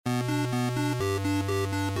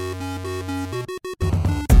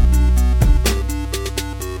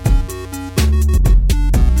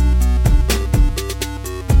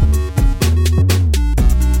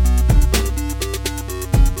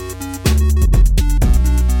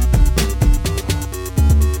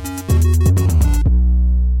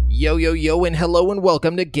Yo, and hello, and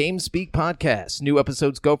welcome to GameSpeak Podcast. New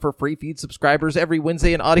episodes go for free feed subscribers every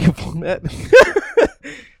Wednesday in audio format.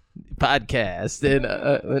 Podcast in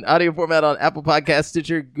audio format on Apple Podcasts,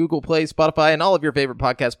 Stitcher, Google Play, Spotify, and all of your favorite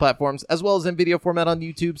podcast platforms, as well as in video format on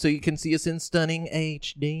YouTube, so you can see us in stunning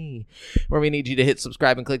HD, where we need you to hit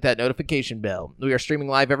subscribe and click that notification bell. We are streaming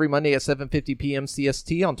live every Monday at 7:50 p.m.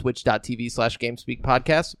 CST on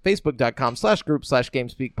twitch.tv/GameSpeakPodcast,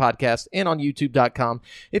 Facebook.com/group/GameSpeakPodcast, and on YouTube.com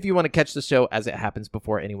if you want to catch the show as it happens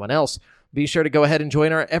before anyone else. Be sure to go ahead and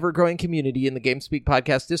join our ever-growing community in the GameSpeak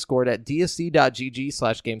Podcast Discord at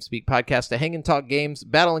dsc.gg/GameSpeakPodcast to hang and talk games,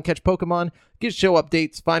 battle and catch Pokemon, get show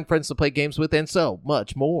updates, find friends to play games with, and so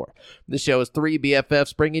much more. The show is three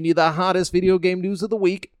BFFs bringing you the hottest video game news of the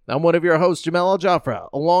week. I'm one of your hosts, Jamel Al-Jafra,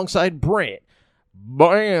 alongside Brent.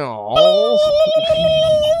 Bam!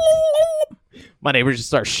 My neighbors just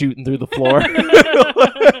start shooting through the floor.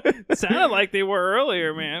 Sounded like they were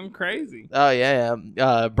earlier, man. Crazy. Oh, yeah.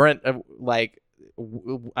 Brent,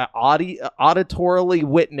 auditorily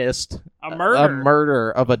witnessed a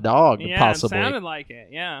murder of a dog, possibly. Yeah, it sounded like it,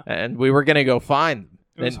 yeah. And we were going to go find them.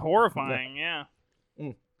 It was horrifying, yeah.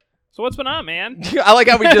 So what's been on, man? I like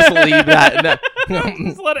how we just leave that.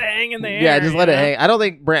 Just let it hang in the air. Yeah, just let it hang. I don't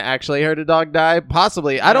think Brent actually heard a dog die.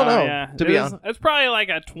 Possibly. I don't know, yeah. to be honest. It's probably like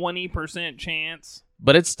a 20% chance.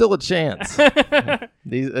 But it's still a chance. It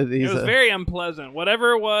was very unpleasant.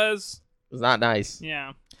 Whatever it was not nice.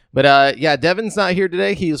 Yeah. But, Devin's not here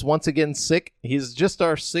today. He is once again sick. He's just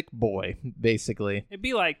our sick boy, basically. It'd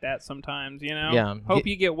be like that sometimes, you know? Yeah. Hope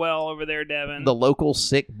you get well over there, Devin. The local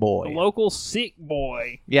sick boy. The local sick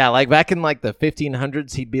boy. Yeah, like back in like the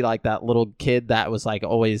 1500s, he'd be like that little kid that was like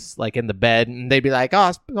always like in the bed, and they'd be like,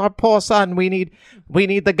 "Oh, our poor son, we need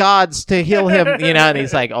the gods to heal him," you know, and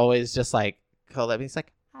he's like always just like cold up. He's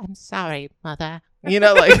like, "I'm sorry, mother." You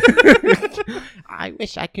know, like, I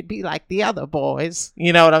wish I could be like the other boys.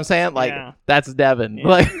 You know what I'm saying? Like, that's Devin. Yeah.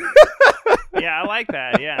 Like, yeah, I like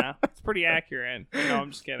that. Yeah, it's pretty accurate. No,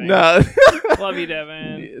 I'm just kidding. No. Love you,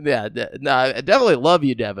 Devin. Yeah, no, I definitely love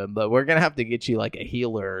you, Devin, but we're going to have to get you like a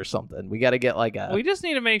healer or something. We got to get like a... We just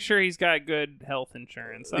need to make sure he's got good health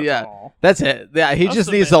insurance. That's all. That's it. Yeah, he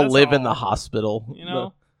just needs to live in the hospital. You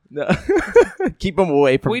know? No. Keep him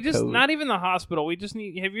away from COVID. Not even the hospital. We just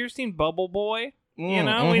need... Have you ever seen Bubble Boy? You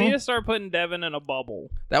know, we need to start putting Devin in a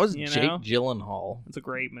bubble. That was Jake Gyllenhaal. It's a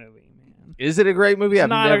great movie, man. Is it a great movie? I've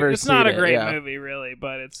never seen it. It's not a great movie, really,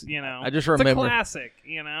 but it's, you know, I just remember. It's a classic,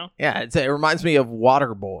 you know? Yeah, it reminds me of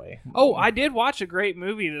Waterboy. Oh, I did watch a great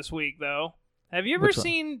movie this week, though. Have you ever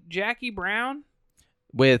seen Jackie Brown?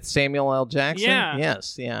 With Samuel L. Jackson? Yeah.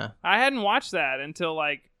 Yes, yeah. I hadn't watched that until,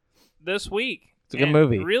 like, this week. It's a good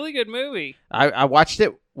movie. Really good movie. I watched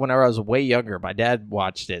it whenever I was way younger. My dad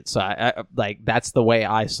watched it, so I like that's the way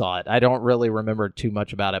I saw it. I don't really remember too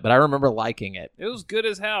much about it, but I remember liking it. It was good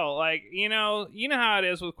as hell. Like, you know how it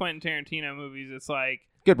is with Quentin Tarantino movies. It's like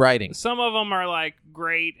good writing. Some of them are like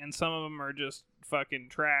great, and some of them are just fucking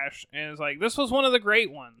trash. And it's like this was one of the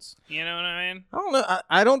great ones. You know what I mean? I don't know.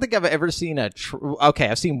 I don't think I've ever seen okay,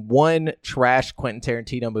 I've seen one trash Quentin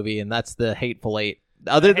Tarantino movie, and that's The Hateful Eight.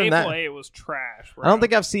 Other than that, Hateful Eight was trash. Bro. I don't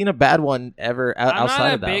think I've seen a bad one ever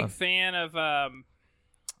outside of that. I'm not a big fan of the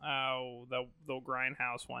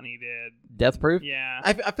Grindhouse one he did. Death Proof? Yeah.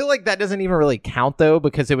 I feel like that doesn't even really count though,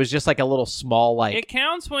 because it was just like a little small like. It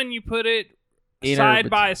counts when you put it side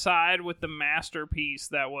by side with the masterpiece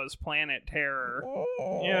that was Planet Terror.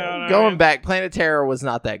 You know Going back, Planet Terror was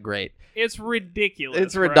not that great. It's ridiculous.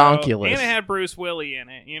 It's redonkulous. And it had Bruce Willis in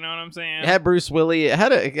it. You know what I'm saying? It had Bruce Willis. It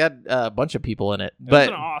had a bunch of people in it. It was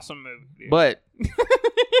an awesome movie, dude. But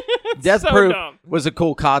Death Proof was a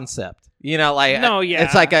cool concept. You know, like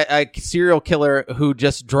it's like a serial killer who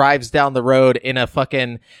just drives down the road in a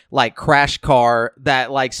fucking like crash car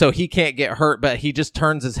that like so he can't get hurt, but he just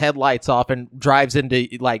turns his headlights off and drives into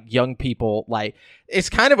like young people. Like it's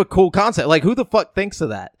kind of a cool concept. Like who the fuck thinks of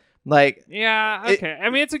that? Like okay.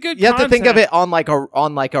 I mean, it's a good. You have to think of it on like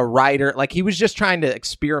a writer. Like he was just trying to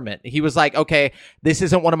experiment. He was like, okay, this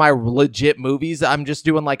isn't one of my legit movies. I'm just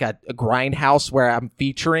doing like a grindhouse where I'm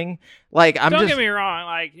featuring. Like don't get me wrong.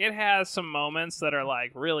 Like it has some moments that are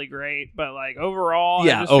like really great, but like overall, I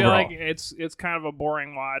just feel like it's kind of a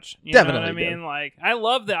boring watch. You know what I mean? Like I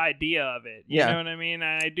love the idea of it. You know what I mean?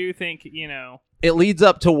 And I do think it leads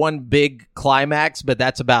up to one big climax, but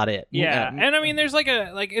that's about it. Yeah. And I mean, there's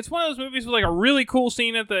it's one of those movies with like a really cool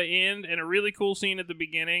scene at the end and a really cool scene at the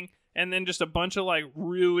beginning, and then just a bunch of like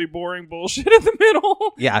really boring bullshit in the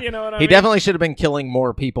middle. Yeah, you know what I mean? He definitely should have been killing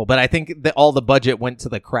more people, but I think that all the budget went to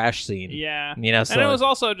the crash scene. Yeah, you know, so. And it was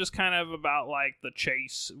also just kind of about like the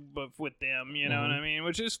chase with them. You know what I mean?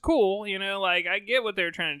 Which is cool. You know, like I get what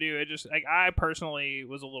they're trying to do. It just like I personally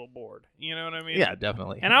was a little bored. You know what I mean? Yeah,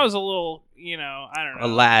 definitely. And I was a little, you know, I don't know,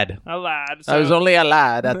 a lad. So. I was only a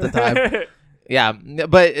lad at the time. Yeah,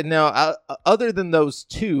 but no. Other than those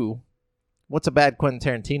two, what's a bad Quentin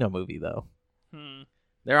Tarantino movie though?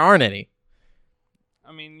 There aren't any.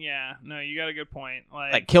 I mean, yeah, no, you got a good point.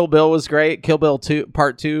 Like Kill Bill was great. Kill Bill 2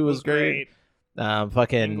 Part 2 was great.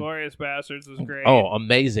 Fucking Inglourious Basterds was great. Oh,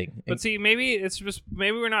 amazing. But see, maybe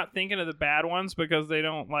we're not thinking of the bad ones because they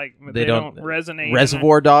don't resonate.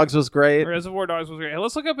 Reservoir Dogs was great. Reservoir Dogs was great.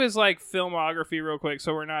 Let's look up his like filmography real quick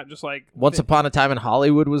so we're not just like Once Upon a Time in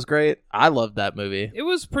Hollywood was great. I loved that movie. It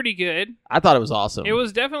was pretty good. I thought it was awesome. It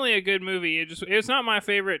was definitely a good movie. It's not my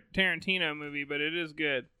favorite Tarantino movie, but it is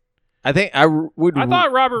good. I think I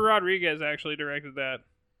thought Robert Rodriguez actually directed that.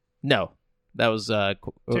 No. That was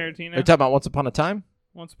Tarantino. Are you talking about Once Upon a Time?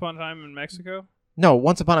 Once Upon a Time in Mexico? No,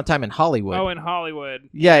 Once Upon a Time in Hollywood. Oh, in Hollywood.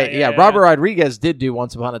 Yeah. Robert Rodriguez did do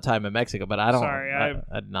Once Upon a Time in Mexico, but I don't. Sorry,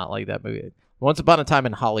 I did not like that movie. Once Upon a Time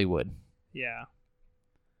in Hollywood. Yeah.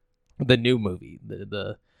 The new movie,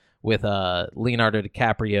 the with Leonardo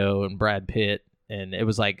DiCaprio and Brad Pitt, and it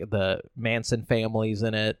was like the Manson families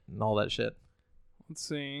in it and all that shit. Let's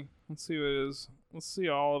see what it is. Let's see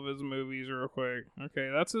all of his movies real quick. Okay,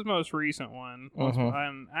 that's his most recent one.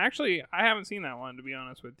 And actually, I haven't seen that one, to be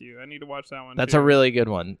honest with you. I need to watch that one. That's a really good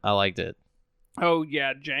one. I liked it. Oh,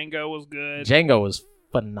 yeah, Django was good. Django was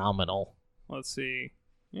phenomenal. Let's see.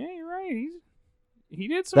 Yeah, you're right. He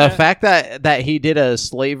did some... The fact that he did a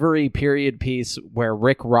slavery period piece where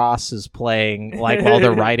Rick Ross is playing, like, while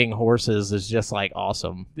they're riding horses is just, like,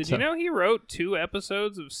 awesome. Did you know he wrote 2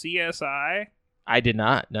 episodes of CSI? I did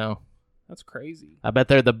not, no. That's crazy. I bet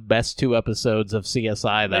they're the best 2 episodes of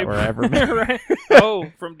CSI that were ever made. Right? Oh,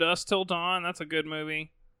 From Dusk Till Dawn. That's a good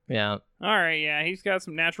movie. Yeah. All right, yeah. He's got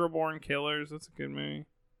some Natural Born Killers. That's a good movie.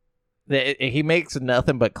 He makes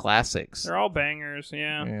nothing but classics. They're all bangers,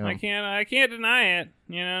 yeah. I can't deny it.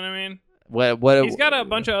 You know what I mean? He's got a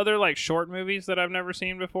bunch of other like short movies that I've never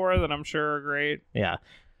seen before that I'm sure are great. Yeah.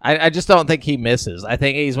 I just don't think he misses. I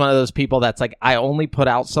think he's one of those people that's like, I only put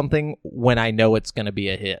out something when I know it's going to be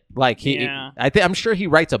a hit. Like I'm sure he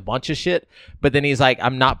writes a bunch of shit, but then he's like,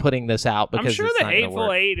 I'm not putting this out because I'm sure it's The not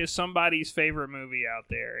Hateful Eight is somebody's favorite movie out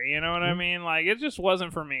there. You know what I mean? Like it just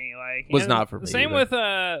wasn't for me. Like was not for me. Same with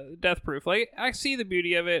Death Proof. Like I see the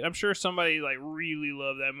beauty of it. I'm sure somebody like really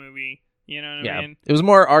loved that movie. You know what I mean? It was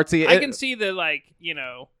more artsy. I can see the like, you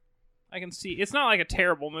know. I can see it's not like a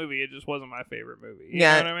terrible movie. It just wasn't my favorite movie. You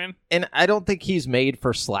know what I mean? And I don't think he's made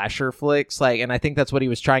for slasher flicks. Like, and I think that's what he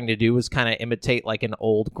was trying to do was kind of imitate like an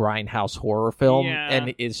old grindhouse horror film. Yeah.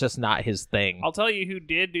 And it's just not his thing. I'll tell you who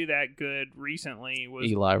did do that good recently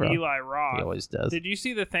was Eli Roth. He always does. Did you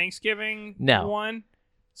see the Thanksgiving one?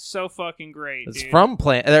 So fucking great. It's dude. from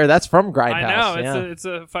That's from Grindhouse. I know it's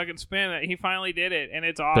a fucking spin. He finally did it, and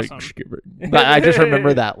it's awesome. But I just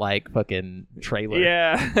remember that like fucking trailer.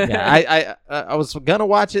 Yeah. I was gonna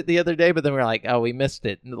watch it the other day, but then we were like, oh, we missed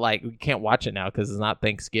it. Like we can't watch it now because it's not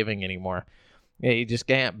Thanksgiving anymore. Yeah, you just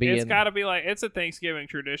can't be. It's got to be like it's a Thanksgiving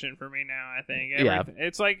tradition for me now. I think.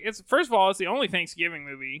 It's like first of all, it's the only Thanksgiving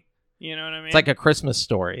movie. You know what I mean? It's like a Christmas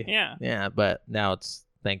story. Yeah. Yeah, but now it's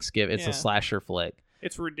Thanksgiving. It's a slasher flick.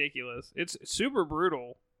 It's ridiculous. It's super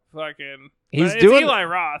brutal. Fucking. It's Eli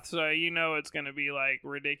Roth, so you know it's gonna be like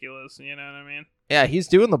ridiculous. You know what I mean? Yeah, he's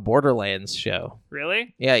doing the Borderlands show.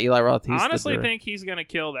 Really? Yeah, Eli Roth. I honestly think he's gonna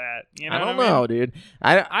kill that. You know I don't know, dude.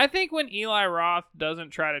 I think when Eli Roth doesn't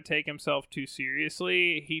try to take himself too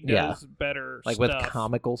seriously, he does better. Like stuff. With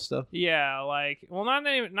comical stuff. Yeah, like not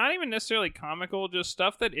even necessarily comical, just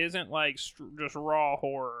stuff that isn't like just raw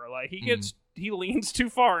horror. Like he leans too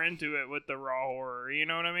far into it with the raw horror. You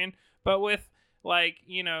know what I mean? But with like,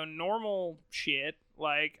 you know, normal shit,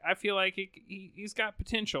 like I feel like he's got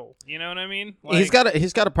potential. You know what I mean? Like, he's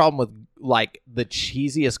got a problem with like the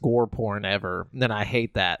cheesiest gore porn ever. And I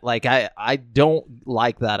hate that. Like I don't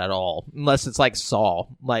like that at all, unless it's like Saw.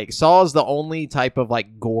 Like Saw is the only type of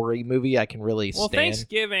like gory movie I can really stand. Well,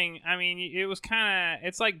 Thanksgiving, I mean, it was kind of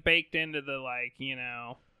it's like baked into the like, you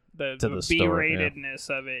know, the B-ratedness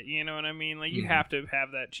of it, you know what I mean? Like you have to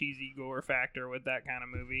have that cheesy gore factor with that kind of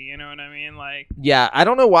movie, you know what I mean? Like yeah, I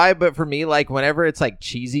don't know why, but for me, like whenever it's like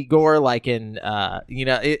cheesy gore, like in you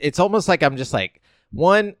know, it's almost like I'm just like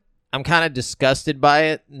I'm kind of disgusted by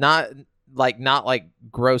it, not like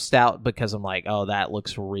grossed out because I'm like, oh, that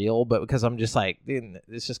looks real, but because I'm just like, dude,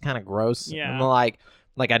 it's just kind of gross. Yeah. I'm like,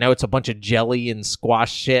 Like, I know it's a bunch of jelly and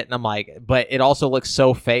squash shit, and I'm like, but it also looks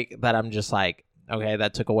so fake that I'm just like, okay,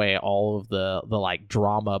 that took away all of the like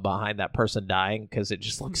drama behind that person dying because it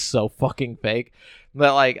just looks so fucking fake.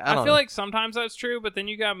 But like, I feel like sometimes that's true, but then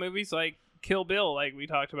you got movies like Kill Bill, like we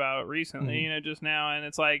talked about recently, just now, and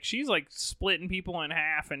it's like she's like splitting people in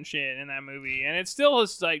half and shit in that movie, and it still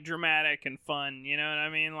is like dramatic and fun. You know what I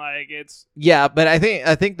mean? Like it's but I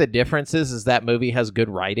think the difference is that movie has good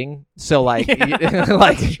writing. So like,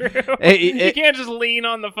 like you can't just lean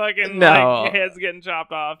on the fucking like, heads getting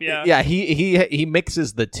chopped off. Yeah. He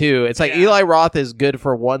mixes the two. It's like Eli Roth is good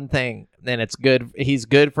for one thing, and it's good. He's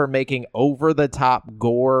good for making over the top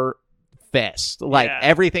gore fest. Like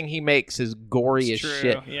everything he makes is gory as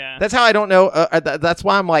shit. Yeah. That's how I don't know. That's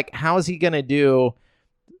why I'm like, how is he gonna do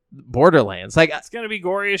Borderlands? Like, it's gonna be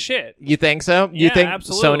gory as shit. You think so? Yeah, you think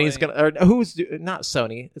absolutely. Sony's gonna? Or who's not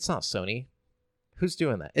Sony? It's not Sony. Who's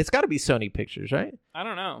doing that? It's got to be Sony Pictures, right? I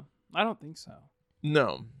don't know. I don't think so.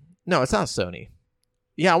 No, it's not Sony.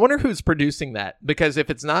 Yeah, I wonder who's producing that, because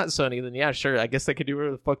if it's not Sony, then yeah, sure. I guess they could do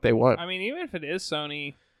whatever the fuck they want. I mean, even if it is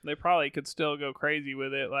Sony, they probably could still go crazy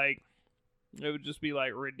with it. Like, it would just be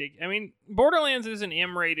like ridiculous. I mean, Borderlands is an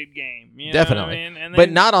M-rated game. You know Definitely. what I mean? And then,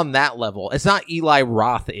 but not on that level. It's not Eli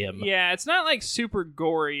Roth M. Yeah, it's not like super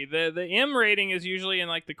gory. The M rating is usually in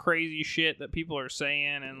like the crazy shit that people are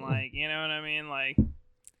saying, and like, you know what I mean? Like,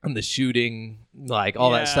 and the shooting, like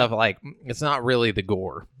all that stuff. Like, it's not really the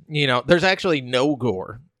gore. You know, there's actually no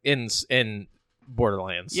gore in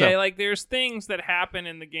Borderlands. Yeah, like there's things that happen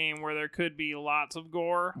in the game where there could be lots of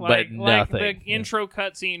gore, like, but nothing. Like the intro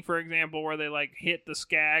cutscene, for example, where they like hit the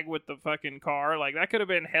skag with the fucking car. Like that could have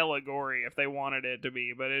been hella gory if they wanted it to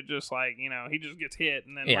be, but it just like, you know, he just gets hit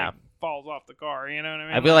and then like falls off the car. You know what I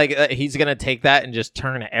mean? I feel like he's gonna take that and just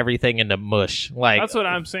turn everything into mush. Like, that's what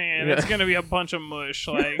I'm saying. It's gonna be a bunch of mush,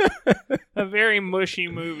 like a very mushy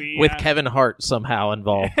movie with Kevin Hart somehow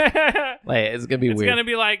involved. Like, it's gonna be weird. It's gonna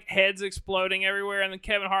be like heads exploding everywhere, and then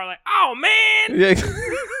Kevin Hart like, oh man.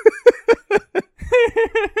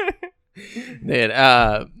 Dude,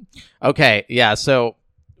 okay, yeah. So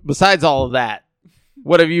besides all of that,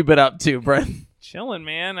 what have you been up to, Brent? Chilling,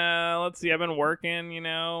 man. Let's see. I've been working, you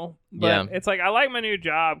know, but it's like I like my new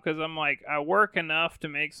job because I'm like I work enough to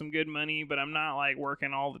make some good money, but I'm not like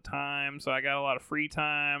working all the time, so I got a lot of free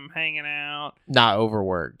time hanging out. Not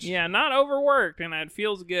overworked. Yeah, not overworked, and it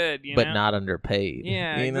feels good, you but know? not underpaid.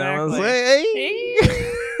 Yeah, you exactly. know,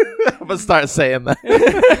 hey. I'm gonna start saying that.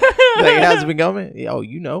 Like, how's it been going? Oh,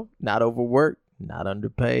 you know, not overworked, not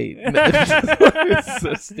underpaid. It's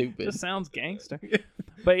so stupid. Just sounds gangster.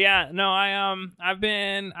 But yeah, no,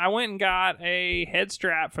 I went and got a head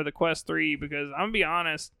strap for the Quest 3 because I'm gonna be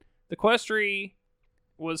honest, the Quest 3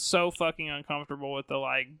 was so fucking uncomfortable with the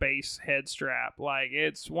like base head strap. Like,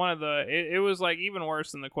 it's one of the it was like even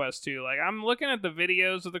worse than the Quest 2. Like, I'm looking at the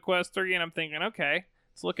videos of the Quest 3 and I'm thinking, okay,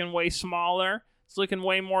 it's looking way smaller. It's looking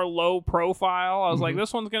way more low profile. I was like,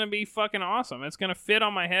 this one's going to be fucking awesome. It's going to fit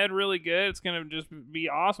on my head really good. It's going to just be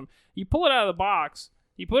awesome. You pull it out of the box,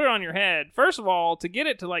 you put it on your head. First of all, to get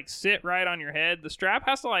it to like sit right on your head, the strap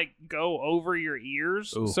has to like go over your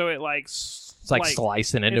ears. Ooh. So it like it's like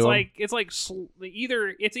slicing into them.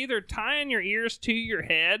 It's either tying your ears to your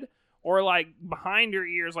head or like behind your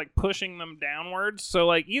ears, like pushing them downwards. So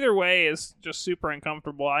like either way is just super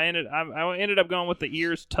uncomfortable. I ended up going with the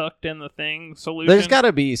ears tucked in the thing solution. There's got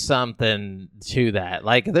to be something to that.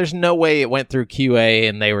 Like, there's no way it went through QA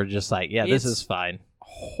and they were just like, yeah, this is fine.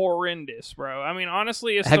 Horrendous, bro. I mean,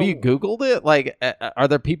 honestly, have you Googled it? Like, are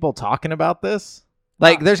there people talking about this?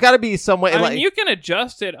 Like, there's got to be some way. I mean, you can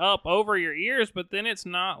adjust it up over your ears, but then it's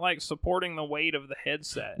not like supporting the weight of the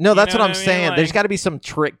headset. No, that's what I'm saying. Like, there's got to be some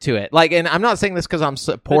trick to it. Like, and I'm not saying this because I'm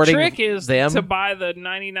supporting them. The trick is to buy the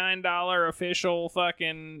 $99 official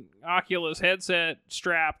fucking Oculus headset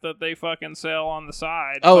strap that they fucking sell on the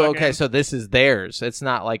side. Oh, okay. So this is theirs. It's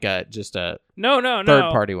not like just a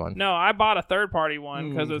third party one. No, I bought a third party one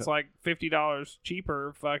because it's like $50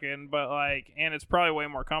 cheaper, fucking. But like, and it's probably way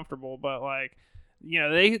more comfortable. But like, you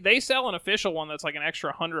know, they sell an official one that's like an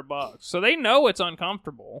extra $100, so they know it's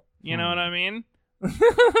uncomfortable. You know what I mean?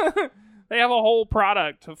 They have a whole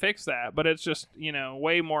product to fix that, but it's just, you know,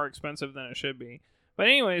 way more expensive than it should be. But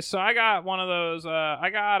anyways, so I got one of those.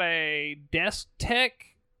 I got a Desk Tech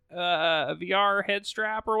VR head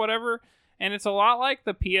strap or whatever. And it's a lot like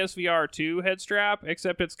the PSVR 2 head strap,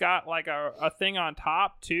 except it's got like a thing on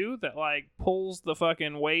top too that like pulls the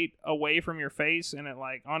fucking weight away from your face and it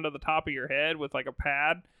like onto the top of your head with like a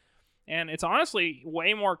pad. And it's honestly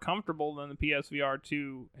way more comfortable than the PSVR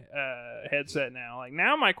 2 headset now. Like,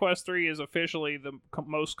 now my Quest 3 is officially the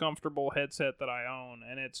most comfortable headset that I own,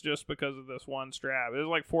 and it's just because of this one strap. It was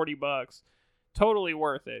like $40. Totally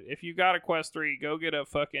worth it. If you got a Quest 3, go get a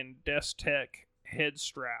fucking DeskTech head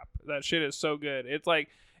strap. That shit is so good. It's like,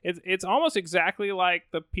 it's almost exactly like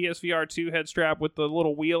the PSVR 2 head strap with the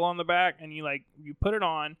little wheel on the back, and you put it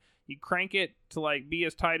on, you crank it to like be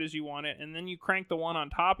as tight as you want it, and then you crank the one on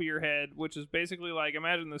top of your head, which is basically like,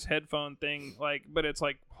 imagine this headphone thing, like, but it's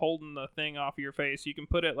like holding the thing off of your face. You can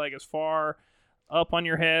put it like as far up on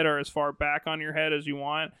your head or as far back on your head as you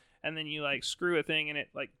want, and then you like screw a thing and it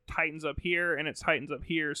like tightens up here and it tightens up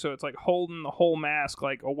here, so it's like holding the whole mask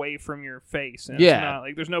like away from your face, and it's not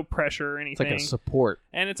like there's no pressure or anything. It's like a support.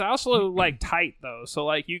 And it's also like tight though, so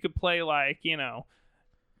like you could play like, you know,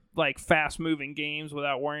 like fast moving games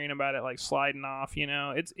without worrying about it like sliding off, you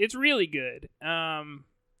know. It's really good.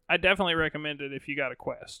 I definitely recommend it if you got a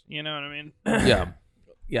Quest, you know what I mean?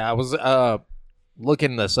 Yeah, I was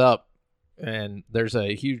looking this up, and there's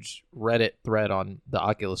a huge Reddit thread on the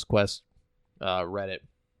Oculus Quest Reddit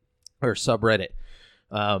or subreddit,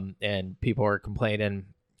 and people are complaining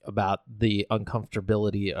about the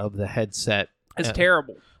uncomfortability of the headset. It's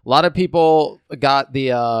terrible. A lot of people got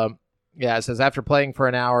the it says, after playing for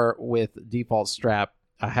an hour with default strap,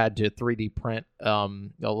 I had to 3D print a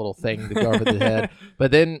little thing to go over the head.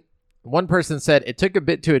 But then one person said, it took a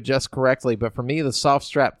bit to adjust correctly, but for me, the soft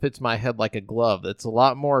strap fits my head like a glove. It's a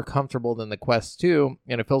lot more comfortable than the Quest 2,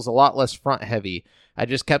 and it feels a lot less front heavy. I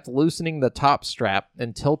just kept loosening the top strap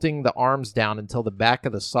and tilting the arms down until the back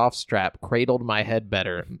of the soft strap cradled my head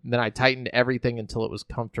better. Then I tightened everything until it was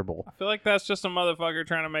comfortable. I feel like that's just a motherfucker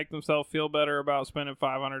trying to make themselves feel better about spending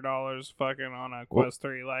 $500 fucking on a Quest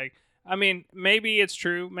 3. Like, I mean, maybe it's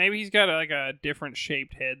true. Maybe he's got like a different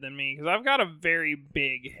shaped head than me, because I've got a very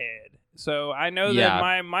big head. So I know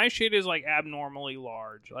that my shit is like abnormally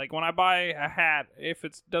large. Like when I buy a hat, if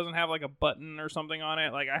it doesn't have like a button or something on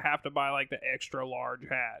it, like I have to buy like the extra large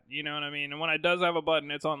hat. You know what I mean? And when it does have a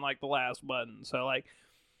button, it's on like the last button. So like,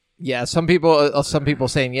 yeah, some people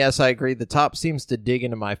saying, yes, I agree. The top seems to dig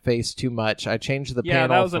into my face too much. I changed the panel. Yeah,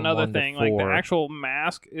 that was another thing. Like the actual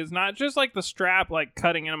mask is not just like the strap like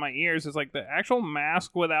cutting into my ears. It's like the actual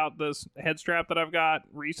mask without this head strap that I've got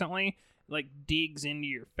recently like digs into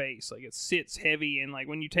your face. Like it sits heavy, and like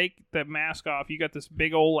when you take the mask off, you got this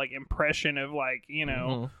big old like impression of like, you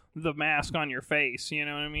know, the mask on your face. You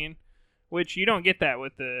know what I mean? Which you don't get that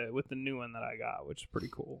with the new one that I got, which is pretty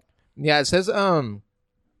cool. Yeah, it says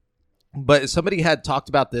but somebody had talked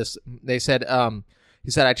about this. They said,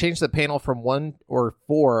 he said, I changed the panel from 1 or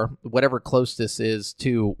 4, whatever close this is,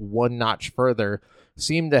 to 1 notch further.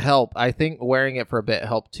 Seemed to help. I think wearing it for a bit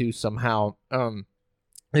helped too somehow.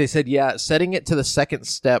 They said, yeah, setting it to the second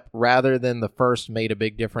step rather than the first made a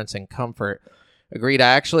big difference in comfort. Agreed. I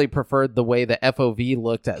actually preferred the way the FOV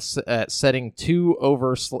looked at setting 2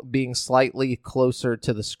 over being slightly closer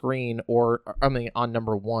to the screen, on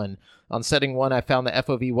number 1. On setting 1, I found the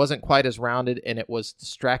FOV wasn't quite as rounded, and it was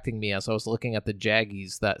distracting me as I was looking at the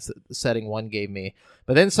jaggies that setting 1 gave me.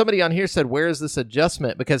 But then somebody on here said, where is this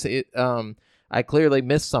adjustment? Because I clearly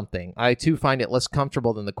missed something. I, too, find it less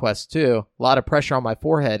comfortable than the Quest 2. A lot of pressure on my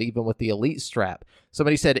forehead, even with the Elite strap.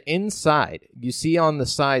 Somebody said, inside, you see on the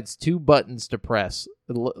sides 2 buttons to press.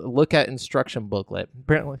 Look at instruction booklet.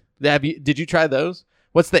 Apparently. Did you try those?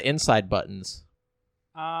 What's the inside buttons?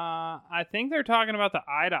 I think they're talking about the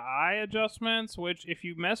eye-to-eye adjustments, which if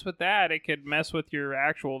you mess with that, it could mess with your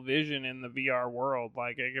actual vision in the VR world.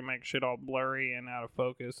 Like, it can make shit all blurry and out of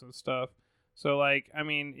focus and stuff. So, like, I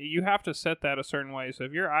mean, you have to set that a certain way. So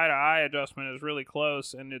if your eye-to-eye adjustment is really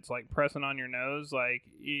close and it's, like, pressing on your nose, like,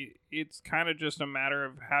 it's kind of just a matter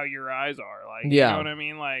of how your eyes are. Like, you know what I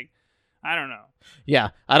mean? Like, I don't know. Yeah,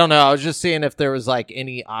 I don't know. I was just seeing if there was, like,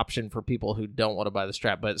 any option for people who don't want to buy the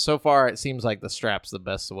strap. But so far, it seems like the strap's the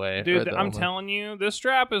best way. Dude, I'm telling you, this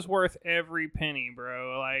strap is worth every penny,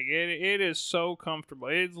 bro. Like, it is so comfortable.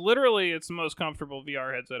 It's the most comfortable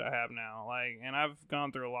VR headset I have now. Like, and I've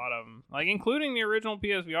gone through a lot of them. Like, including the original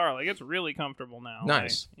PSVR. Like, it's really comfortable now.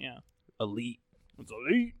 Nice. Like, yeah. Elite. It's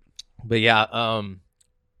elite. But, yeah,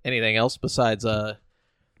 anything else besides,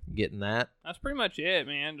 getting that? That's pretty much it,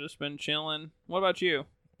 man. Just been chilling. What about you?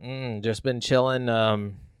 Just been chilling,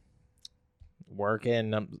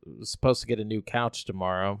 working. I'm supposed to get a new couch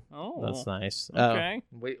tomorrow. Oh, that's nice. Okay.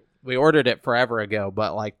 We ordered it forever ago,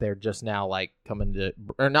 but like they're just now like coming to,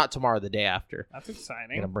 or not tomorrow, the day after. That's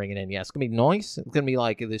exciting. Gonna bring it in. Yeah, it's gonna be nice. It's gonna be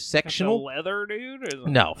like this sectional leather, dude.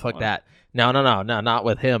 No, fuck that. No, not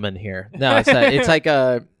with him in here. No, it's like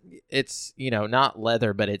a. it's not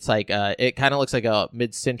leather, but it's like it kind of looks like a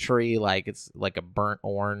mid-century, like it's like a burnt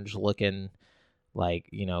orange looking,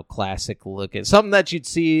 like classic looking, something that you'd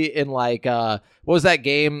see in like what was that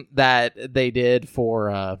game that they did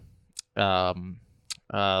for the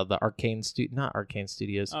not Arcane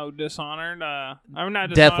Studios. Oh, Dishonored. I'm not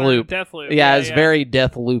Dishonored. Deathloop. Yeah, it's very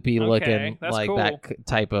Deathloopy looking, like cool. that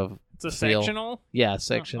type of. It's a sectional. Yeah,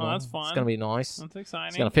 sectional. Oh, that's fun. It's gonna be nice. That's exciting.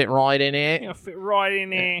 It's gonna fit right in it. It'll fit right in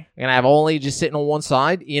there. And I'm only just sitting on one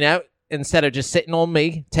side, instead of just sitting on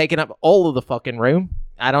me, taking up all of the fucking room.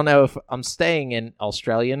 I don't know if I'm staying in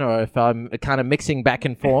Australian or if I'm kind of mixing back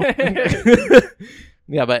and forth.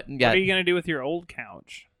 Yeah, but yeah. What are you gonna do with your old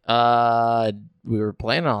couch? We were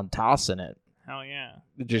planning on tossing it. Hell yeah!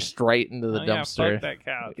 Just straight into the dumpster. Yeah, fuck that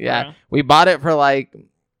couch. Yeah, bro. We bought it for like,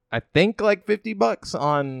 I think like $50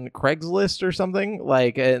 on Craigslist or something.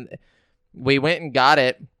 Like, and we went and got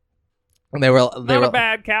it. And they were a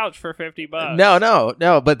bad couch for $50.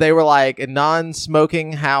 No. But they were like a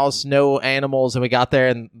non-smoking house, no animals. And we got there,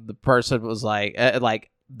 and the person was like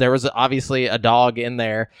there was obviously a dog in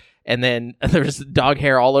there, and then there was dog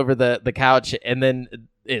hair all over the couch, and then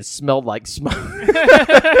it smelled like smoke.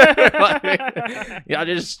 Yeah,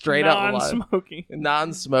 just straight up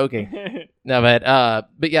non-smoking. No,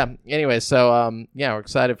 but yeah. Anyway, so yeah, we're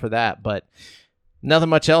excited for that, but. Nothing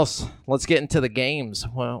much else. Let's get into the games.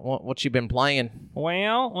 Well, what you been playing?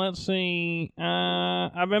 Well, let's see.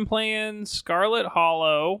 I've been playing Scarlet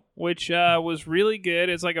Hollow, which was really good.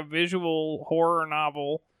 It's like a visual horror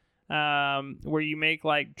novel where you make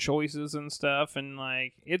like choices and stuff, and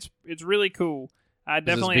like it's really cool. I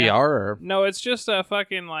definitely Is this VR or? No, it's just a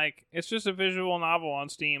fucking it's just a visual novel on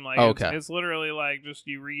Steam. Like okay. It's literally like just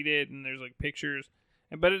you read it and there's like pictures,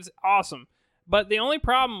 but it's awesome. But the only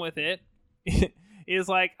problem with it is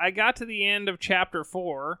like I got to the end of chapter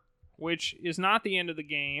 4, which is not the end of the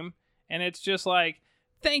game, and it's just like,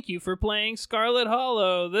 thank you for playing Scarlet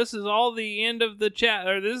Hollow. This is all the end of the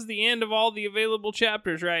this is the end of all the available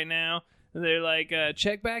chapters right now. And they're like,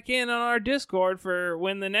 check back in on our Discord for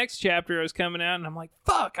when the next chapter is coming out. And I'm like,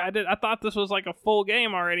 fuck, I thought this was like a full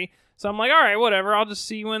game already. So I'm like, all right, whatever. I'll just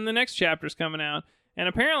see when the next chapter's coming out. And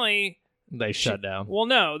apparently they shut down. Well,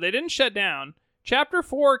 no, they didn't shut down. Chapter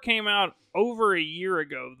 4 came out over a year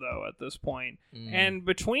ago, though, at this point. And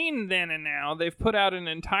between then and now, they've put out an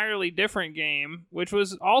entirely different game, which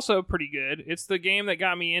was also pretty good. It's the game that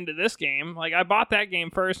got me into this game. Like, I bought that game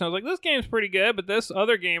first, and I was like, this game's pretty good, but this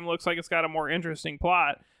other game looks like it's got a more interesting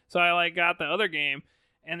plot. So I, like, got the other game,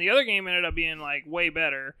 and the other game ended up being, like, way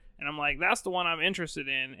better. And I'm like, that's the one I'm interested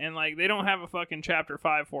in. And, like, they don't have a fucking Chapter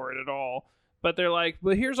 5 for it at all. But they're like,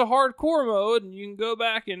 but here's a hardcore mode, and you can go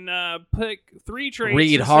back and pick 3 traits.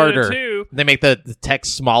 Read harder. 2. They make the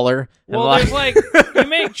text smaller. Well, there's like you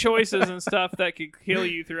make choices and stuff that could kill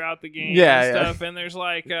you throughout the game. Yeah, and stuff. And there's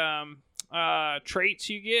like traits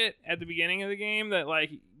you get at the beginning of the game that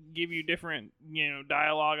like give you different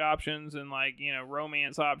dialogue options and like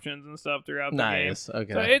romance options and stuff throughout the game. Nice.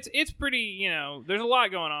 Okay. So it's pretty there's a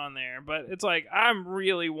lot going on there, but it's like I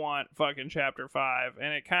really want fucking Chapter 5,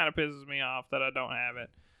 and it kind of pisses me off that I don't have it.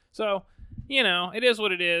 So it is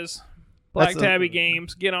what it is. Black Tabby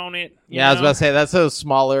Games, get on it. Yeah, I was about to say that's a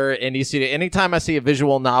smaller indie studio. Anytime I see a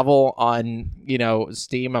visual novel on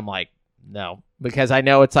Steam, I'm like, no, because I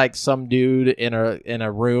know it's like some dude in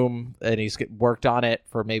a room and he's worked on it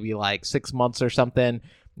for maybe like 6 months or something.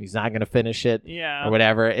 He's not gonna finish it, or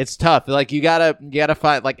whatever. It's tough. Like you gotta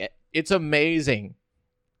find. Like it's amazing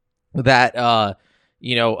that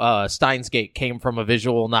Steins Gate came from a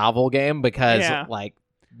visual novel game because like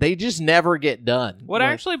they just never get done. What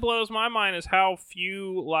actually blows my mind is how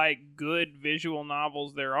few like good visual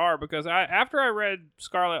novels there are, because after I read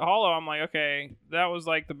Scarlet Hollow, I'm like, okay, that was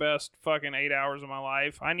like the best fucking 8 hours of my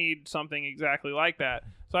life. I need something exactly like that.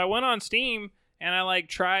 So I went on Steam and I like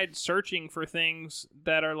tried searching for things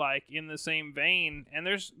that are like in the same vein, and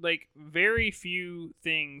there's like very few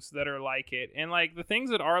things that are like it. And like the things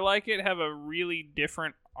that are like it have a really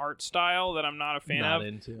different art style that I'm not a fan of.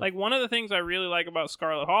 Like one of the things I really like about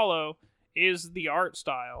Scarlet Hollow is the art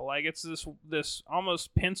style. Like it's this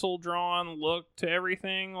almost pencil drawn look to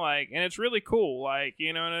everything, like, and it's really cool, like,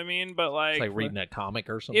 you know what I mean? But like it's like reading a comic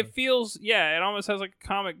or something. It feels it almost has like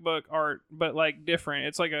comic book art, but like different.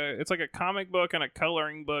 It's like a comic book and a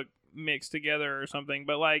coloring book mixed together or something.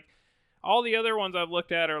 But like all the other ones I've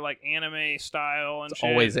looked at are like anime style and it's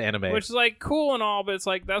shit, always anime, which is like cool and all, but it's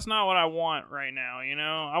like that's not what I want right now.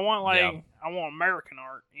 I want I want American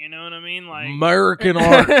art. You know what I mean? Like American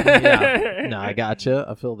art. Yeah. No, I gotcha.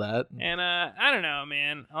 I feel that. And I don't know,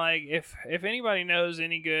 man. Like if anybody knows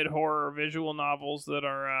any good horror visual novels that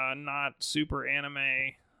are not super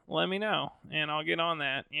anime, let me know, and I'll get on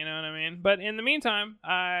that. You know what I mean? But in the meantime,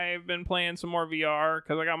 I've been playing some more VR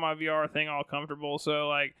because I got my VR thing all comfortable. So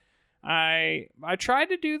like, I tried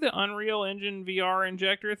to do the Unreal Engine VR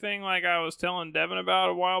injector thing, like I was telling Devin about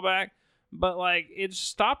a while back, but like it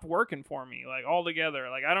stopped working for me, like altogether.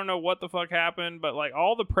 Like I don't know what the fuck happened, but like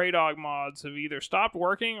all the Prey Dog mods have either stopped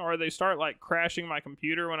working or they start like crashing my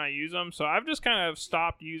computer when I use them. So I've just kind of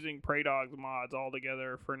stopped using Prey Dog mods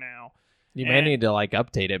altogether for now. You may need to like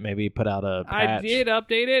update it, maybe put out a patch. I did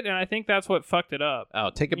update it, and I think that's what fucked it up. Oh,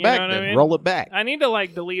 take it back then. I mean? Roll it back. I need to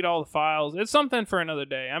like delete all the files. It's something for another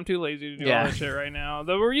day. I'm too lazy to do all this shit right now.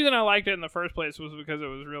 The reason I liked it in the first place was because it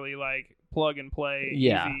was really like plug and play easy,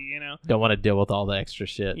 you know? Don't want to deal with all the extra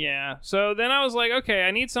shit. Yeah. So then I was like, okay,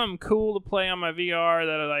 I need something cool to play on my VR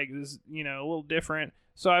that like is, you know, a little different.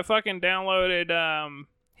 So I fucking downloaded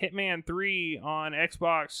Hitman 3 on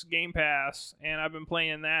Xbox Game Pass, and I've been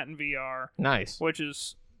playing that in VR. Nice. Which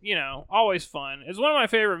is, you know, always fun. It's one of my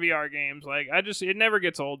favorite VR games. Like, it never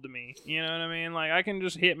gets old to me. You know what I mean? Like, I can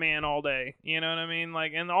just Hitman all day. You know what I mean?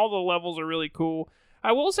 Like, and all the levels are really cool.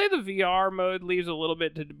 I will say the VR mode leaves a little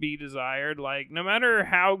bit to be desired. Like, no matter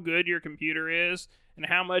how good your computer is and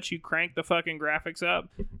how much you crank the fucking graphics up,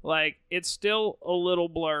 like, it's still a little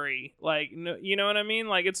blurry. Like, you know what I mean?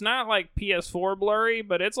 Like, it's not like PS4 blurry,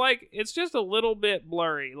 but it's like, it's just a little bit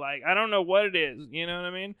blurry. Like, I don't know what it is. You know what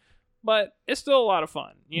I mean? But it's still a lot of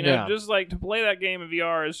fun. You know, just like to play that game in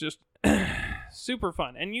VR is just super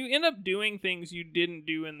fun. And you end up doing things you didn't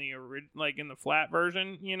do in the in the flat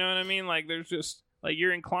version. You know what I mean? Like, there's just... like,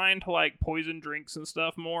 you're inclined to, like, poison drinks and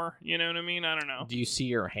stuff more. You know what I mean? I don't know. Do you see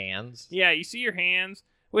your hands? Yeah, you see your hands,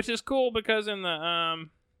 which is cool because in the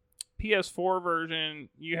PS4 version,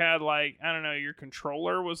 you had, like, I don't know, your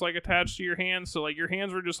controller was, like, attached to your hands. So, like, your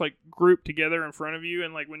hands were just, like, grouped together in front of you.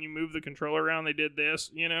 And, like, when you move the controller around, they did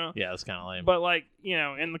this, you know? Yeah, it's kind of lame. But, like, you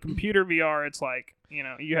know, in the computer VR, it's like, you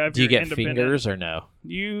know, you have Do you get fingers or no?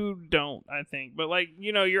 You don't, I think. But, like,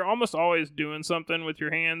 you know, you're almost always doing something with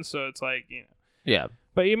your hands. So it's like, you know. Yeah.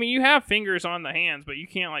 But, I mean, you have fingers on the hands, but you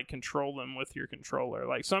can't, like, control them with your controller.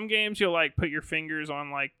 Like, some games you'll, like, put your fingers on,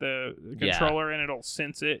 like, the controller and it'll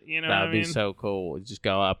sense it, you know what I mean? That would be so cool. You just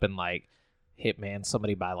go up and, like, Hitman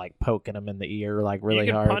somebody by, like, poking them in the ear, like, really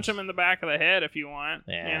hard. You can punch them in the back of the head if you want,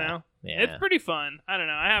 you know? Yeah. It's pretty fun. I don't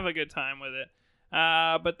know. I have a good time with it.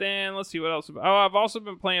 But then, let's see what else. Oh, I've also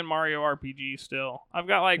been playing Mario RPG still. I've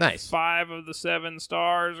got, like, 5 of the 7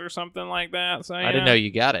 stars or something like that. So, I didn't know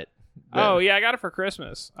you got it. Oh yeah, I got it for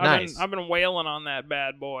Christmas. I've been wailing on that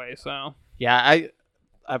bad boy. So yeah,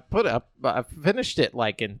 I finished it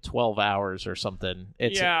like in 12 hours or something.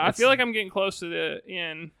 I feel like I'm getting close to the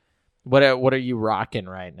end. What are you rocking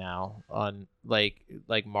right now on like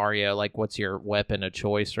Mario? Like, what's your weapon of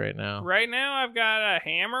choice right now? Right now, I've got a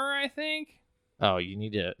hammer, I think. Oh, you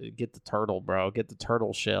need to get the turtle, bro. Get the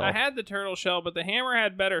turtle shell. I had the turtle shell, but the hammer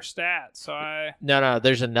had better stats, so I... No,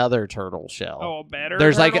 there's another turtle shell. Oh, a better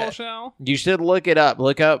turtle shell? You should look it up.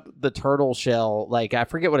 Look up the turtle shell. Like, I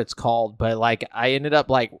forget what it's called, but, like, I ended up,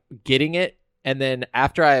 like, getting it, and then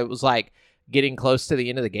after I was, like, getting close to the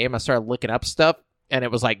end of the game, I started looking up stuff, and it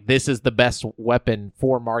was like, this is the best weapon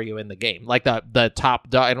for Mario in the game. Like, the top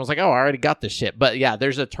dog, and I was like, oh, I already got this shit. But, yeah,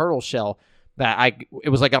 there's a turtle shell that it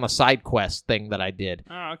was like on a side quest thing that I did.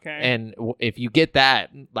 Oh, okay. And if you get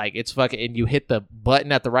that, like, it's fucking, and you hit the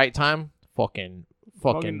button at the right time, fucking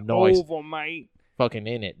noise. Oval, mate. Fucking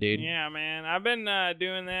in it, dude. Yeah, man. I've been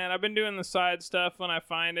doing that. I've been doing the side stuff when I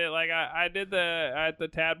find it. Like, I did at the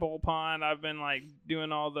Tadpole Pond. I've been, like,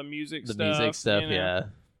 doing all the music stuff. The music stuff, you know? Yeah.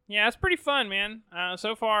 Yeah, it's pretty fun, man.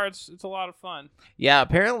 So far, it's a lot of fun. Yeah,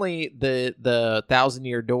 apparently the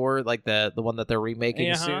 1,000-Year Door, like the one that they're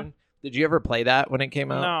remaking soon. Did you ever play that when it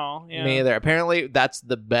came out? No. Yeah. Me either. Apparently, that's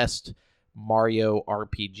the best Mario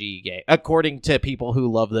RPG game, according to people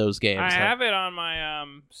who love those games. I have it on my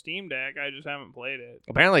Steam Deck. I just haven't played it.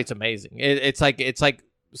 Apparently, it's amazing. It's like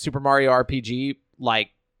Super Mario RPG, like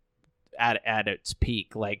at its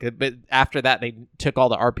peak. Like, but after that, they took all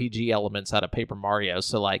the RPG elements out of Paper Mario.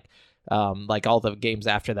 So like all the games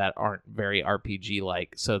after that aren't very RPG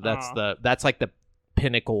like. So that's like the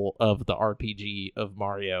pinnacle of the RPG of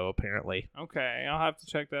Mario, apparently. Okay, I'll have to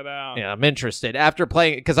check that out. Yeah, I'm interested after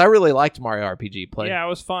playing it because I really liked Mario RPG. Yeah, it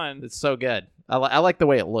was fun. It's so good. I like the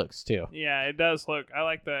way it looks too. Yeah, it does look. I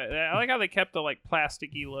like how they kept the like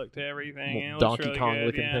plasticky look to everything. It Donkey really Kong good.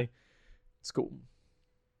 looking thing. It's cool.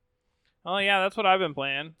 Oh yeah, that's what I've been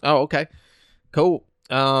playing. Oh, okay, cool.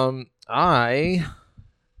 I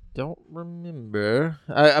don't remember.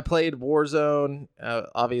 I played Warzone,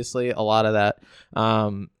 obviously a lot of that.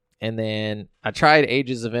 And then I tried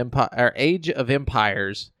Age of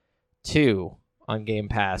Empires 2 on Game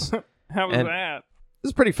Pass. How was that? It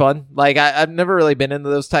was pretty fun. Like I've never really been into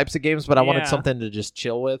those types of games, but I wanted something to just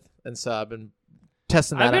chill with, and so I've been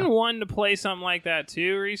testing that. I've been wanting to play something like that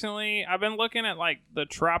too recently. I've been looking at like the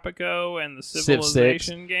Tropico and the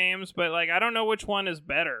Civilization games, but like I don't know which one is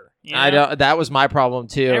better. You know? I don't. That was my problem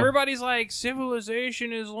too. Everybody's like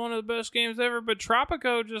Civilization is one of the best games ever, but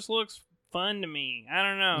Tropico just looks fun to me. I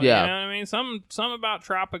don't know. Yeah. You know what I mean? Some about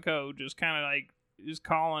Tropico just kind of like is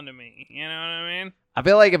calling to me. You know what I mean? I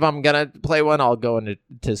feel like if I'm gonna play one, I'll go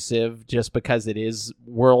into Civ just because it is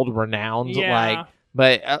world renowned. Yeah.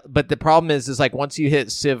 Like, but the problem is like once you hit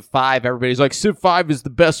Civ 5, everybody's like Civ 5 is the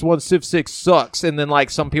best one. Civ 6 sucks, and then like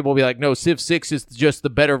some people will be like, no, Civ 6 is just the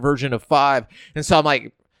better version of 5. And so I'm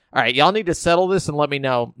like, all right, y'all need to settle this and let me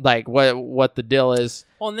know like what the deal is.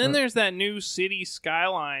 Well, and then there's that new City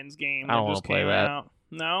Skylines game. I don't want to play that. Out.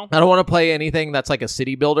 No, I don't want to play anything that's like a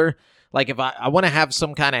city builder. Like if I want to have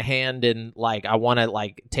some kind of hand in, like I want to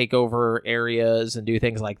like take over areas and do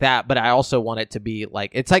things like that, but I also want it to be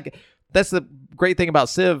like, it's like, that's the great thing about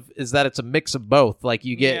Civ is that it's a mix of both. Like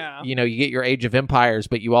you get, you get your Age of Empires,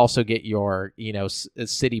 but you also get your,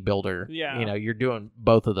 city builder. Yeah. You're doing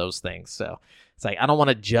both of those things. So it's like, I don't want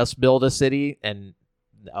to just build a city and,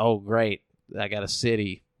 oh, great, I got a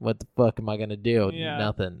city. What the fuck am I going to do? Yeah.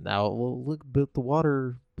 Nothing. Now, look, built the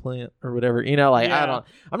water plant or whatever,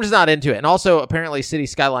 I'm just not into it. And also apparently City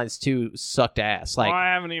Skylines 2 sucked ass. Like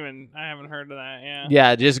I haven't heard of that.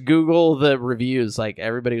 Yeah, just Google the reviews. Like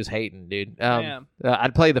everybody was hating, dude.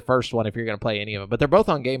 I'd play the first one if you're gonna play any of them, but they're both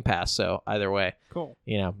on Game Pass, so either way. Cool.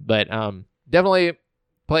 But definitely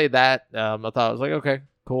played that. I thought I was like, okay,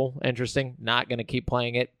 cool, interesting. Not gonna keep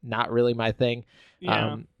playing it. Not really my thing.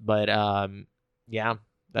 Yeah. Yeah,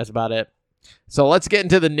 that's about it. So let's get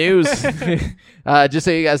into the news. Just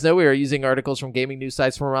so you guys know, we are using articles from gaming news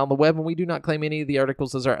sites from around the web, and we do not claim any of the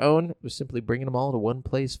articles as our own. We're simply bringing them all to one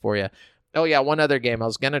place for you. Oh, yeah, one other game I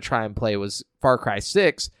was going to try and play was Far Cry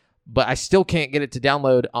 6, but I still can't get it to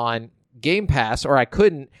download on Game Pass, or I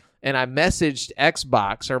couldn't, and I messaged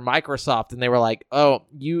Xbox or Microsoft, and they were like, oh,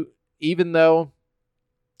 even though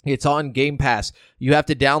it's on Game Pass, you have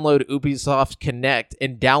to download Ubisoft Connect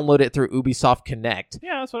and download it through Ubisoft Connect.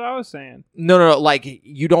 Yeah, that's what I was saying. No. Like,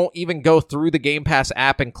 you don't even go through the Game Pass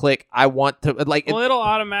app and click, I want to, like... Well, it'll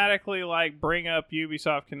automatically, like, bring up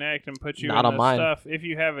Ubisoft Connect and put you not in on mine. Stuff if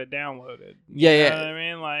you have it downloaded. Yeah. You know what I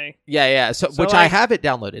mean? Like... Yeah. So which, like, I have it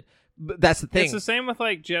downloaded. But that's the thing. It's the same with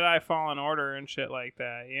like Jedi Fallen Order and shit like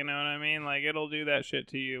that. You know what I mean? Like it'll do that shit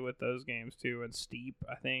to you with those games too. And Steep,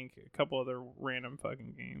 I think, a couple other random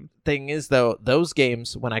fucking games. Thing is though, those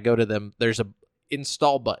games when I go to them, there's a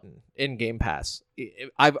install button in Game Pass.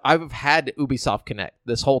 I've had Ubisoft Connect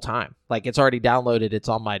this whole time. Like it's already downloaded. It's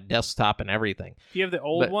on my desktop and everything. Do you have the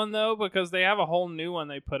old one though? Because they have a whole new one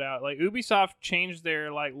they put out. Like Ubisoft changed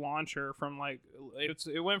their like launcher from like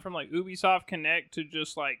it went from like Ubisoft Connect to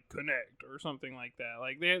just like Connect or something like that.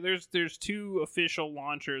 Like there's two official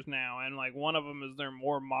launchers now, and like one of them is their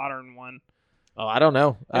more modern one. Oh, I don't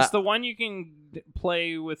know. It's the one you can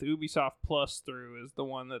play with Ubisoft Plus through is the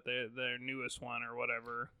one that their newest one or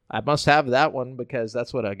whatever. I must have that one because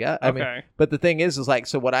that's what I got. I mean, but the thing is like,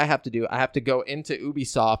 so what I have to do, I have to go into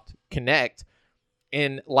Ubisoft Connect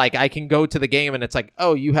and like I can go to the game and it's like,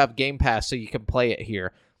 oh, you have Game Pass so you can play it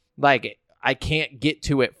here. Like I can't get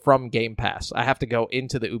to it from Game Pass. I have to go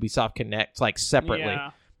into the Ubisoft Connect like separately,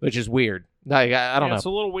 which is weird. Like, I don't know. It's a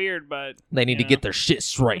little weird, but they need to get their shit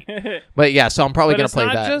straight. But yeah, so I'm probably gonna play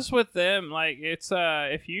that. It's not just with them. Like it's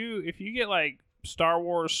if you get like Star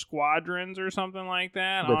Wars Squadrons or something like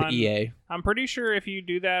that with on EA, I'm pretty sure if you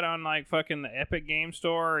do that on like fucking the Epic Game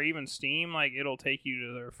Store or even Steam, like it'll take you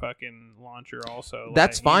to their fucking launcher also.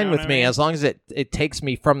 That's like, fine with me as long as it takes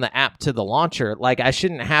me from the app to the launcher. Like I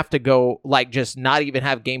shouldn't have to go like just not even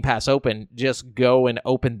have Game Pass open, just go and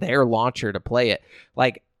open their launcher to play it.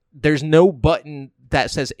 Like there's no button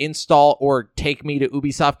that says install or take me to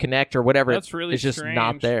Ubisoft Connect or whatever. That's really it's just strange.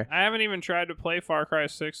 not there. I haven't even tried to play Far Cry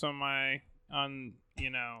 6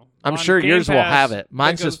 I'm sure Game yours Pass will have it.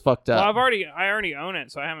 Mine's just fucked up. Well, I already own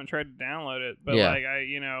it, so I haven't tried to download it. But like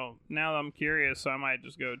now I'm curious, so I might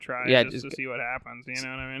just go try it just to see what happens. You know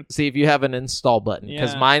what I mean? See if you have an install button,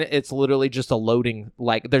 because mine it's literally just a loading.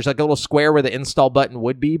 Like there's like a little square where the install button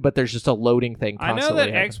would be, but there's just a loading thing. I know that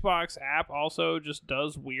Xbox app also just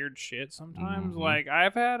does weird shit sometimes. Mm-hmm. Like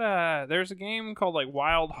I've had there's a game called like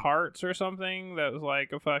Wild Hearts or something that was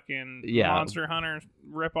like a fucking Monster Hunter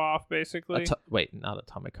ripoff, basically. Wait, not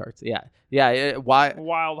Atomic Hearts. Yeah. Why?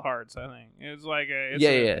 Wild Hearts, I think. It's like an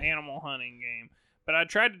animal hunting game. But I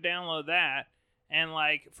tried to download that, And,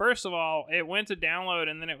 like, first of all, it went to download,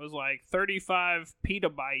 and then it was, like, 35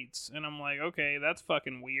 petabytes. And I'm like, okay, that's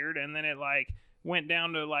fucking weird. And then it, like, went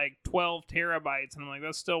down to, like, 12 terabytes. And I'm like,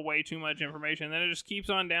 that's still way too much information. And then it just keeps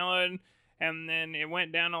on downloading. And then it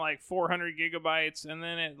went down to, like, 400 gigabytes. And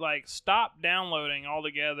then it, like, stopped downloading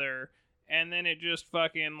altogether. And then it just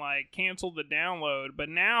fucking, like, canceled the download. But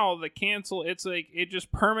now the cancel, it's like, it just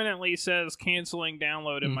permanently says canceling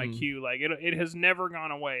download in my queue. Like, it has never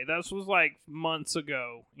gone away. This was, like, months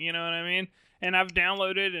ago. You know what I mean? And I've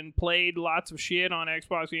downloaded and played lots of shit on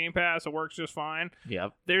Xbox Game Pass. It works just fine.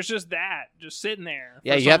 Yep. There's just that, just sitting there.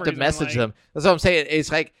 Yeah, you have to message them. That's what I'm saying. It's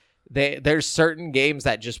like, there's certain games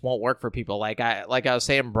that just won't work for people. Like I was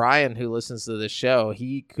saying, Brian, who listens to this show,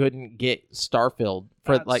 he couldn't get Starfield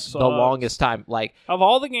for the longest time. Like, of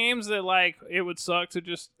all the games that, like, it would suck to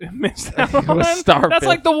just miss that one. Starfield. That's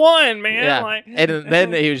like the one, man. Yeah. Like, and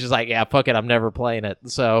then he was just like, yeah, fuck it, I'm never playing it.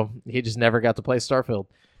 So he just never got to play Starfield.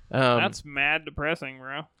 That's mad depressing,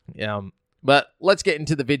 bro. Yeah. But let's get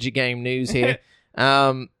into the video game news here.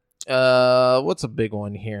 What's a big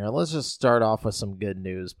one here? Let's just start off with some good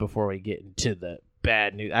news before we get into the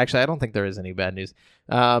bad news. Actually, I don't think there is any bad news.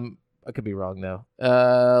 I could be wrong though.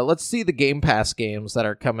 Let's see the Game Pass games that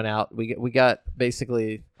are coming out. We got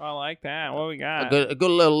basically. I like that. What we got? A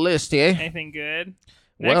good little list here. Anything good?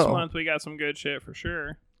 Next month we got some good shit for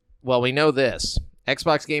sure. Well, we know this.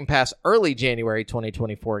 Xbox Game Pass early January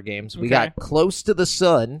 2024 games. We got Close to the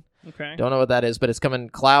Sun. Okay. Don't know what that is, but it's coming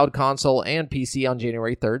cloud, console, and PC on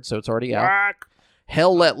January 3rd, so it's already out.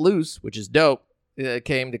 Hell Let Loose, which is dope. It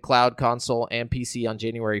came to cloud, console, and PC on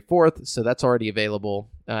January 4th, so that's already available.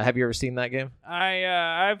 Have you ever seen that game?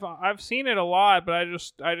 I've seen it a lot, but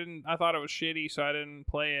I thought it was shitty, so I didn't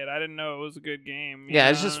play it. I didn't know it was a good game. Yeah,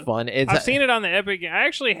 it's just fun. I've seen it on the Epic. I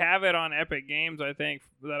actually have it on Epic Games, I think,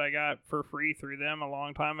 that I got for free through them a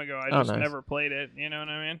long time ago. I just never played it. You know what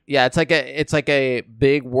I mean? Yeah, it's like a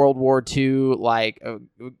big World War II like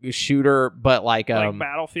shooter, but like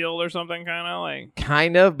Battlefield or something,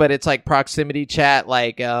 kind of, but it's like proximity chat.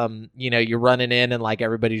 Like you're running in and like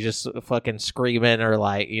everybody's just fucking screaming or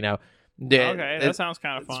like. Okay, that sounds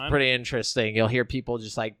kind of fun. It's pretty interesting. You'll hear people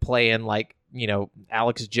just like playing like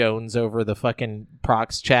Alex Jones over the fucking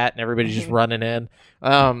prox chat, and everybody's just running in.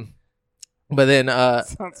 But then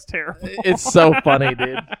sounds terrible. It's so funny,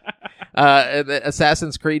 dude.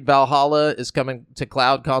 Assassin's Creed Valhalla is coming to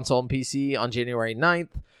cloud, console, and PC on January 9th.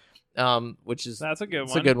 That's a good one.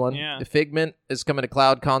 It's a good one. Yeah. Figment is coming to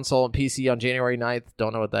cloud, console, and PC on January 9th.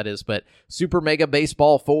 Don't know what that is, but Super Mega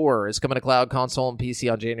Baseball 4 is coming to cloud, console, and PC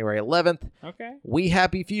on January 11th. Okay. We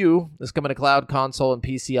Happy Few is coming to cloud, console, and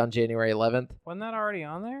PC on January 11th. Wasn't that already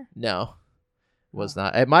on there? No, was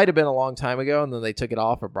not. It might have been a long time ago, and then they took it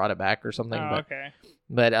off or brought it back or something. Okay.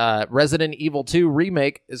 But Resident Evil 2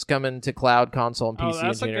 Remake is coming to cloud, console, and PC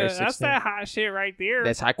on January 16th. That's that hot shit right there.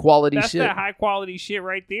 That's high quality shit. That's that high quality shit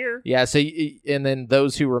right there. Yeah, so and then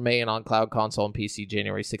those who remain on cloud, console, and PC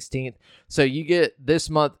January 16th. So you get this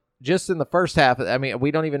month, just in the first half. I mean,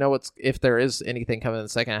 we don't even know if there is anything coming in the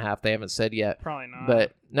second half. They haven't said yet. Probably not.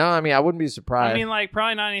 But no, I mean, I wouldn't be surprised. I mean, like,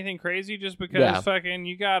 probably not anything crazy just because fucking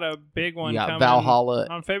you got a big one coming. Valhalla.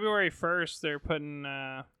 On February 1st, they're putting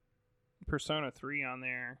Persona 3 on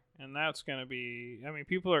there. And that's going to be... I mean,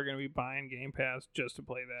 people are going to be buying Game Pass just to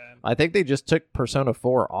play that. I think they just took Persona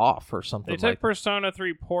 4 off or something. They took Persona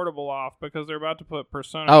 3 Portable off because they're about to put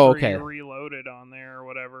Persona 3 Reloaded on there or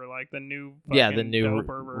whatever. Like the new the new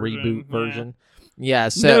reboot version. Yeah,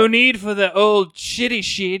 so... No need for the old shitty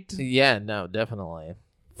shit. Yeah, no, definitely.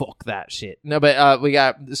 Fuck that shit. No, but we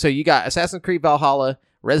got... So you got Assassin's Creed Valhalla,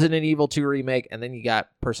 Resident Evil 2 Remake, and then you got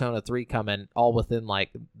Persona 3 coming all within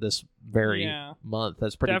like this very month.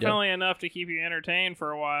 That's pretty definitely dope. Enough to keep you entertained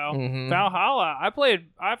for a while. Mm-hmm. Valhalla,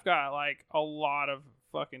 I've got like a lot of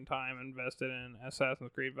fucking time invested in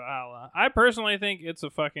Assassin's Creed Valhalla. I personally think it's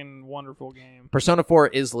a fucking wonderful game. Persona 4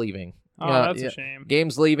 is leaving. Oh, that's a shame.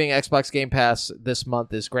 Games leaving Xbox Game Pass this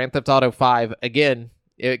month is Grand Theft Auto 5. Again,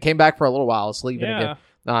 it came back for a little while. It's leaving again.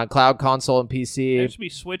 Cloud, console, and PC. They should be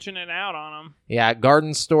switching it out on them. Yeah,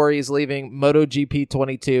 Garden Story is leaving. MotoGP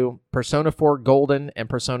 22, Persona 4 Golden, and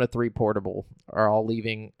Persona 3 Portable are all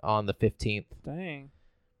leaving on the 15th. Dang.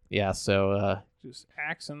 Yeah, so... just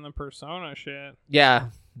axing the Persona shit. Yeah,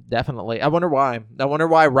 definitely. I wonder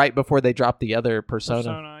why. Right before they dropped the other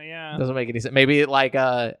Persona. Yeah. Doesn't make any sense. Maybe like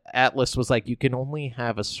Atlas was like, you can only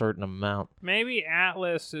have a certain amount. Maybe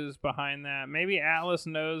Atlas is behind that. Maybe Atlas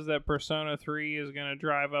knows that Persona 3 is going to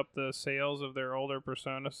drive up the sales of their older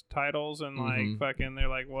Persona titles, and like fucking they're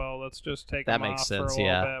like, well, let's just take them off for a little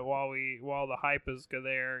bit while the hype is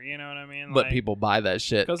there. You know what I mean? Let people buy that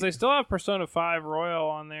shit. Because they still have Persona 5 Royal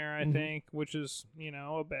on there, I think, which is,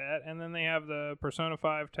 a bet. And then they have the Persona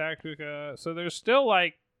 5 Tactica. So there's still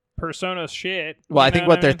like Persona shit. Well, I think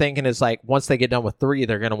what they're thinking is like once they get done with 3,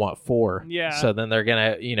 they're gonna want 4. Yeah. So then they're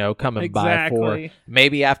gonna come and buy 4.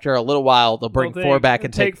 Maybe after a little while they'll bring 4 back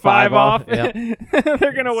and take 5 off. Yep.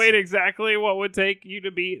 They're gonna wait exactly what would take you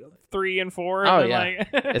to beat 3 and 4. Oh yeah,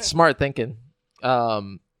 it's smart thinking.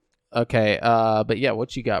 Okay. But yeah,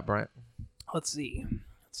 what you got, Brent? Let's see.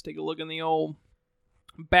 Let's take a look in the old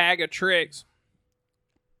bag of tricks.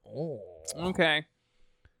 Oh. Okay.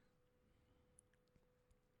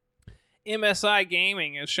 MSI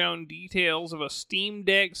Gaming has shown details of a Steam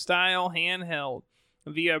Deck-style handheld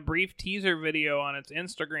via a brief teaser video on its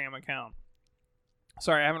Instagram account.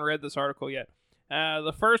 Sorry, I haven't read this article yet.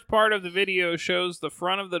 The first part of the video shows the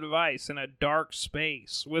front of the device in a dark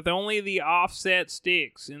space, with only the offset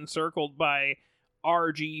sticks encircled by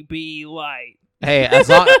RGB light. Hey,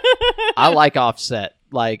 I like offset.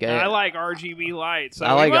 Like I like RGB lights. So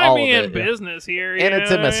I like we might all be of in business here. And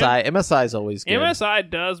it's MSI. MSI is always good. MSI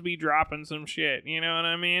does be dropping some shit. You know what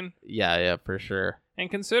I mean? Yeah, for sure.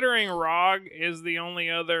 And considering ROG is the only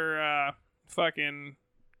other fucking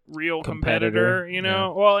real competitor,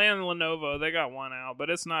 well, and Lenovo, they got one out, but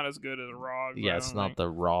it's not as good as ROG. Yeah, it's not the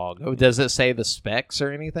ROG. Oh, does it say the specs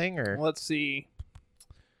or anything? Or let's see.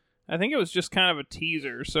 I think it was just kind of a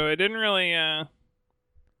teaser, so it didn't really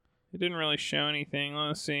show anything.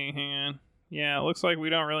 Let's see. Hang on. Yeah, it looks like we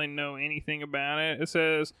don't really know anything about it. It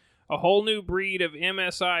says, a whole new breed of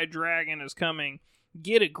MSI Dragon is coming.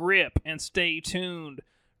 Get a grip and stay tuned.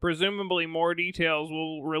 Presumably more details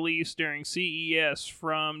will release during CES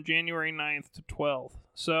from January 9th to 12th.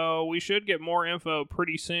 So we should get more info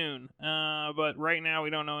pretty soon. But right now we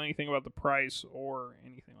don't know anything about the price or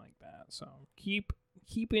anything like that. So keep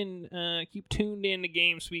tuned in to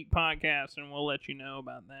GameSpeak podcast, and we'll let you know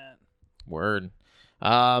about that. Word.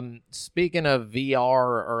 Speaking of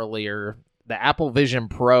VR earlier, the Apple Vision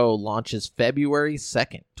Pro launches February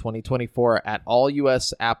 2nd, 2024 at all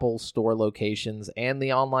U.S. Apple Store locations and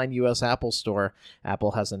the online U.S. Apple Store,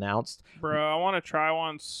 Apple has announced. Bro, I want to try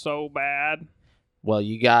one so bad. Well,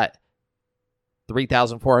 you got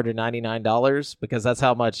 $3,499 because that's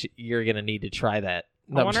how much you're going to need to try that.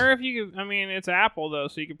 I wonder if you could, it's Apple, though,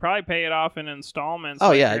 so you could probably pay it off in installments.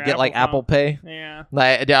 Oh, yeah, get like Apple Pay. Yeah.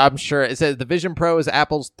 I'm sure. It says the Vision Pro is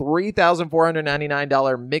Apple's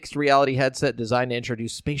 $3,499 mixed reality headset designed to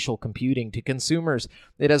introduce spatial computing to consumers.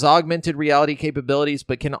 It has augmented reality capabilities,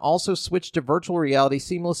 but can also switch to virtual reality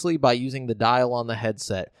seamlessly by using the dial on the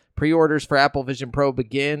headset. Pre-orders for Apple Vision Pro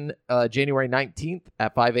begin January 19th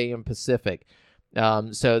at 5 a.m. Pacific.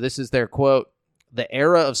 So this is their quote. The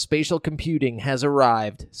era of spatial computing has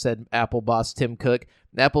arrived, said Apple boss Tim Cook.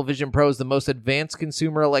 The Apple Vision Pro is the most advanced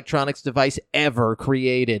consumer electronics device ever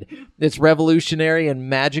created. Its revolutionary and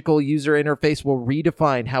magical user interface will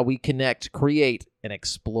redefine how we connect, create, and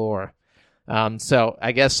explore. So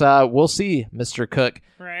I guess we'll see, Mr. Cook.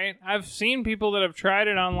 Right. I've seen people that have tried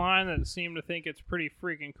it online that seem to think it's pretty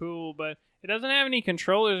freaking cool, but it doesn't have any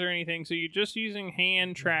controllers or anything, so you're just using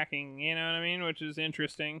hand tracking, you know what I mean? Which is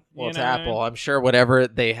interesting. Well, it's Apple. I'm sure whatever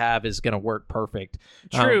they have is going to work perfect.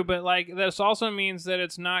 True, but this also means that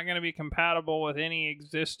it's not going to be compatible with any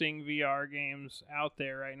existing VR games out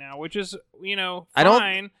there right now, which is,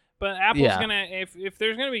 fine. But Apple's gonna, if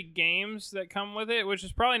there's gonna be games that come with it, which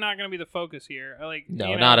is probably not gonna be the focus here.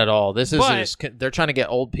 Not at all. This is they're trying to get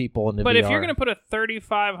old people into VR. But if you're gonna put a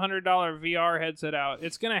 $3,500 VR headset out,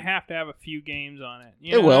 it's gonna have to have a few games on it.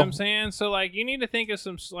 You know what I'm saying? So you need to think of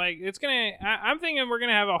some it's gonna. I'm thinking we're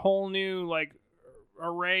gonna have a whole new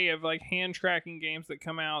array of hand tracking games that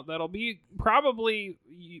come out that'll be probably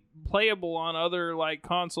playable on other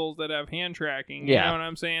consoles that have hand tracking. You know what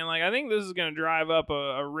I'm saying? I think this is going to drive up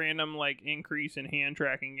a random increase in hand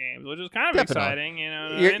tracking games, which is kind of exciting. You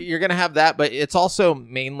know, you're going to have that, but it's also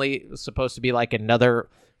mainly supposed to be another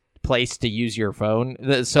place to use your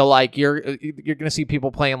phone. So you're going to see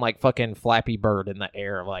people playing fucking Flappy Bird in the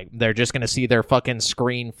air. They're just going to see their fucking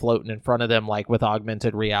screen floating in front of them with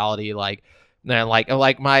augmented reality And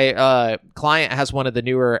like my client has one of the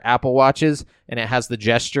newer Apple Watches, and it has the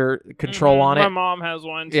gesture control on it. My mom has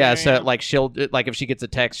one too. Yeah, so like she'll like if she gets a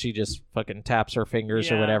text, she just fucking taps her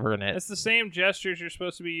fingers or whatever, and it's the same gestures you're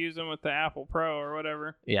supposed to be using with the Apple Pro or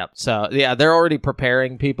whatever. Yeah. So yeah, they're already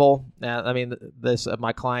preparing people. I mean, this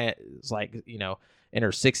my client is like, you know, in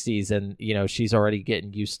her 60s, and you know, she's already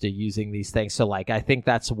getting used to using these things. So like, I think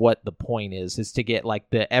that's what the point is to get like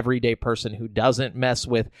the everyday person who doesn't mess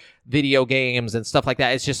with video games and stuff like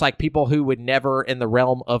that. It's just like people who would never in the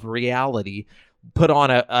realm of reality put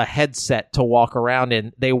on a headset to walk around,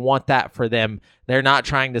 and they want that for them. They're not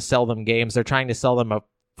trying to sell them games. They're trying to sell them a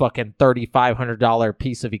fucking $3,500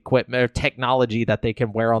 piece of equipment or technology that they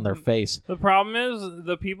can wear on their face. The problem is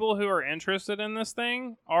the people who are interested in this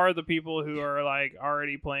thing are the people who are like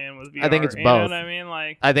already playing with VR. I think it's both. You know what I mean?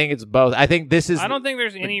 Like, I think it's both. I think this is. I don't think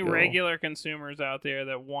there's any regular consumers out there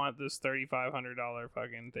that want this $3,500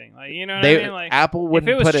 fucking thing. Like, you know what I mean? Like, Apple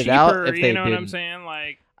wouldn't put it out if they you know didn't. What I'm saying?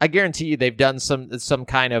 Like, I guarantee you they've done some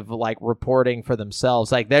kind of like reporting for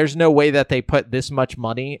themselves. Like, there's no way that they put this much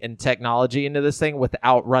money and technology into this thing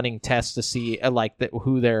without running tests to see like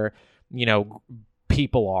who their, you know,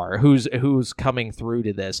 people are, who's coming through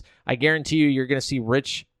to this. I guarantee you're going to see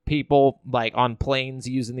rich people like on planes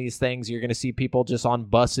using these things. You're going to see people just on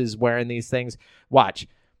buses wearing these things. Watch.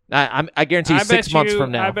 I guarantee you 6 months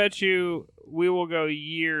from now. I bet you we will go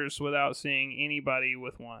years without seeing anybody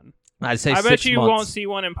with one. I bet you won't see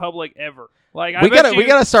one in public ever. Like, we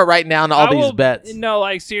gotta start writing down all these bets. No,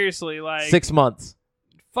 like seriously, like 6 months.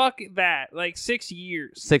 Fuck that. Like 6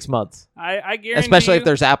 years. 6 months. I guarantee. Especially if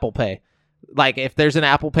there's Apple Pay. Like if there's an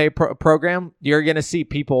Apple Pay program, you're gonna see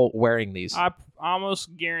people wearing these. I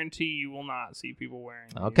almost guarantee you will not see people wearing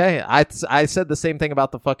these. Okay, I said the same thing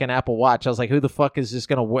about the fucking Apple Watch. I was like, who the fuck is just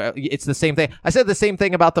gonna wear? It's the same thing. I said the same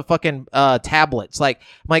thing about the fucking tablets. Like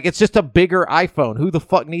it's just a bigger iPhone. Who the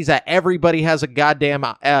fuck needs that? Everybody has a goddamn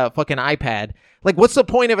fucking iPad. Like, what's the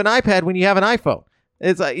point of an iPad when you have an iPhone?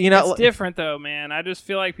 It's like, you know, it's different though, man. I just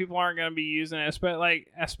feel like people aren't gonna be using it,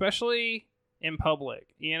 especially in public.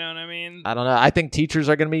 You know what I mean? I don't know. I think teachers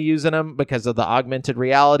are going to be using them because of the augmented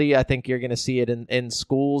reality. I think you're going to see it in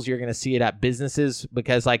schools. You're going to see it at businesses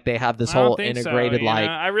because like they have this whole integrated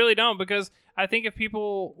I really don't, because I think if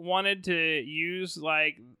people wanted to use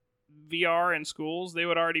like VR in schools, they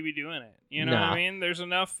would already be doing it. You know what I mean? There's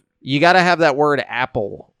enough. You got to have that word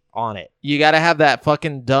Apple on it. You got to have that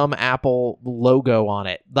fucking dumb Apple logo on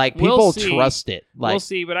it. Like, people trust it. Like, we'll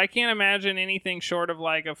see, but I can't imagine anything short of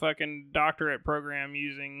like a fucking doctorate program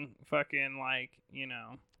using fucking like, you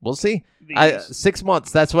know. We'll see. 6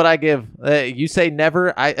 months. That's what I give. You say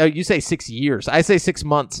never. You say 6 years. I say 6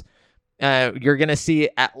 months. You're gonna see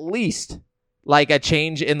at least like a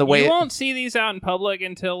change in the way. You won't see these out in public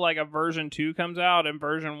until like a version 2 comes out and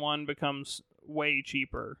version 1 becomes way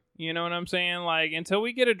cheaper. You know what I'm saying? Like, until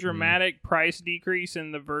we get a dramatic price decrease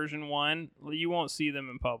in the version 1, you won't see them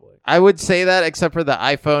in public. I would say that, except for the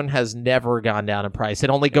iPhone has never gone down in price.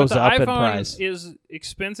 It only goes up in price. The iPhone is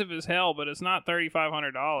expensive as hell, but it's not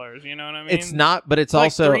 $3,500. You know what I mean? It's not, but it's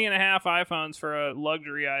also like 3.5 iPhones for a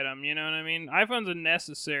luxury item. You know what I mean? iPhone's a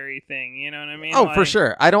necessary thing. You know what I mean? Oh, like, for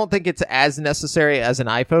sure. I don't think it's as necessary as an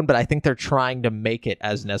iPhone, but I think they're trying to make it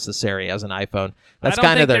as necessary as an iPhone. That's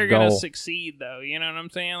kind of their goal. I don't think they're going to succeed, though. You know what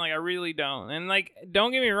I'm saying? Like, I really don't. And like,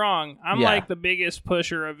 don't get me wrong, I'm like the biggest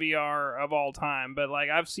pusher of VR of all time, but like,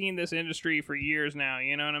 I've seen this industry for years now.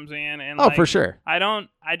 You know what I'm saying? And for sure. I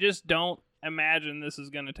just don't imagine this is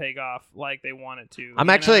going to take off like they want it to. I'm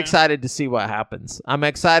actually excited to see what happens. I'm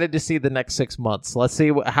excited to see the next 6 months. Let's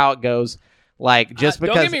see how it goes. Like, just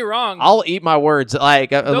because. Don't get me wrong. I'll eat my words.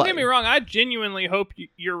 Like, don't get me wrong. I genuinely hope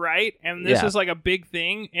you're right, and this is like a big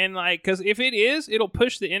thing. And like, because if it is, it'll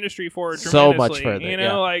push the industry forward tremendously. So much further. You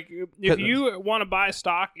know, like if you want to buy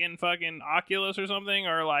stock in fucking Oculus or something,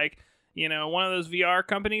 or like, you know, one of those VR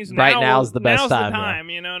companies, now's the best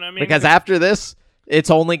time. You know what I mean? Because after this,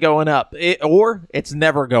 it's only going up, or it's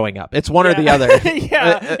never going up. It's one or the other.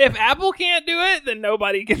 If Apple can't do it, then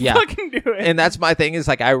nobody can fucking do it. And that's my thing, is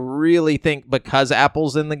like, I really think because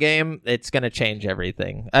Apple's in the game, it's going to change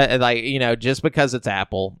everything. Like, you know, just because it's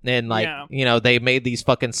Apple, and like, you know, they made these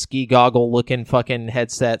fucking ski goggle looking fucking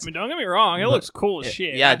headsets. I mean, don't get me wrong, it looks cool as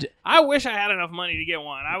shit. Yeah, I wish I had enough money to get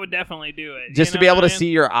one. I would definitely do it. Just to be able to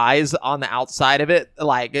see your eyes on the outside of it,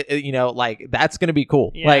 like, you know, like, that's going to be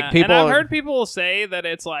cool. Yeah. Like, people, and I've heard people say that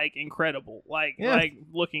it's like incredible, like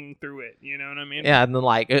looking through it. You know what I mean? Yeah, and then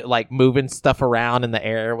like moving stuff around in the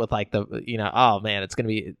air with like the, you know, oh man, it's gonna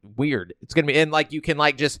be weird. It's gonna be, and like you can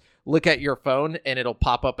like just look at your phone and it'll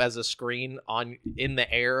pop up as a screen in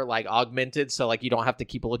the air, like augmented, so like you don't have to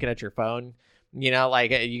keep looking at your phone. You know,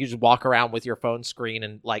 like you just walk around with your phone screen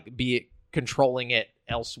and like be controlling it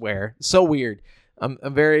elsewhere. So weird. I'm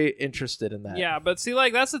very interested in that. Yeah, but see,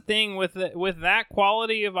 like, that's the thing with that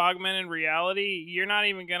quality of augmented reality, you're not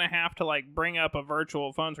even going to have to, like, bring up a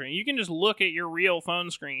virtual phone screen. You can just look at your real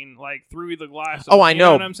phone screen, like, through the glasses. Oh, I know. You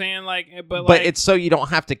know what I'm saying? Like, but it's so you don't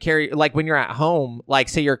have to carry, like, when you're at home, like,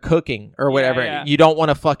 say you're cooking or whatever, you don't want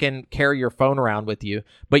to fucking carry your phone around with you,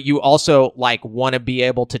 but you also, like, want to be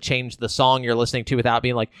able to change the song you're listening to without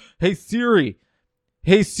being like, hey, Siri,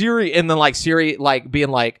 and then, like, Siri, like, being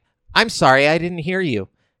like, I'm sorry, I didn't hear you.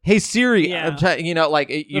 Hey, Siri. Yeah. You know, like...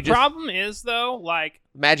 The problem is, though, like...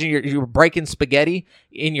 Imagine you're breaking spaghetti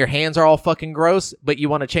and your hands are all fucking gross, but you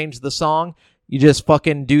want to change the song. You just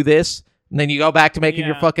fucking do this, and then you go back to making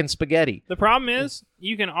your fucking spaghetti. The problem is,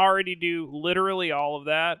 you can already do literally all of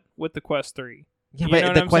that with the Quest 3. Yeah,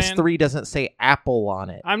 but the Quest 3 doesn't say Apple on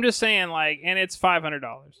it. I'm just saying, like, and it's $500.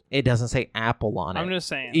 It doesn't say Apple on it. I'm just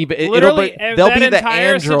saying. Literally, that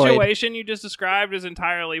entire situation you just described is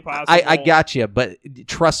entirely possible. I got you, but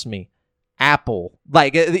trust me, Apple.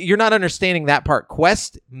 Like, you're not understanding that part.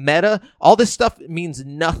 Quest, Meta, all this stuff means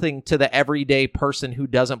nothing to the everyday person who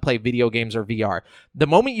doesn't play video games or VR. The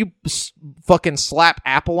moment you fucking slap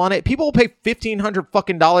Apple on it, people will pay $1,500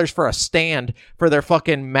 fucking dollars for a stand for their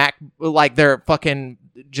fucking Mac, like their fucking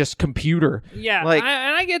just computer. Yeah, like,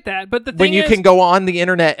 and I get that, but the thing when you can go on the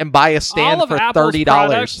internet and buy a stand for $30,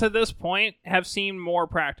 products to this point have seemed more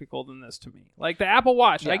practical than this to me. Like the Apple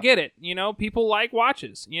Watch, I get it. You know, people like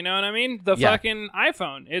watches. You know what I mean? The fucking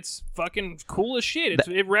iPhone, it's fucking cool as shit.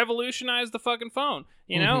 It revolutionized the fucking phone.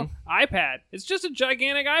 You know, iPad, it's just a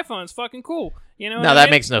gigantic iPhone. It's fucking cool. You know, no, that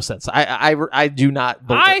makes no sense. I do not.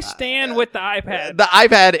 I stand with the iPad. The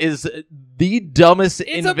iPad is the dumbest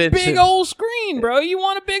invention. It's a big old screen, bro. You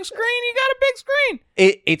want a big screen? You got a big screen.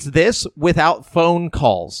 It's this without phone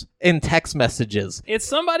calls and text messages. It's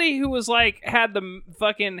somebody who was like had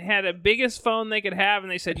the biggest phone they could have,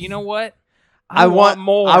 and they said, you know what? I want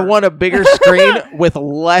more. I want a bigger screen with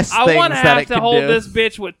less things that it can do. I want to have to hold this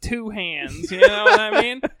bitch with two hands. You know what I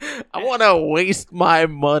mean? I want to waste my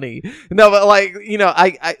money. No, but like, you know,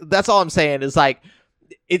 I that's all I'm saying is like,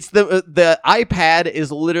 it's the iPad is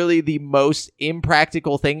literally the most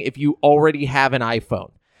impractical thing if you already have an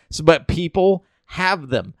iPhone. So, but people have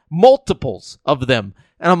them, multiples of them.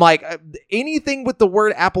 And I'm like, anything with the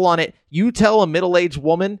word Apple on it, you tell a middle-aged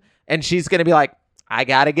woman and she's going to be like, I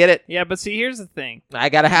gotta get it. Yeah, but see, here's the thing. I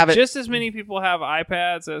gotta have it. Just as many people have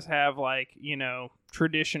iPads as have, like, you know,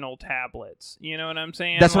 traditional tablets. You know what I'm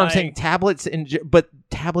saying? That's what I'm saying. Tablets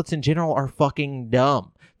in general are fucking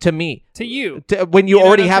dumb. To me. To you. When you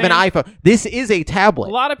already have an iPhone. This is a tablet.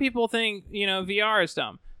 A lot of people think, you know, VR is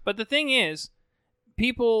dumb. But the thing is,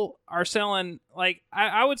 people are selling, like,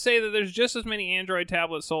 I would say that there's just as many Android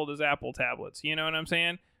tablets sold as Apple tablets. You know what I'm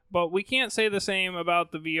saying? But we can't say the same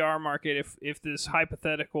about the VR market if this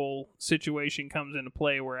hypothetical situation comes into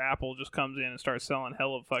play where Apple just comes in and starts selling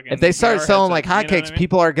hell of fucking... If they start VR selling like hotcakes,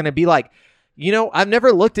 people are going to be like, you know, I've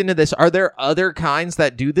never looked into this. Are there other kinds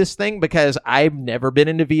that do this thing? Because I've never been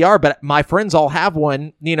into VR, but my friends all have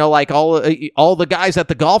one. You know, like all the guys at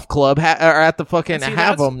the golf club are at the fucking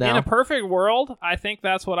have them now. In a perfect world, I think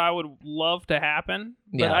that's what I would love to happen.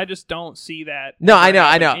 But I just don't see that. No, I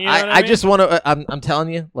know. You know I just want to. I'm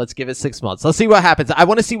telling you, let's give it 6 months. Let's see what happens. I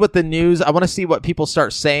want to see what the news. I want to see what people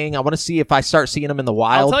start saying. I want to see if I start seeing them in the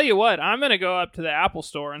wild. I'll tell you what. I'm gonna go up to the Apple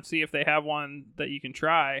store and see if they have one that you can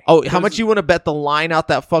try. Oh, how much you want to bet the line out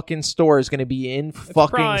that fucking store is going to be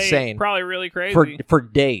insane? Probably really crazy for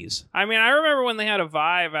days. I mean, I remember when they had a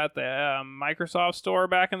Vive at the Microsoft store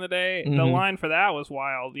back in the day. The line for that was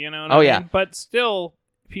wild. You know what I mean? Yeah, but still.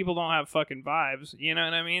 People don't have fucking Vives, you know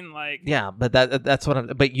what I mean? Like, yeah, but that's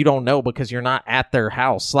what but you don't know because you're not at their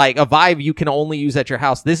house. Like a Vive you can only use at your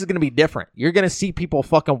house. This is going to be different. You're going to see people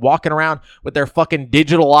fucking walking around with their fucking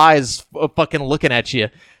digital eyes fucking looking at you.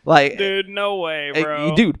 Like, dude, no way,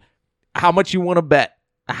 bro. Dude, how much you want to bet?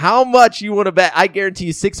 How much you want to bet? I guarantee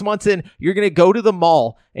you 6 months in, you're going to go to the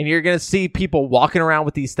mall and you're going to see people walking around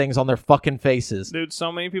with these things on their fucking faces. Dude,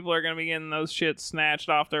 so many people are going to be getting those shit snatched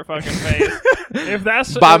off their fucking face. If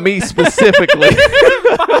that's by me specifically.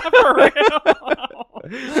 For real.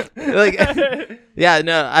 Like, yeah,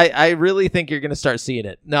 no, I really think you're going to start seeing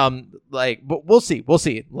it. Like, but we'll see. We'll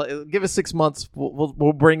see. Give us 6 months.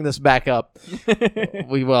 We'll bring this back up.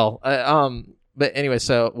 We will. But anyway,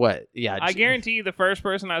 so what? Yeah. I guarantee you the first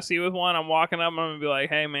person I see with one, I'm walking up and I'm going to be like,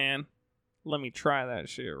 hey, man, let me try that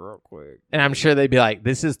shit real quick. And I'm sure they'd be like,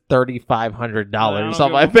 this is $3,500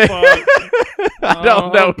 on my face. I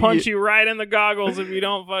don't know. I'll punch you right in the goggles if you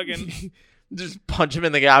don't fucking... Just punch him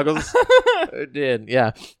in the goggles. It did,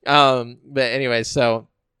 yeah. But anyway, so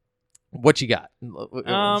what you got?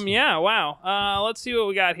 Yeah, wow. Let's see what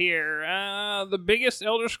we got here. The biggest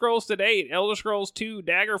Elder Scrolls to date, Elder Scrolls 2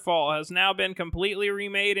 Daggerfall, has now been completely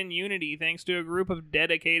remade in Unity thanks to a group of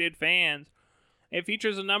dedicated fans. It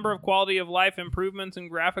features a number of quality of life improvements and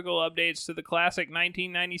graphical updates to the classic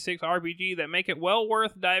 1996 RPG that make it well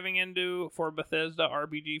worth diving into for Bethesda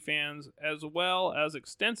RPG fans, as well as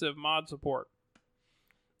extensive mod support.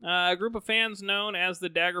 A group of fans known as the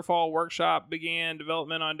Daggerfall Workshop began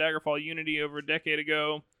development on Daggerfall Unity over a decade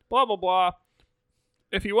ago. Blah, blah, blah.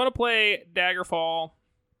 If you want to play Daggerfall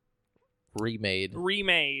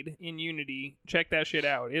remade in Unity, check that shit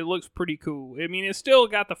out. It looks pretty cool. I mean, it's still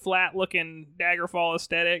got the flat-looking Daggerfall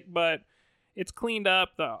aesthetic, but it's cleaned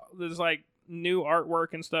up. There's, like, new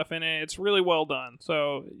artwork and stuff in it. It's really well done.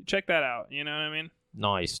 So check that out. You know what I mean?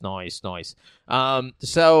 Nice.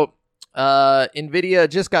 So NVIDIA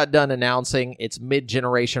just got done announcing its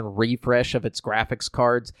mid-generation refresh of its graphics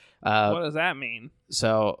cards. What does that mean?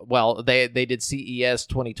 So, well, they did CES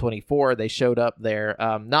 2024. They showed up there.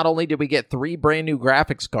 Not only did we get 3 brand new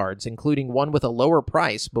graphics cards, including one with a lower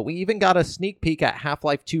price, but we even got a sneak peek at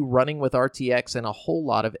Half-Life 2 running with RTX and a whole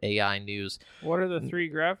lot of AI news. What are the 3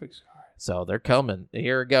 graphics cards? So they're coming.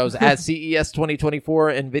 Here it goes. At CES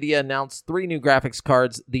 2024, NVIDIA announced 3 new graphics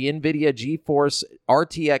cards: the NVIDIA GeForce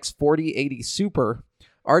RTX 4080 Super,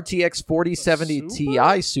 RTX 4070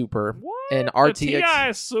 Ti Super, what? And RTX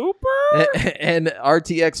Ti Super and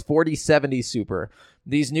RTX 4070 Super.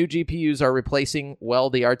 These new GPUs are replacing, well,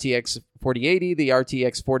 the RTX 4080, the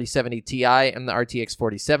RTX 4070 Ti, and the RTX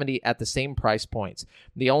 4070 at the same price points.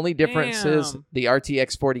 The only difference is the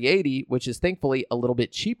RTX 4080, which is thankfully a little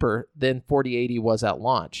bit cheaper than 4080 was at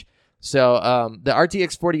launch. So the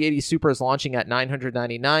RTX 4080 Super is launching at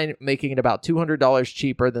 $999, making it about $200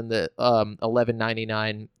 cheaper than the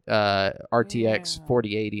 $1199 RTX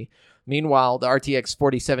 4080. Meanwhile, the RTX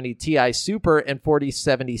 4070 Ti Super and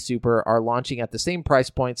 4070 Super are launching at the same price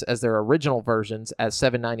points as their original versions at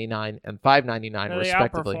 $799 and $599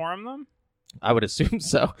 respectively. They outperform them? I would assume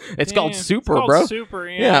so. It's called Super, bro. Super,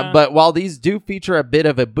 yeah. But while these do feature a bit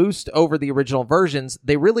of a boost over the original versions,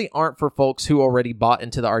 they really aren't for folks who already bought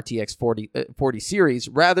into the RTX 40 series.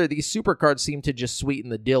 Rather, these Super cards seem to just sweeten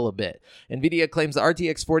the deal a bit. NVIDIA claims the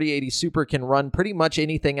RTX 4080 Super can run pretty much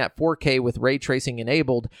anything at 4K with ray tracing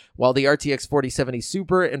enabled, while the RTX 4070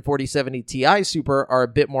 Super and 4070 Ti Super are a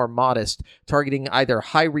bit more modest, targeting either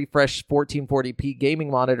high refresh 1440p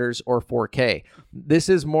gaming monitors or 4K. This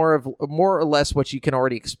is more or less what you can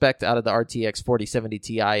already expect out of the RTX 4070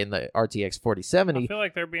 Ti and the RTX 4070. I feel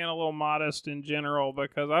like they're being a little modest in general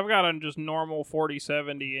because I've got a just normal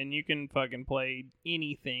 4070 and you can fucking play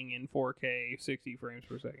anything in 4K 60 frames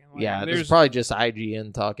per second. Like, yeah, there's probably just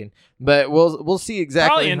IGN talking, but we'll see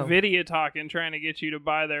exactly. Probably Nvidia talking, trying to get you to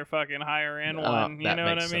buy their fucking higher end one. You know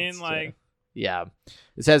what I mean? Like. Yeah.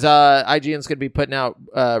 It says IGN's going to be putting out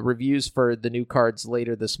reviews for the new cards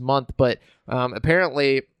later this month, but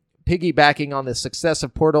apparently piggybacking on the success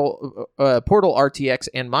of Portal RTX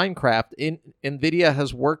and Minecraft, NVIDIA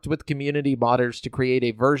has worked with community modders to create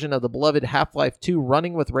a version of the beloved Half-Life 2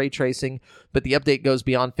 running with ray tracing, but the update goes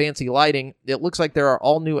beyond fancy lighting. It looks like there are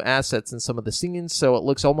all new assets in some of the scenes, so it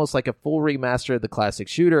looks almost like a full remaster of the classic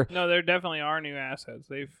shooter. No, there definitely are new assets.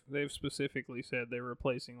 They've specifically said they're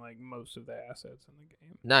replacing like most of the assets in the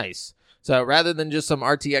game. Nice. So rather than just some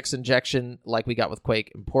RTX injection like we got with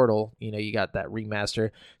Quake and Portal, you got that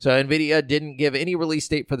remaster. So NVIDIA didn't give any release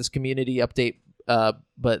date for this community update,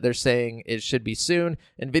 but they're saying it should be soon.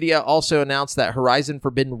 NVIDIA also announced that Horizon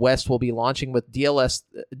Forbidden West will be launching with DLSS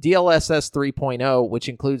 3.0, which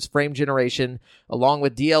includes frame generation, along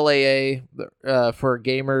with DLAA for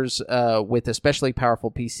gamers with especially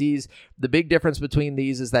powerful PCs. The big difference between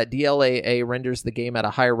these is that DLAA renders the game at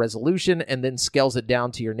a higher resolution and then scales it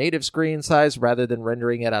down to your native screen size rather than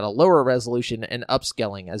rendering it at a lower resolution and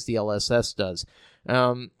upscaling as DLSS does.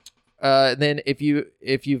 Then if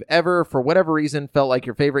you've ever, for whatever reason, felt like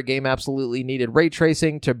your favorite game absolutely needed ray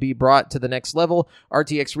tracing to be brought to the next level,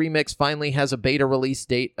 RTX Remix finally has a beta release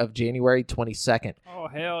date of January 22nd. Oh,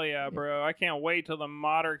 hell yeah, bro. I can't wait till the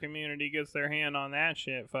modder community gets their hand on that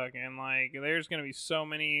shit. Fucking, like, there's going to be so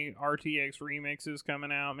many RTX remixes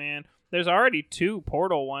coming out, man. There's already 2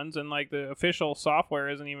 Portal ones, and, like, the official software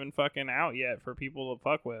isn't even fucking out yet for people to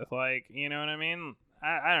fuck with. Like, you know what I mean?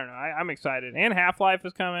 I don't know. I'm excited. And Half-Life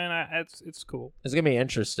is coming. It's cool. It's going to be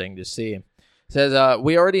interesting to see. Says,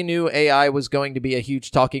 we already knew AI was going to be a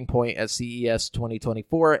huge talking point at CES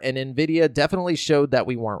 2024, and NVIDIA definitely showed that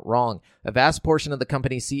we weren't wrong. A vast portion of the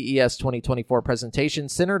company's CES 2024 presentation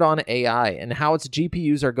centered on AI and how its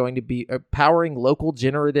GPUs are going to be powering local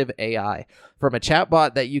generative AI. From a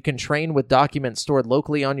chatbot that you can train with documents stored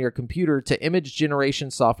locally on your computer to image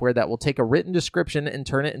generation software that will take a written description and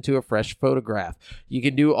turn it into a fresh photograph. You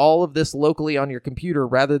can do all of this locally on your computer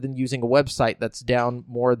rather than using a website that's down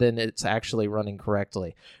more than it's actually running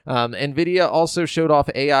correctly. NVIDIA also showed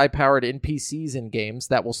off AI-powered NPCs in games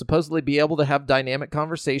that will supposedly be able to have dynamic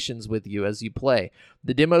conversations with you as you play.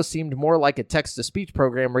 The demo seemed more like a text-to-speech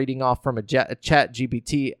program reading off from a chat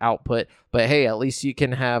GPT output, but hey, at least you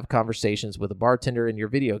can have conversations with a bartender in your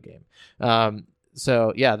video game.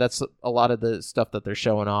 So yeah, that's a lot of the stuff that they're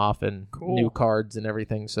showing off and new cards and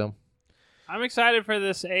everything. So I'm excited for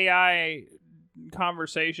this AI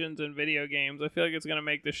conversations in video games. I feel like it's going to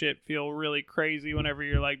make the shit feel really crazy whenever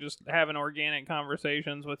you're like just having organic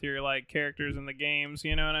conversations with your like characters in the games,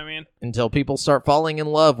 you know what I mean? Until people start falling in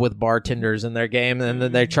love with bartenders in their game and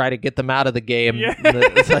then they try to get them out of the game. Yeah,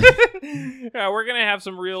 yeah, we're going to have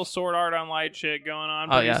some real Sword Art Online shit going on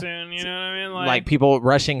pretty soon, you know what I mean? Like people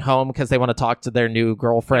rushing home because they want to talk to their new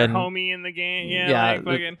girlfriend. Their homie in the game. Yeah, like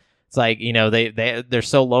fucking... It's like, you know, they're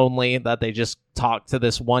so lonely that they just talk to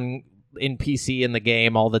this one NPC in the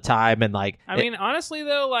game all the time. And like, I mean, honestly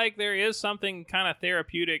though, like there is something kind of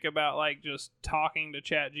therapeutic about like just talking to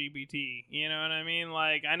ChatGPT, you know what I mean?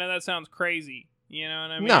 Like, I know that sounds crazy, you know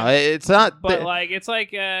what I mean? No, it's not. But like, it's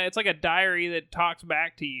like a diary that talks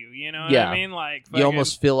back to you, you know what I mean? Like, you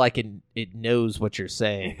almost feel like it knows what you're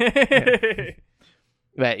saying.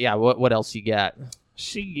 But yeah, what else you got?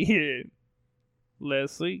 Shit,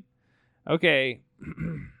 Leslie. Okay.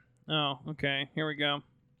 Oh, okay. Here we go.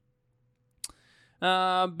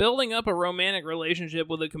 Building up a romantic relationship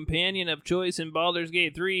with a companion of choice in Baldur's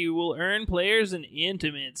Gate 3 will earn players an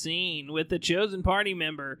intimate scene with the chosen party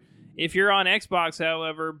member. If you're on Xbox,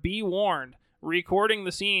 however, be warned. Recording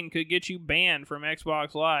the scene could get you banned from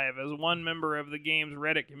Xbox Live, as one member of the game's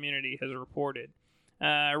Reddit community has reported.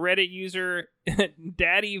 Reddit user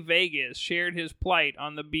Daddy Vegas shared his plight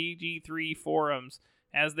on the BG3 forums.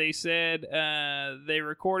 As they said, they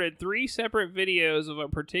recorded 3 separate videos of a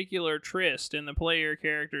particular tryst in the player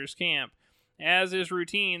character's camp. As is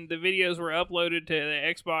routine, the videos were uploaded to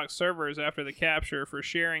the Xbox servers after the capture for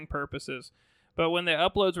sharing purposes. But when the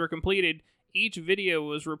uploads were completed, each video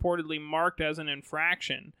was reportedly marked as an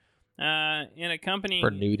infraction. In accompanying...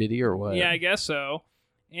 For nudity or what? Yeah, I guess so.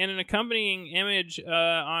 And an accompanying image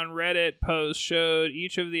on Reddit post showed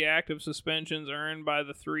each of the active suspensions earned by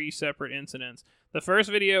the 3 separate incidents. The first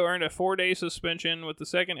video earned a 4-day suspension, with the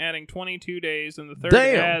second adding 22 days, and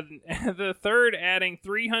the third adding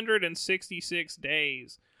 366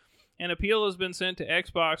 days. An appeal has been sent to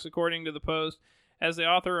Xbox, according to the post, as the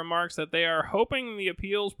author remarks that they are hoping the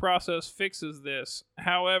appeals process fixes this.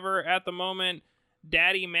 However, at the moment,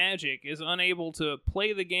 Daddy Magic is unable to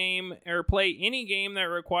play the game or play any game that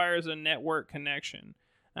requires a network connection.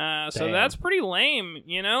 So that's pretty lame,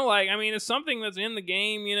 you know? Like, I mean, it's something that's in the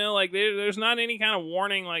game, you know? Like, there's not any kind of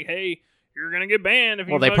warning, like, hey, you're going to get banned. If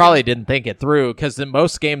you they probably didn't think it through, because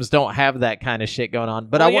most games don't have that kind of shit going on.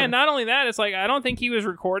 But not only that, it's like, I don't think he was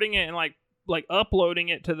recording it and, like uploading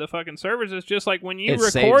it to the fucking servers. It's just like when you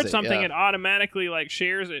record something, it automatically like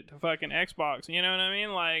shares it to fucking Xbox. You know what I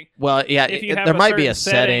mean? Like, well, yeah, there might be a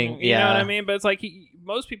setting. You know what I mean? But it's like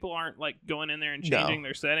most people aren't like going in there and changing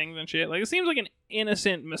their settings and shit. Like, it seems like an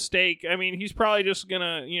innocent mistake. I mean, he's probably just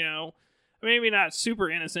gonna, you know, maybe not super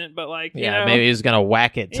innocent, but like, you know, maybe he's gonna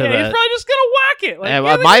whack it to he's probably just gonna whack it.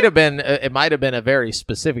 Like, it might have been a very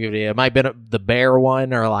specific video. It might have been the bear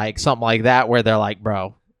one or like something like that, where they're like,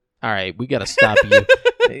 bro, all right, we got to stop you.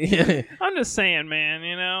 I'm just saying, man,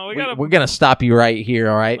 you know, we're going to stop you right here,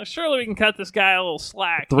 all right? Well, surely we can cut this guy a little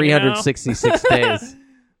slack. 366 days.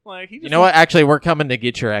 Like, you know what? Actually, we're coming to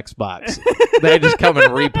get your Xbox. They just come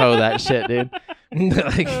and repo that shit, dude.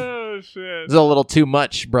 Like, oh, shit. It's a little too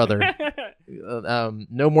much, brother.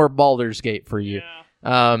 No more Baldur's Gate for you.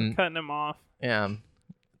 Yeah. Cutting him off. Yeah.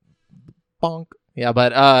 Bonk. Yeah,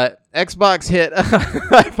 but Xbox hit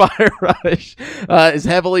Fire Rush is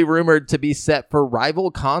heavily rumored to be set for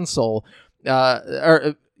rival console,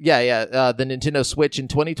 the Nintendo Switch in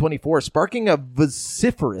 2024, sparking a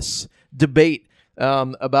vociferous debate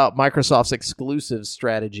about Microsoft's exclusive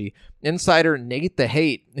strategy. Insider Nate the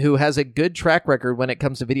Hate, who has a good track record when it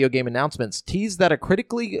comes to video game announcements, teased that a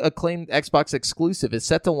critically acclaimed Xbox exclusive is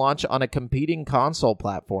set to launch on a competing console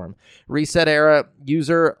platform. Reset Era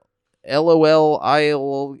user LOL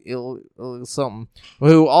something,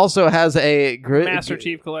 who also has a Master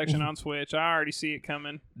Chief Collection on Switch. I already see it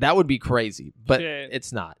coming. That would be crazy, but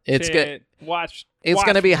it's not. It's good. Watch. It's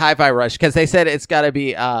going to be Hi-Fi Rush because they said it's got to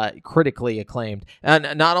be critically acclaimed.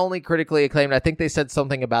 And not only critically acclaimed, I think they said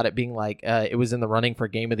something about it being like it was in the running for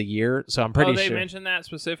Game of the Year. So I'm pretty sure. They mentioned that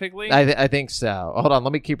specifically? I think so. Hold on.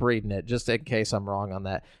 Let me keep reading it just in case I'm wrong on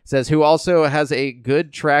that. It says, who also has a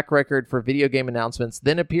good track record for video game announcements,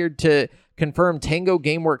 then appeared to confirm Tango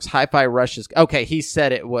Gameworks Hi-Fi Rush is... Okay, he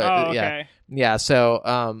said it was... Oh, okay. Yeah,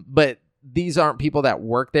 so... but... These aren't people that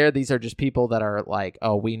work there. These are just people that are like,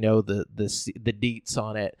 oh, we know the deets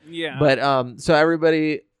on it. Yeah. But so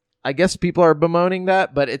everybody, I guess people are bemoaning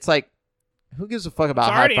that, but it's like, who gives a fuck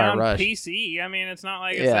about Hi-Fi Rush? It's already on PC. I mean, it's not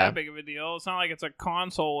like it's that big of a deal. It's not like it's a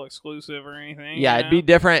console exclusive or anything. Yeah, it'd be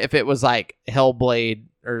different if it was like Hellblade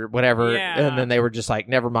or whatever, and then they were just like,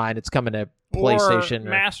 never mind, it's coming to PlayStation. Or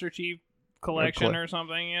Master Chief Collection or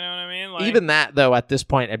something, you know what I mean? Like, even that, though, at this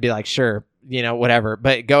point, I'd be like, sure, whatever.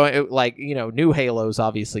 But going, like, new Halos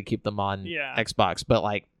obviously keep them on Xbox. But,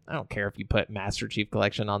 like, I don't care if you put Master Chief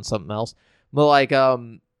Collection on something else. But, like,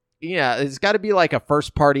 it's got to be, like, a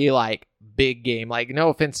first-party, like, big game. Like, no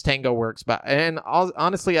offense, Tango Works. And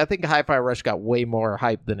honestly, I think Hi-Fi Rush got way more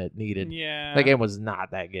hype than it needed. Yeah. The game was not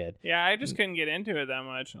that good. Yeah, I just couldn't get into it that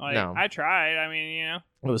much. Like, no. I tried. I mean,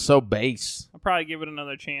 It was so base. I'll probably give it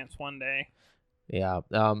another chance one day. Yeah.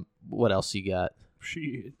 What else you got?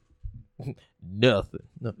 Shit. Nothing.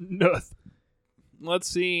 Let's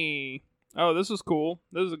see. Oh, this is cool.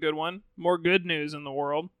 This is a good one. More good news in the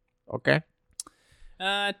world. Okay.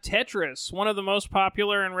 Tetris, one of the most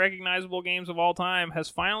popular and recognizable games of all time, has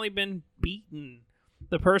finally been beaten.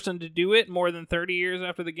 The person to do it more than 30 years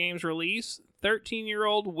after the game's release,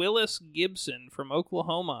 13-year-old Willis Gibson from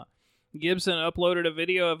Oklahoma. Gibson uploaded a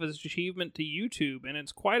video of his achievement to YouTube, and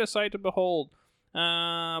it's quite a sight to behold.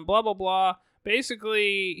 Blah, blah, blah.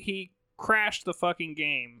 Basically, he crashed the fucking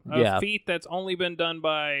game. A feat that's only been done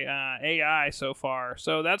by AI so far.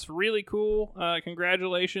 So that's really cool.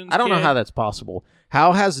 Congratulations, I don't know how that's possible.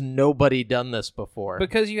 How has nobody done this before?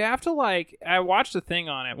 Because you have to, like... I watched a thing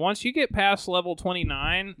on it. Once you get past level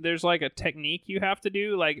 29, there's, like, a technique you have to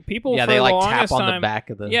do. Like, people for they, the like, longest tap on time... the back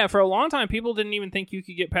of the... Yeah, for a long time, people didn't even think you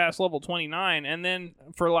could get past level 29. And then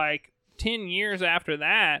for, like, 10 years after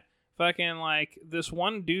that... Fucking, like, this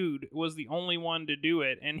one dude was the only one to do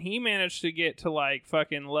it, and he managed to get to, like,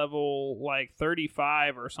 fucking level, like,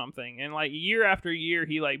 35 or something, and, like, year after year,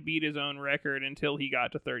 he, like, beat his own record until he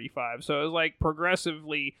got to 35, so it was, like,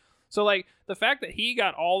 progressively, so, like, the fact that he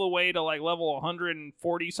got all the way to, like, level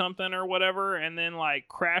 140-something or whatever, and then, like,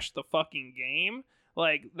 crashed the fucking game,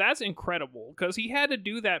 like, that's incredible, because he had to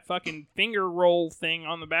do that fucking finger roll thing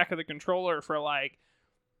on the back of the controller for, like,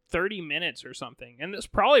 30 minutes or something, and this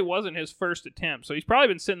probably wasn't his first attempt, so he's probably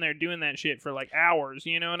been sitting there doing that shit for like hours,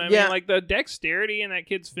 you know what I mean? Like the dexterity in that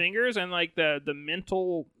kid's fingers and like the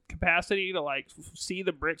mental capacity to like see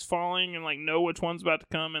the bricks falling and like know which one's about to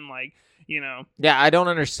come and like, I don't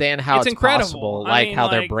understand how it's possible, like how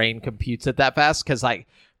their brain computes it that fast, because like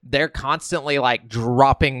they're constantly like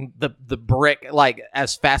dropping the brick like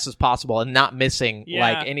as fast as possible and not missing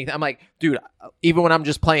like anything. I'm like, dude, even when I'm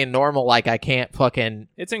just playing normal, like I can't fucking...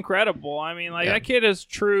 It's incredible. I mean, like that kid is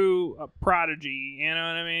true prodigy, you know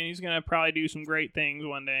what I mean? He's gonna probably do some great things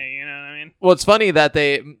one day, you know what I mean? Well, it's funny that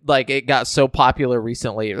it got so popular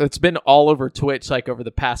recently. It's been all over Twitch like over the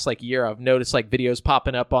past like year. I've noticed like videos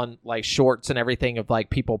popping up on like shorts and everything of like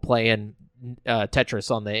people playing Tetris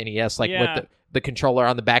on the NES like with the controller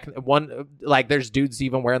on the back. One, like, there's dudes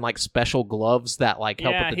even wearing, like, special gloves that, like,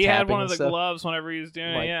 help with the tapping. Yeah, he had one of the stuff. gloves whenever he was doing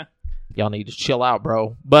it, Y'all need to chill out,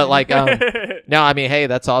 bro. But, like, no, I mean, hey,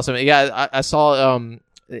 that's awesome. Yeah, I saw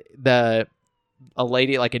a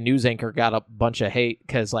lady, like, a news anchor got a bunch of hate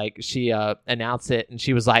because, like, she announced it, and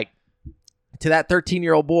she was like, to that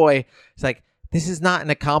 13-year-old boy, it's like, this is not an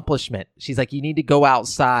accomplishment. She's like, you need to go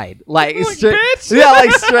outside. Like, straight,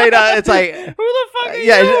 like straight up. It's like, who the fuck are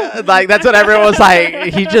you? Like that's what everyone was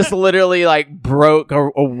like. He just literally like broke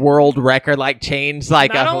a world record, like changed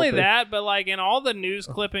like. Not only that, but like in all the news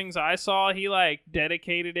clippings I saw, he like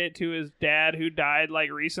dedicated it to his dad who died like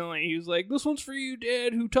recently. He was like, "This one's for you,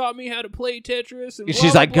 Dad, who taught me how to play Tetris." And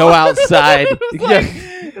she's like, "Go outside."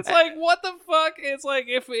 It's like, what the fuck? It's like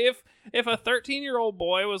if a 13-year-old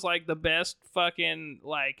boy was like the best fucking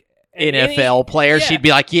like NFL player, she'd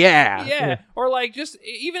be like, yeah. Or like just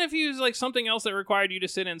even if he was like something else that required you to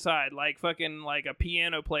sit inside, like fucking like a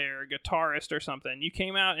piano player, a guitarist or something. You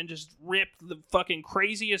came out and just ripped the fucking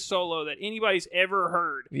craziest solo that anybody's ever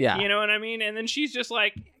heard. Yeah, you know what I mean? And then she's just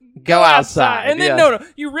like, Go outside. And then no,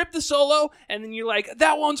 you rip the solo, and then you're like,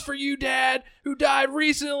 that one's for you, Dad, who died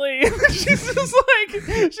recently. she's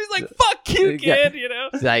like, fuck you, kid. You know,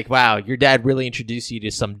 it's like, wow, your dad really introduced you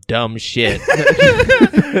to some dumb shit.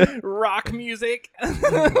 Rock music.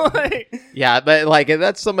 Yeah, but like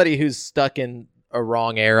that's somebody who's stuck in a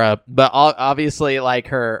wrong era. But obviously, like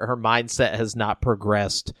her mindset has not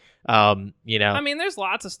progressed. You know, I mean, there's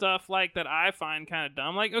lots of stuff like that I find kind of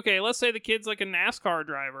dumb. Like, okay, let's say the kid's like a NASCAR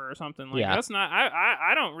driver or something. Like, that's not.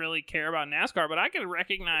 I don't really care about NASCAR, but I can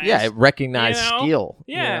recognize. Yeah, recognize skill.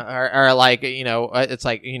 Yeah, you know? or like it's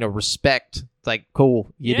like respect. It's like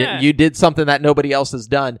cool. You did something that nobody else has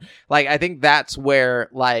done. Like, I think that's where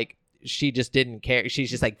like. She just didn't care. She's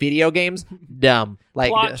just like, video games, dumb. Like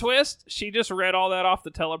plot twist. She just read all that off the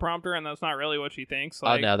teleprompter, and that's not really what she thinks.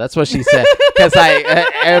 Like... Oh no, that's what she said. Because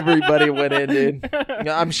everybody went in, dude.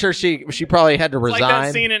 I'm sure she probably had to resign. Like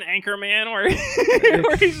that scene in Anchorman where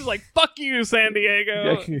he's just like, "Fuck you, San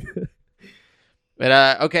Diego."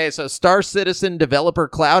 But, okay, so Star Citizen developer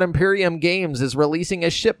Cloud Imperium Games is releasing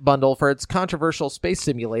a ship bundle for its controversial space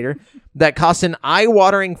simulator that costs an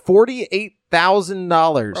eye-watering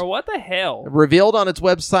 $48,000. Bro, what the hell? Revealed on its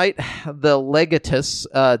website, the Legatus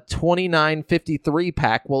 2953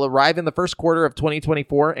 pack will arrive in the first quarter of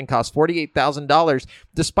 2024 and cost $48,000,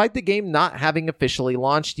 despite the game not having officially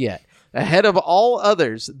launched yet. Ahead of all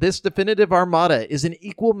others, this definitive armada is an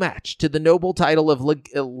equal match to the noble title of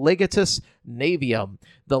Legatus Navium.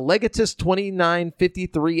 The Legatus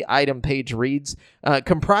 2953 item page reads,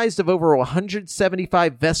 comprised of over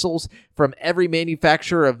 175 vessels from every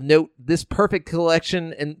manufacturer of note, this perfect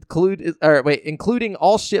collection including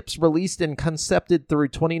all ships released and concepted through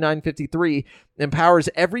 2953, empowers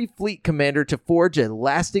every fleet commander to forge a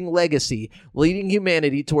lasting legacy, leading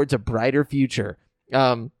humanity towards a brighter future.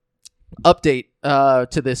 Update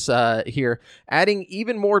to this here. Adding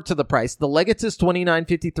even more to the price, the Legatus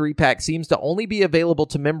 2953 pack seems to only be available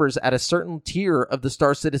to members at a certain tier of the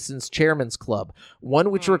Star Citizen's Chairman's Club,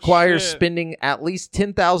 one which requires spending at least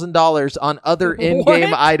 $10,000 on other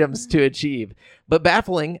in-game items to achieve. But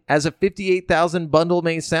baffling, as a $58,000 bundle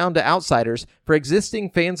may sound to outsiders, for existing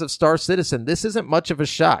fans of Star Citizen, this isn't much of a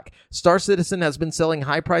shock. Star Citizen has been selling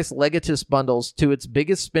high-priced Legatus bundles to its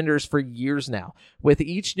biggest spenders for years now, with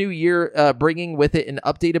each new year bringing with it an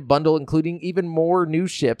updated bundle including even more new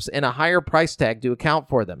ships and a higher price tag to account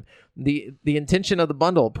for them. The intention of the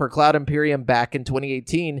bundle, per Cloud Imperium back in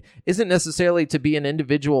 2018, isn't necessarily to be an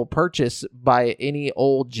individual purchase by any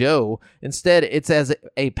old Joe. Instead, it's as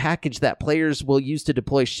a package that players will use to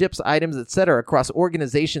deploy ships, items, etc. across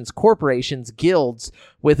organizations, corporations, guilds,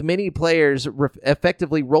 with many players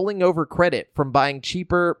effectively rolling over credit from buying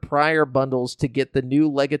cheaper prior bundles to get the new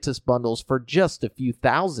Legatus bundles for just a few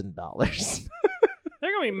 $1,000s.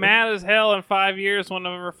 They're gonna be mad as hell in 5 years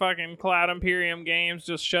whenever fucking Cloud Imperium Games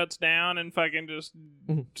just shuts down and fucking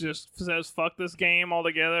just says fuck this game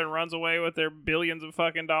altogether and runs away with their billions of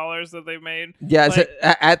fucking dollars that they've made. Yeah, like, so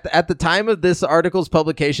at the time of this article's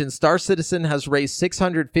publication, Star Citizen has raised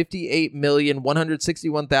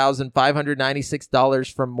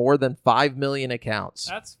 $658,161,596 from more than 5 million accounts.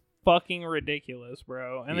 That's fucking ridiculous,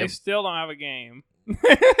 bro. And they still don't have a game.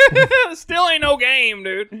 Still ain't no game,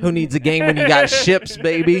 dude. Who needs a game when you got ships,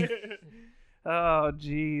 baby? Oh,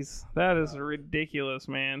 jeez. That is ridiculous,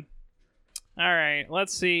 man. All right,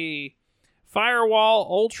 let's see. Firewall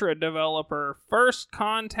Ultra developer First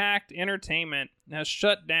Contact Entertainment has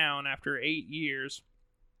shut down after 8 years.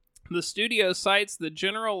 The studio cites the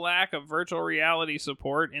general lack of virtual reality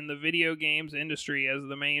support in the video games industry as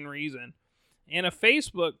the main reason. In a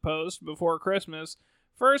Facebook post before Christmas,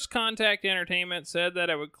 First Contact Entertainment said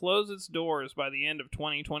that it would close its doors by the end of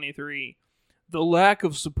 2023. The lack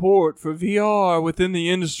of support for VR within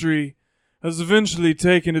the industry has eventually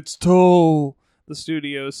taken its toll, the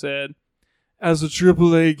studio said. As a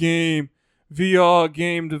AAA game, VR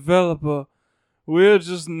game developer, we're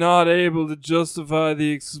just not able to justify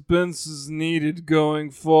the expenses needed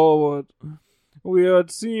going forward. We are a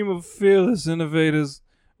team of fearless innovators,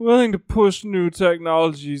 willing to push new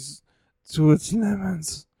technologies to its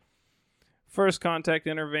limits. First Contact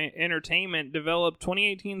Entertainment developed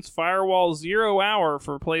 2018's Firewall Zero Hour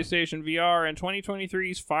for PlayStation VR and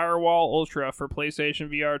 2023's Firewall Ultra for PlayStation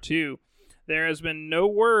VR 2. There has been no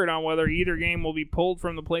word on whether either game will be pulled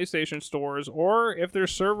from the PlayStation stores or if their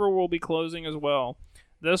server will be closing as well.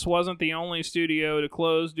 This wasn't the only studio to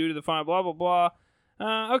close due to the fine blah blah blah.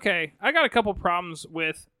 Okay, I got a couple problems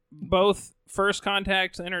with both First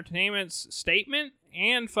Contact Entertainment's statement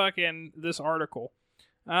and fucking this article.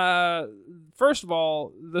 First of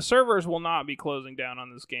all, the servers will not be closing down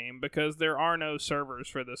on this game because there are no servers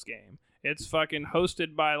for this game. It's fucking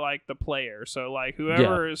hosted by, like, the player. So, like,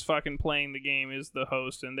 whoever is fucking playing the game is the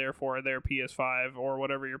host, and therefore their PS5 or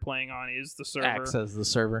whatever you're playing on is the server. Acts as the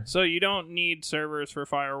server. So you don't need servers for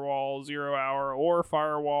Firewall 0 Hour or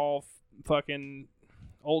Firewall fucking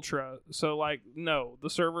Ultra. So, like, no, the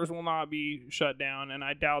servers will not be shut down, and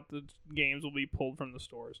I doubt the games will be pulled from the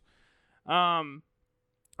stores.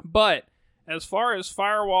 But as far as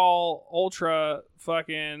Firewall Ultra,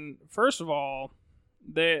 fucking, first of all,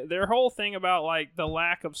 their whole thing about, like, the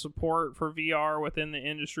lack of support for VR within the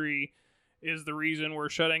industry is the reason we're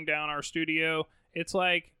shutting down our studio. It's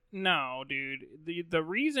like, no, dude. The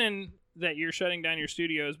reason that you're shutting down your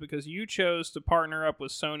studio is because you chose to partner up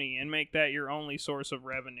with Sony and make that your only source of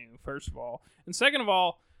revenue, first of all. And second of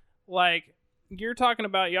all, like, you're talking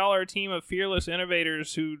about y'all are a team of fearless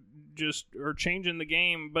innovators who just are changing the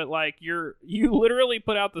game, but, like, you literally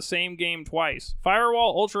put out the same game twice.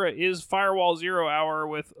 Firewall Ultra is Firewall 0 Hour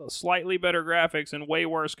with slightly better graphics and way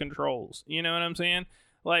worse controls. You know what I'm saying?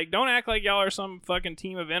 Like, don't act like y'all are some fucking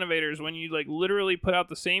team of innovators when you, like, literally put out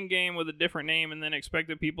the same game with a different name and then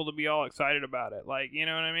expected people to be all excited about it. Like, you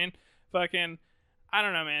know what I mean? Fucking, I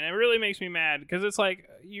don't know, man. It really makes me mad because it's like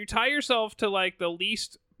you tie yourself to, like, the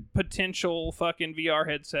least potential fucking VR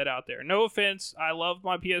headset out there. No offense, I love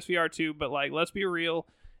my PSVR 2, but, like, let's be real.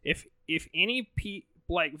 If any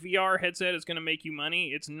VR headset is going to make you money,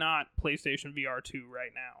 it's not PlayStation VR 2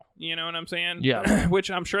 right now. You know what I'm saying? Yeah.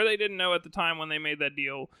 Which I'm sure they didn't know at the time when they made that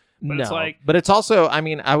deal. But no, it's like, but it's also, I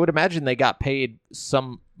mean, I would imagine they got paid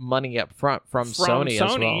some money up front from Sony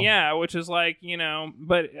as well. Yeah, which is like, you know,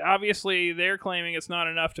 but obviously they're claiming it's not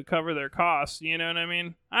enough to cover their costs. You know what I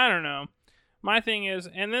mean? I don't know. My thing is,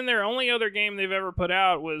 and then their only other game they've ever put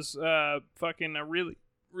out was fucking a really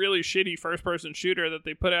shitty first-person shooter that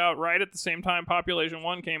they put out right at the same time Population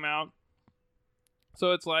 1 came out.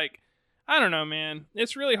 So it's like, I don't know, man.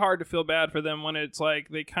 It's really hard to feel bad for them when it's like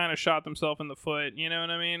they kind of shot themselves in the foot, you know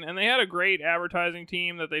what I mean? And they had a great advertising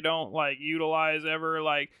team that they don't, like, utilize ever.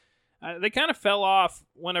 Like, they kind of fell off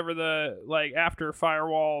whenever after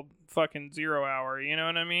Firewall fucking 0 Hour, you know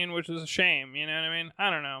what I mean? Which is a shame, you know what I mean?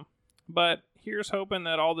 I don't know. But here's hoping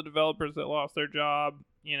that all the developers that lost their job,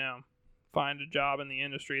 you know, find a job in the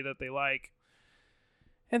industry that they like,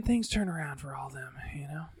 and things turn around for all of them, you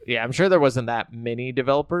know? Yeah, I'm sure there wasn't that many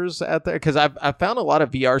developers out there, because I've found a lot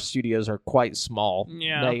of VR studios are quite small.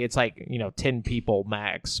 Yeah. Like, it's like, you know, 10 people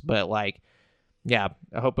max, but, like, yeah,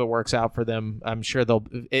 I hope it works out for them. I'm sure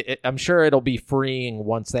I'm sure it'll be freeing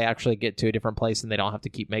once they actually get to a different place and they don't have to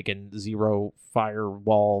keep making zero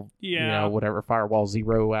Firewall, you know, whatever, Firewall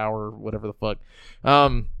 0 Hour, whatever the fuck.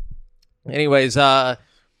 Anyways,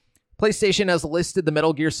 PlayStation has listed the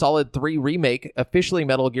Metal Gear Solid 3 remake, officially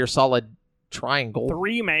Metal Gear Solid Triangle. The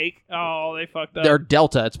remake? Oh, they fucked up. They're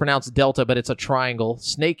Delta. It's pronounced Delta, but it's a triangle.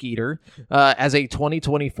 Snake Eater, as a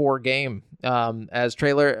 2024 game. As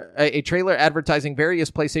a trailer advertising various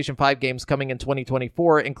PlayStation 5 games coming in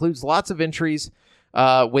 2024 includes lots of entries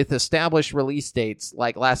with established release dates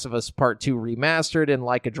like Last of Us Part 2 Remastered and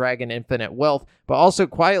Like a Dragon Infinite Wealth, but also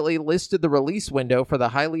quietly listed the release window for the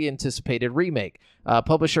highly anticipated remake.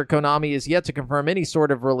 Publisher Konami is yet to confirm any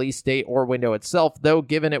sort of release date or window itself, though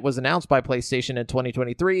given it was announced by PlayStation in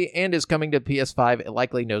 2023 and is coming to PS5, it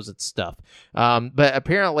likely knows its stuff. But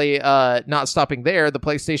apparently, not stopping there, the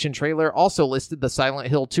PlayStation trailer also listed the Silent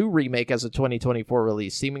Hill 2 remake as a 2024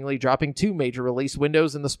 release, seemingly dropping 2 major release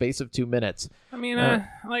windows in the space of 2 minutes. I mean,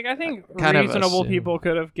 I think reasonable people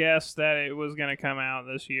could have guessed that it was going to come out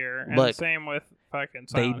this year. And same with fucking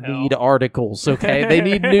Silent Hill. They need articles, okay? They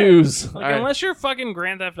need news. Like, unless you're fucking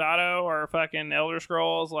Grand Theft Auto or fucking Elder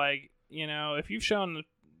Scrolls, like, you know, if you've shown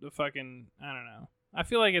the fucking, I don't know. I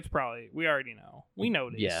feel like it's probably, we already know. We know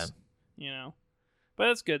this. Yeah. You know? But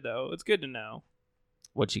it's good, though. It's good to know.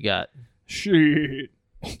 What you got? Shit.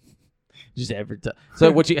 Just every time.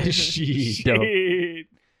 So what you got? Shit.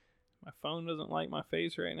 My phone doesn't like my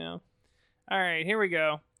face right now. All right, here we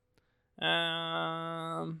go.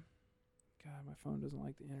 God, my phone doesn't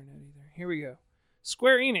like the internet either. Here we go.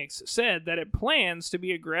 Square Enix said that it plans to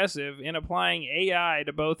be aggressive in applying AI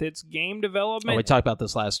to both its game development. Oh, we talked about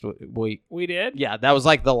this last week. We did? Yeah, that was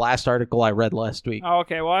like the last article I read last week. Oh,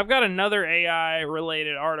 okay, well, I've got another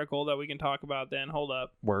AI-related article that we can talk about then. Hold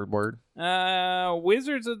up. Word.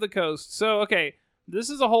 Wizards of the Coast. So, okay, this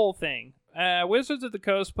is a whole thing. Wizards of the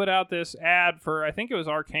Coast put out this ad for, I think it was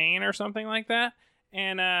Arcane or something like that.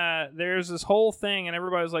 And there's this whole thing, and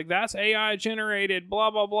everybody's like, that's AI generated, blah,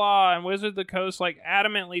 blah, blah. And Wizards of the Coast, like,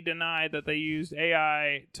 adamantly denied that they used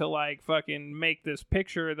AI to, like, fucking make this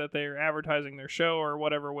picture that they're advertising their show or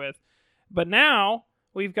whatever with. But now,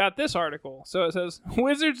 we've got this article. So it says,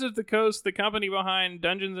 Wizards of the Coast, the company behind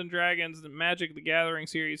Dungeons & Dragons, the Magic the Gathering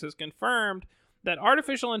series, has confirmed that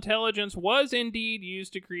artificial intelligence was indeed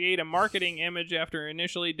used to create a marketing image after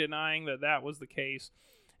initially denying that was the case.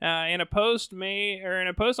 In a post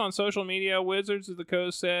on social media, Wizards of the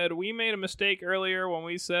Coast said, "We made a mistake earlier when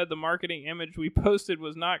we said the marketing image we posted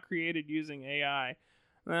was not created using AI."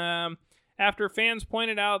 After fans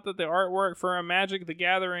pointed out that the artwork for a Magic the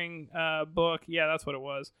Gathering book, yeah, that's what it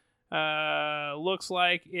was, looks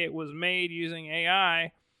like it was made using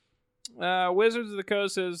AI, Wizards of the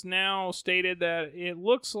Coast has now stated that it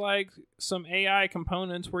looks like some AI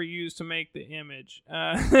components were used to make the image.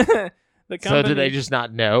 So did they just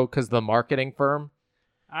not know because the marketing firm?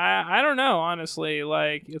 I don't know, honestly.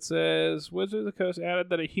 Like, it says, Wizards of the Coast added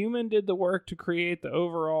that a human did the work to create the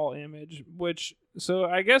overall image, so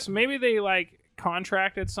I guess maybe they,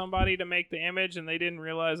 contracted somebody to make the image and they didn't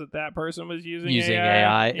realize that person was using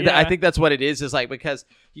AI. Yeah. I think that's what it is because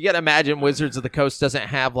you got to imagine Wizards of the Coast doesn't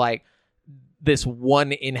have, this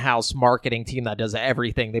one in-house marketing team that does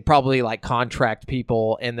everything. They probably contract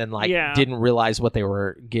people and then didn't realize what they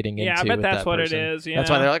were getting into. Yeah, I bet that's what it is. That's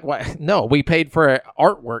why they're like, "What? No, we paid for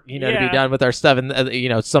artwork, to be done with our stuff."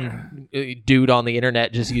 And some dude on the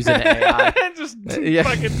internet just using AI, just fucking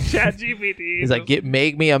ChatGPT. He's like,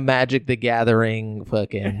 "Make me a Magic the Gathering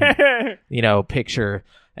fucking picture."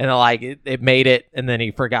 And it made it, and then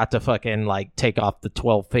he forgot to fucking take off the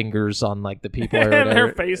 12 fingers on the people or whatever.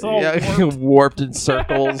 Their face all warped in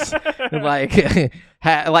circles. And the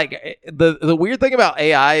weird thing about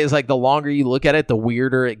AI is the longer you look at it, the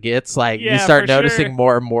weirder it gets. You start noticing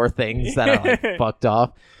more and more things that are fucked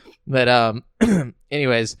off. But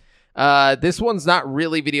anyways, this one's not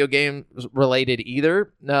really video game related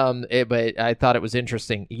either. But I thought it was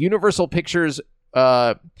interesting. Universal Pictures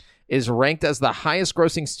is ranked as the highest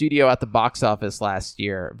grossing studio at the box office last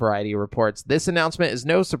year, Variety reports. This announcement is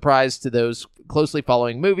no surprise to those closely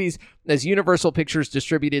following movies, as Universal Pictures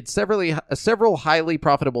distributed several highly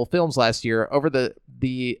profitable films last year. Of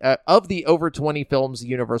the over 20 films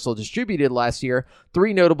Universal distributed last year,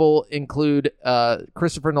 3 notable include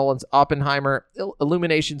Christopher Nolan's Oppenheimer,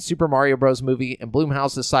 Illumination's Super Mario Bros. Movie, and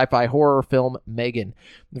Blumhouse's sci-fi horror film Megan.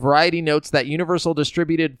 Variety notes that Universal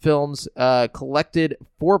distributed films collected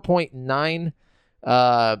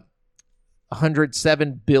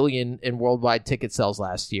 $4.907 billion in worldwide ticket sales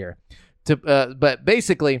last year. But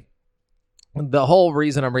basically, the whole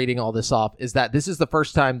reason I'm reading all this off is that this is the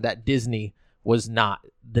first time that Disney was not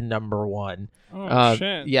the number one. Oh,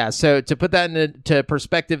 shit. Yeah, so to put that into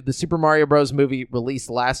perspective, the Super Mario Bros. Movie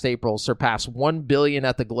released last April surpassed $1 billion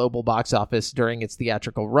at the global box office during its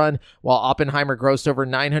theatrical run, while Oppenheimer grossed over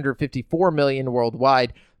 $954 million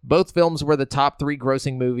worldwide. Both films were the top 3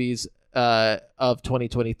 grossing movies of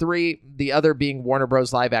 2023, the other being Warner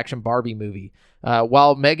Bros. Live-action Barbie movie.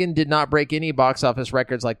 While Megan did not break any box office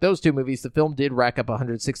records like those 2 movies, the film did rack up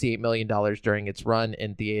 $168 million during its run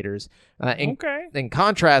in theaters. In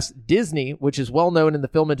contrast, Disney, which is well known in the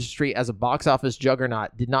film industry as a box office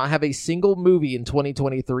juggernaut, did not have a single movie in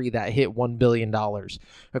 2023 that hit $1 billion.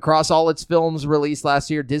 Across all its films released last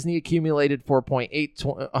year, Disney accumulated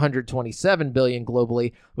 $4.827 billion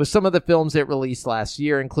globally, with some of the films it released last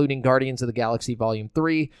year, including Guardians of the Galaxy Volume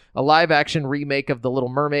 3, a live-action remake of The Little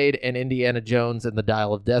Mermaid, and Indiana Jones and the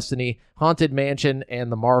Dial of Destiny, Haunted Mansion, and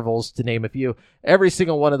The Marvels, to name a few. Every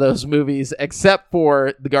single one of those movies, except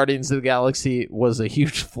for the Guardians of the Galaxy, was a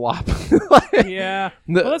huge flop. Yeah.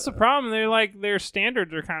 Well, that's the problem. Their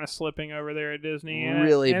standards are kind of slipping over there at Disney.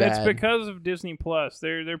 Really bad. And it's because of Disney Plus.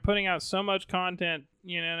 They're putting out so much content,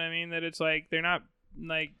 you know what I mean, that it's they're not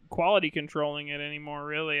quality controlling it anymore,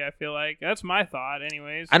 really. I feel like that's my thought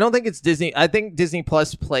anyways. I don't think it's Disney. I think Disney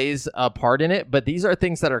Plus plays a part in it, but these are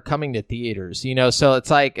things that are coming to theaters, so it's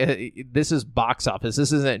this is box office.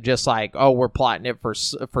 This isn't just we're plotting it for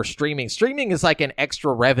streaming. Streaming is an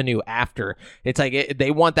extra revenue after. It's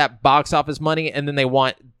they want that box office money and then they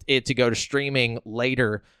want it to go to streaming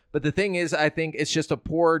later. But the thing is, I think it's just a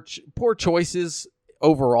poor choices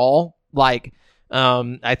overall.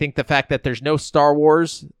 I think the fact that there's no Star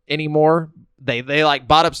Wars anymore, they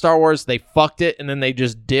bought up Star Wars, they fucked it, and then they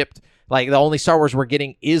just dipped. The only Star Wars we're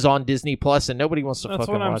getting is on Disney Plus, and nobody wants to fucking watch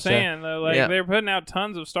that. That's what I'm saying, though. They're putting out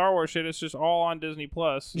tons of Star Wars shit. It's just all on Disney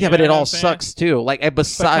Plus. Yeah, but it all sucks, too. Besides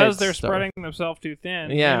because they're spreading themselves too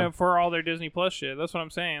thin. Yeah. For all their Disney Plus shit. That's what I'm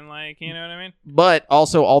saying. You know what I mean? But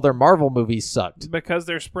also, all their Marvel movies sucked. Because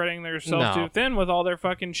they're spreading themselves too thin with all their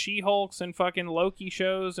fucking She-Hulks and fucking Loki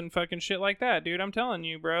shows and fucking shit like that, dude. I'm telling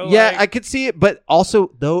you, bro. Yeah, I could see it, but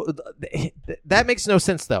also, though, that makes no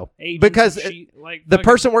sense, though. Because the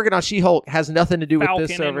person working on She-Hulk She-Hulk has nothing to do Falcon with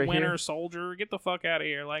this over and Winter here. Soldier. Get the fuck out of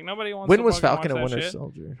here! Like nobody wants. When was Falcon and Winter shit.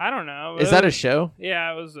 Soldier? I don't know. Is that a show?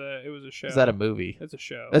 Yeah, it was a show. Is that a movie? It's a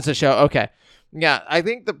show. It's a show. Okay. Yeah, I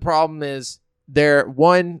think the problem is they're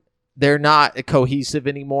not cohesive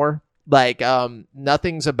anymore. Like,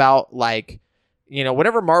 nothing's about like,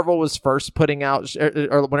 whenever Marvel was first putting out,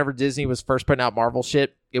 or whenever Disney was first putting out Marvel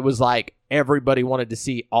shit, it was like everybody wanted to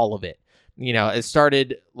see all of it. It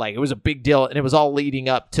started like it was a big deal, and it was all leading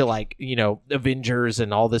up to like, Avengers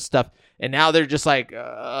and all this stuff. And now they're just like,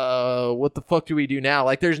 what the fuck do we do now?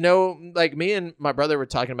 Like, there's no, like, me and my brother were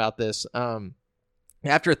talking about this.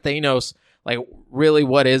 After Thanos, like, really,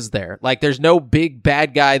 what is there? Like, there's no big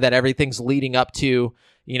bad guy that everything's leading up to.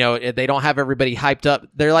 They don't have everybody hyped up.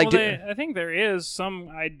 They're like, I think there is some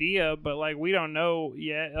idea, but like we don't know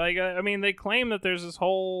yet. Like, I mean, they claim that there's this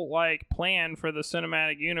whole like plan for the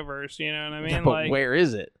cinematic universe. You know what I mean? But like, where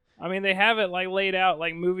is it? I mean, they have it like laid out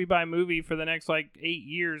like movie by movie for the next like 8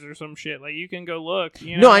 years or some shit. Like, you can go look.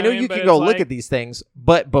 No, I know you can go look at these things,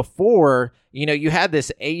 but before, you had this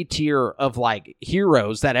A tier of like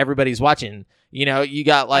heroes that everybody's watching. You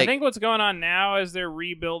got like. I think what's going on now is they're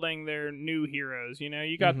rebuilding their new heroes.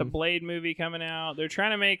 You got the Blade movie coming out. They're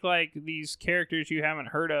trying to make like these characters you haven't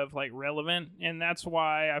heard of like relevant, and that's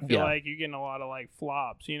why I feel like you're getting a lot of like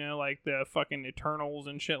flops. Like the fucking Eternals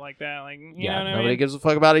and shit like that. Like, you know what I mean? Nobody gives a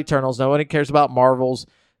fuck about Eternals. Nobody cares about Marvels.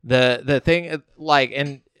 The thing like,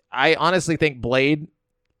 and I honestly think Blade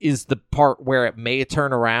is the part where it may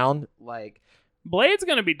turn around. Like. Blade's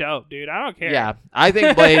gonna be dope, dude. I don't care. Yeah, I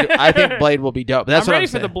think Blade will be dope. That's I'm ready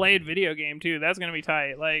for the Blade video game too. That's gonna be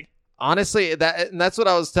tight. Like, honestly, that's what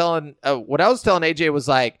I was telling. What I was telling AJ was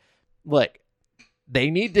like, look, they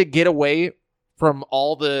need to get away from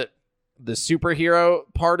all the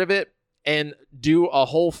superhero part of it and do a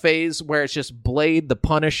whole phase where it's just Blade, the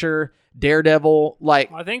Punisher, Daredevil.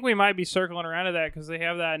 Like, I think we might be circling around to that because they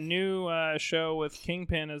have that new show with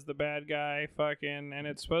Kingpin as the bad guy, fucking, and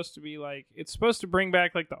it's supposed to be like it's supposed to bring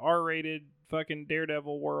back like the R-rated fucking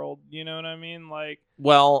Daredevil world. You know what I mean? Like,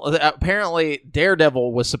 well, apparently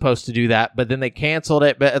Daredevil was supposed to do that, but then they canceled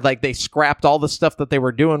it. But like they scrapped all the stuff that they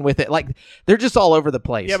were doing with it. Like, they're just all over the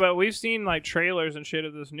place. Yeah, but we've seen like trailers and shit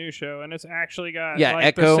of this new show, and it's actually got like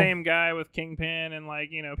Echo. The same guy with Kingpin, and like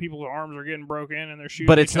people's arms are getting broken and they're shooting.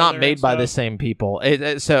 But it's not made by the same people.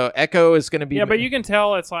 So Echo is going to be. Yeah, but you can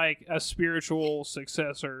tell it's like a spiritual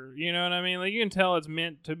successor. You know what I mean? Like, you can tell it's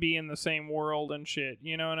meant to be in the same world and shit.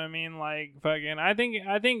 You know what I mean? Like, fucking, I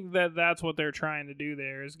think that's what they're trying to do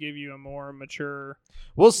there is give you a more mature.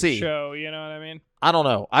 We'll see. Show. You know what I mean? I don't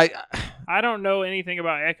know. I don't know anything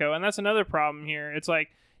about Echo, and that's another problem here. It's like.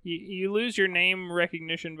 You lose your name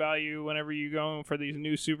recognition value whenever you go for these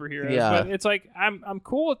new superheroes. Yeah. But it's like I'm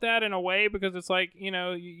cool with that in a way because it's like,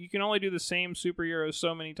 you can only do the same superheroes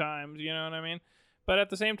so many times, you know what I mean? But at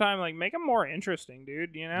the same time, like, make them more interesting,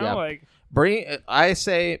 dude, like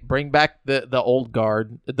bring back the old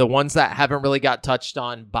guard, the ones that haven't really got touched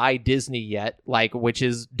on by Disney yet, like, which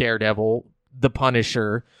is Daredevil, the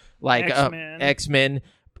Punisher, like X-Men.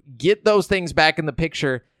 Get those things back in the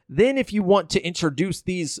picture. Then if you want to introduce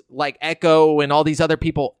these like Echo and all these other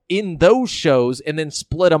people in those shows and then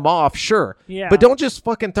split them off, sure. Yeah. But don't just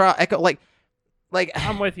fucking throw out Echo. Like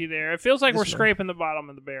I'm with you there. It feels like we're scraping the bottom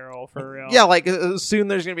of the barrel for real. Yeah, like soon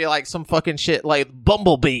there's going to be like some fucking shit like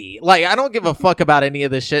Bumblebee. Like, I don't give a fuck about any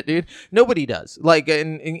of this shit, dude. Nobody does. Like,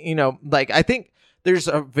 and like, I think there's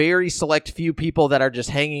a very select few people that are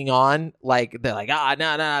just hanging on. Like, they're like,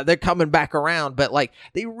 no, they're coming back around. But like,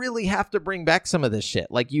 they really have to bring back some of this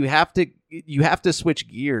shit. Like, you have to switch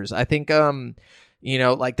gears. I think,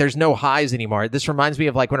 like, there's no highs anymore. This reminds me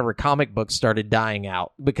of like whenever comic books started dying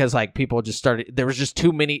out because like people just started, there was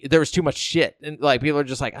too much shit. And like, people are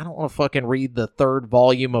just like, I don't want to fucking read the 3rd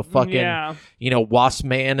volume of fucking, Wasp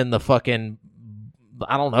Man and the fucking,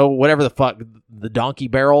 I don't know, whatever the fuck, the donkey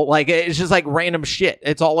barrel. Like, it's just like random shit.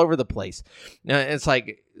 It's all over the place. It's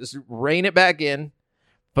like, just rein it back in,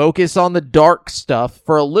 focus on the dark stuff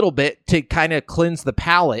for a little bit to kind of cleanse the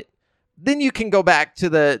palate. Then you can go back to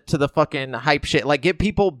the fucking hype shit. Like, get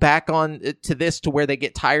people back on to this to where they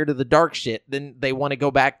get tired of the dark shit. Then they want to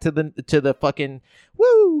go back to the fucking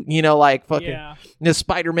woo, like fucking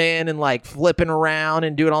Spider-Man and like flipping around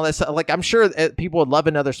and doing all this stuff. Like, I'm sure people would love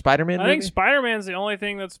another Spider-Man movie. I think Spider-Man's the only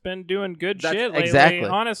thing that's been doing good shit lately. Exactly.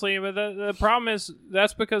 Honestly, but the problem is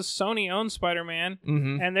that's because Sony owns Spider-Man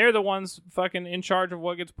and they're the ones fucking in charge of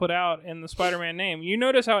what gets put out in the Spider-Man name. You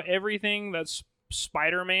notice how everything that's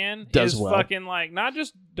Spider-Man does is well. Fucking like not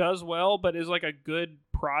just does well, but is like a good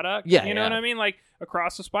product. Yeah, you know what I mean? Like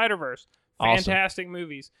Across the Spider-Verse, fantastic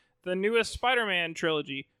movies. The newest Spider-Man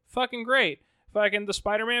trilogy, fucking great. fucking the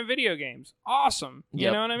Spider-Man video games. Awesome.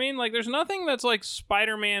 You know what I mean? Like, there's nothing that's like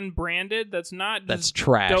Spider-Man branded that's not just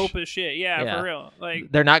trash. Dope as shit. Yeah, for real.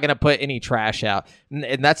 Like, they're not going to put any trash out.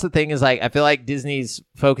 And that's the thing is, like, I feel like Disney's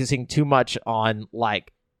focusing too much on,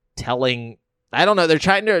 like, telling, I don't know, they're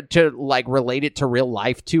trying to like, relate it to real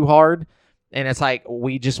life too hard. And it's like,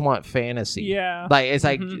 we just want fantasy. Yeah. Like, it's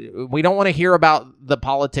like, we don't want to hear about the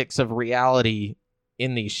politics of reality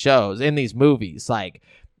in these shows, in these movies. Like,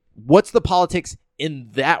 what's the politics in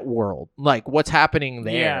that world? Like, what's happening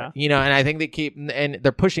there? Yeah. You know, and I think they keep, and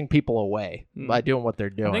they're pushing people away by doing what they're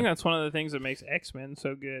doing. I think that's one of the things that makes X-Men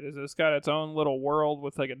so good, is it's got its own little world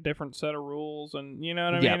with like a different set of rules, and you know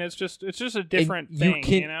what I mean? It's just a different thing,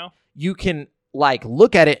 you know? You can, like,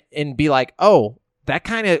 look at it and be like, oh, that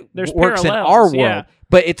kind of works parallels, in our world.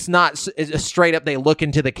 But it's not it's straight up. They look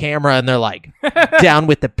into the camera and they're like, "Down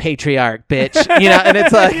with the patriarch, bitch," you know. And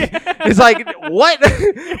it's like, what?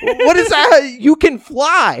 What is that? You can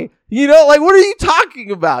fly, you know. Like, what are you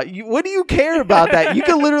talking about? What do you care about that? You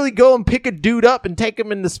can literally go and pick a dude up and take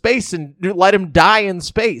him into space and let him die in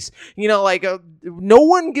space. You know, like no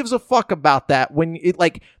one gives a fuck about that when it,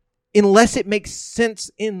 like, unless it makes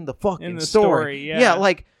sense in the fucking story. Yeah,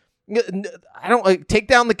 like. I don't like take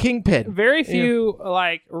down the Kingpin. Very few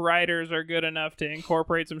like writers are good enough to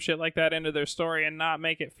incorporate some shit like that into their story and not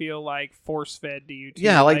make it feel like force fed to you.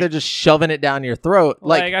 Yeah, like they're just shoving it down your throat.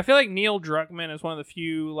 Like I feel like Neil Druckmann is one of the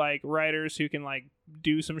few like writers who can like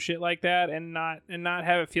do some shit like that and not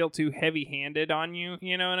have it feel too heavy handed on you.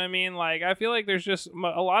 You know what I mean? Like, I feel like there's just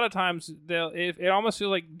a lot of times it almost feels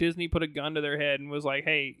like Disney put a gun to their head and was like,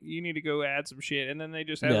 hey, you need to go add some shit, and then they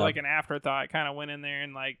just had like an afterthought, kind of went in there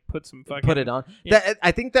and like put it on.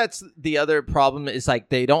 I think that's the other problem, is like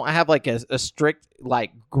they don't have like a strict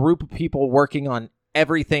like group of people working on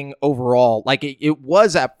everything overall. Like it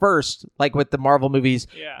was at first, like with the Marvel movies,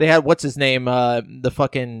 they had, what's his name, the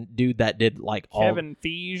fucking dude that did like Kevin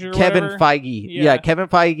Feige or Kevin whatever? Feige, Kevin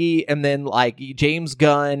Feige, and then like James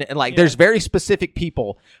Gunn, and like there's very specific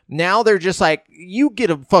people. Now they're just like, you get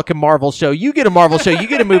a fucking Marvel show, you get a Marvel show, you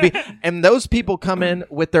get a movie, and those people come in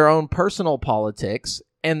with their own personal politics,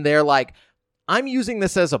 and they're like, I'm using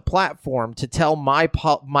this as a platform to tell my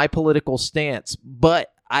political stance,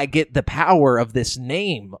 but I get the power of this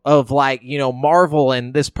name of, like, you know, Marvel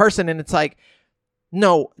and this person. And it's like,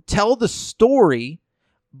 no, tell the story,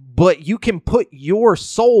 but you can put your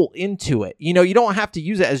soul into it. You know, you don't have to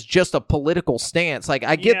use it as just a political stance. Like,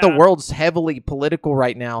 I get the world's heavily political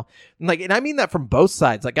right now. Like, and I mean that from both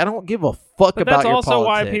sides. Like, I don't give a fuck about your politics. That's also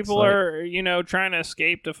why people are, you know, trying to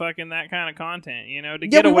escape to fucking that kind of content, you know, to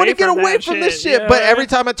get away from this shit. But every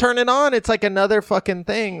time I turn it on, it's like another fucking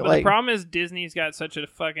thing. But like, the problem is Disney's got such a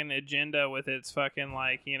fucking agenda with its fucking,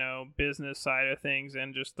 like, you know, business side of things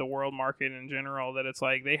and just the world market in general, that it's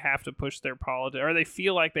like they have to push their politics, or they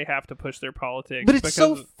feel like they have to push their politics. But it's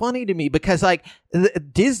so funny to me because, like,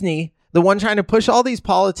 Disney, the one trying to push all these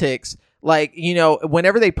politics, like, you know,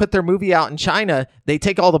 whenever they put their movie out in China, they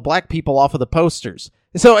take all the black people off of the posters.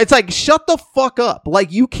 So it's like, shut the fuck up.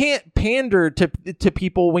 Like, you can't pander to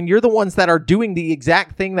people when you're the ones that are doing the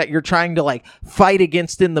exact thing that you're trying to, like, fight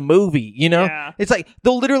against in the movie, you know? Yeah. It's like,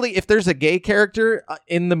 they'll literally, if there's a gay character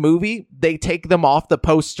in the movie, they take them off the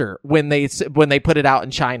poster when they put it out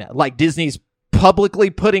in China. Like, Disney's publicly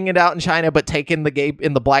putting it out in China, but taking the gay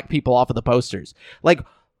and the black people off of the posters. Like,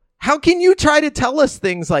 how can you try to tell us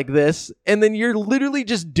things like this, and then you're literally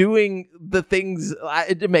just doing the things?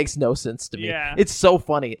 It makes no sense to me. Yeah. It's so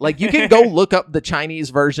funny. Like, you can go look up the Chinese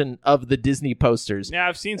version of the Disney posters. Yeah,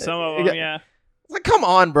 I've seen some of them, yeah. Like, come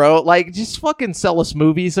on, bro. Like, just fucking sell us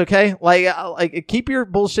movies, okay? Like keep your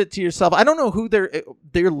bullshit to yourself. I don't know who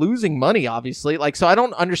they're losing money, obviously. Like, so I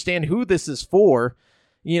don't understand who this is for.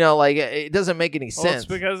 You know, like, it doesn't make any sense. It's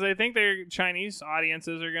because they think their Chinese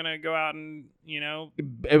audiences are going to go out and, you know,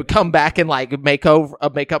 come back and, like, make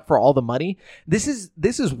up for all the money. This is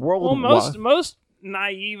worldwide. Well, most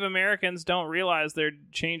naive Americans don't realize they're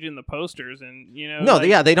changing the posters and, you know. No,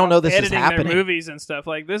 like, they don't know this is happening. Their movies and stuff.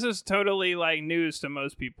 Like, this is totally, like, news to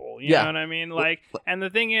most people. You know what I mean? Like, and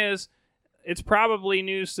the thing is, it's probably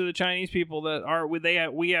news to the Chinese people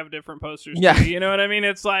that we have different posters too, you know what I mean?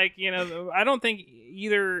 It's like, you know, I don't think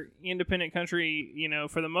either independent country, you know,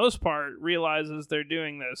 for the most part realizes they're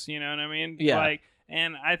doing this, you know what I mean? Yeah. Like,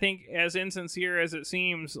 and I think, as insincere as it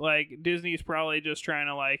seems, like, Disney's probably just trying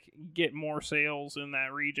to, like, get more sales in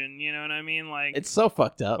that region, you know what I mean? Like, it's so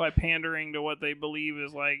fucked up. By pandering to what they believe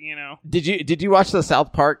is, like, you know. Did you watch the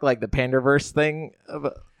South Park, like, the Panderverse thing?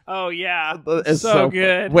 Oh yeah, it's so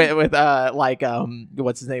good. With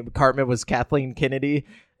what's his name? Cartman was Kathleen Kennedy,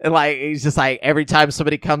 and, like, he's just like, every time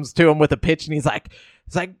somebody comes to him with a pitch, and he's like,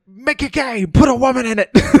 It's like, make it gay, put a woman in it.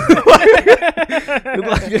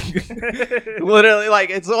 Literally, like,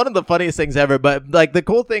 it's one of the funniest things ever. But like the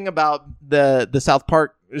cool thing about the South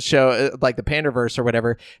Park show, like the Panderverse or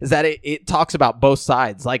whatever, is that it talks about both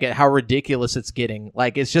sides, like how ridiculous it's getting.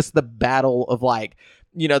 Like, it's just the battle of like,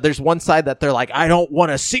 you know, there's one side that they're like, I don't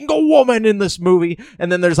want a single woman in this movie.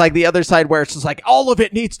 And then there's like the other side where it's just like, all of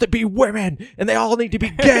it needs to be women and they all need to be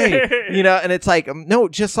gay, you know? And it's like, no,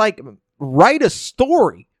 just like write a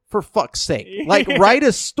story for fuck's sake. Like write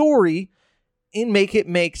a story and make it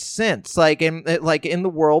make sense. Like in the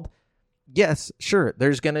world, yes, sure,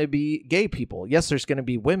 there's going to be gay people. Yes, there's going to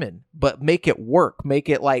be women, but make it work. Make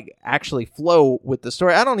it like actually flow with the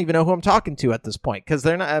story. I don't even know who I'm talking to at this point because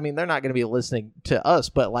they're not going to be listening to us,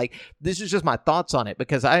 but like this is just my thoughts on it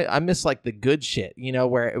because I miss like the good shit, you know,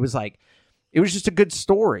 where it was like, it was just a good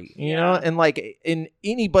story, you know, and like in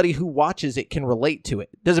anybody who watches it can relate to it.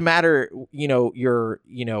 Doesn't matter, you know, your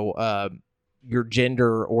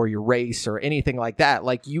gender or your race or anything like that.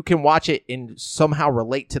 Like you can watch it and somehow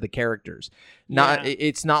relate to the characters.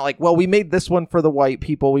 It's not like, well, we made this one for the white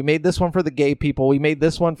people, we made this one for the gay people, we made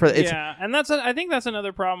this one for and I think that's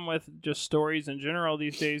another problem with just stories in general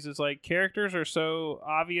these days is like characters are so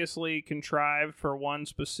obviously contrived for one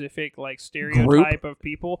specific like stereotype of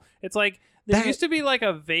people. It's like there used to be like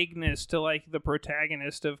a vagueness to like the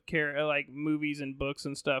protagonist of like movies and books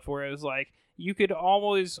and stuff where it was like you could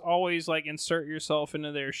always like insert yourself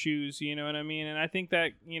into their shoes, you know what I mean? And I think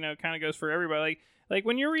that, you know, kind of goes for everybody. Like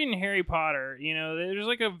when you're reading Harry Potter, you know, there's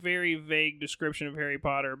like a very vague description of Harry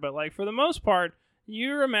Potter, but like for the most part,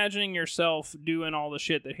 you're imagining yourself doing all the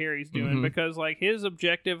shit that Harry's doing because like his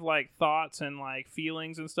objective like thoughts and like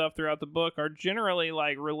feelings and stuff throughout the book are generally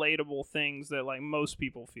like relatable things that like most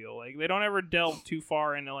people feel. Like they don't ever delve too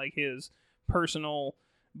far into like his personal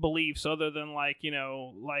beliefs other than like, you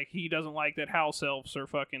know, like he doesn't like that house elves are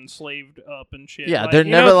fucking slaved up and shit. Yeah, like, they're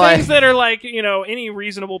never like things that are like, you know, any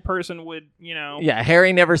reasonable person would, you know. Yeah,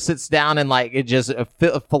 Harry never sits down and like it just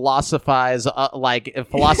philosophizes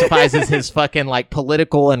his fucking like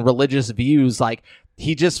political and religious views. Like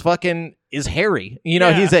he just fucking is Harry. You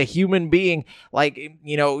know, he's a human being, like,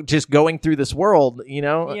 you know, just going through this world, you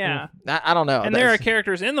know? Yeah. I don't know. And there are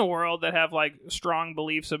characters in the world that have, like, strong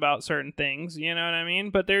beliefs about certain things, you know what I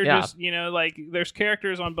mean? But they're just, you know, like, there's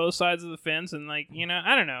characters on both sides of the fence, and, like, you know,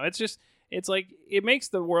 I don't know. It's just, it's like, it makes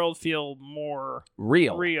the world feel more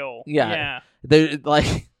real. Yeah. They're,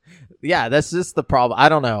 like, yeah, that's just the problem. I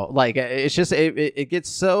don't know. Like, it's just, it gets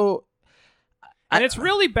so... And it's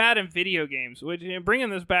really bad in video games, which, you know, bringing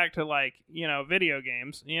this back to, like, you know, video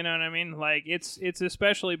games, you know what I mean? Like, it's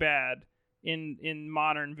especially bad in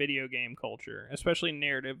modern video game culture, especially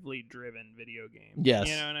narratively driven video games. Yes.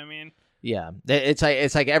 You know what I mean? Yeah. It's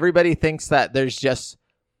like everybody thinks that there's just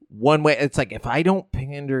one way. It's like, if I don't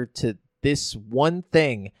pander to this one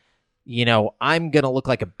thing, you know, I'm going to look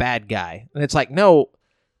like a bad guy. And it's like, no,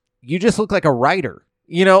 you just look like a writer.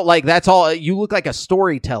 You know, like, that's all. You look like a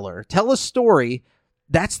storyteller. Tell a story.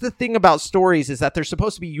 That's the thing about stories, is that they're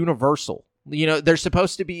supposed to be universal. You know, they're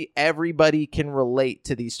supposed to be, everybody can relate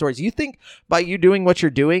to these stories. You think by you doing what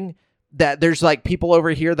you're doing that there's like people over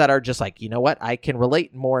here that are just like, you know what, I can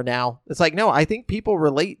relate more now. It's like, no, I think people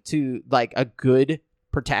relate to like a good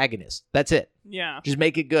protagonist. That's it. Yeah. Just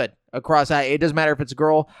make it good across. It doesn't matter if it's a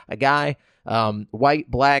girl, a guy,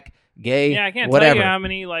 white, black, gay, yeah, I can't whatever. tell you how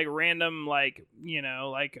many like random, like, you know,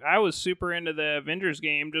 like I was super into the Avengers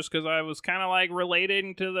game just because I was kind of like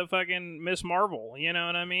relating to the fucking Miss Marvel, you know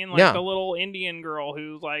what I mean? Like the little Indian girl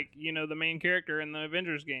who's like, you know, the main character in the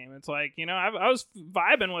Avengers game. It's like, you know, I was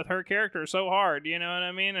vibing with her character so hard, you know what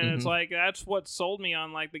I mean? And it's like, that's what sold me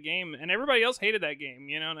on like the game, and everybody else hated that game,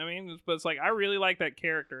 you know what I mean? But it's like, I really like that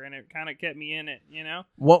character, and it kind of kept me in it, you know?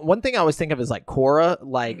 One thing I always think of is like Korra,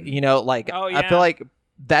 like, you know, like, I feel like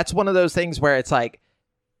that's one of those things where it's like,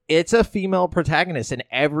 it's a female protagonist and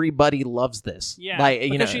everybody loves this. Yeah, like,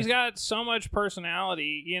 because you know, she's got so much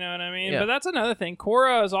personality, you know what I mean? Yeah. But that's another thing.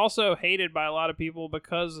 Korra is also hated by a lot of people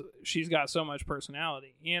because she's got so much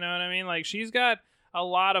personality. You know what I mean? Like, she's got a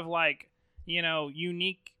lot of, like, you know,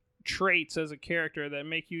 unique traits as a character that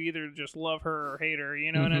make you either just love her or hate her,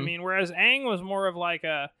 you know what I mean? Whereas Aang was more of like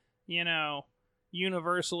a, you know,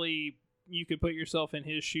 universally, you could put yourself in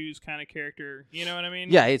his shoes kind of character, you know what I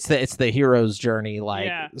mean? Yeah, it's the hero's journey, like,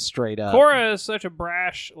 straight up. Korra is such a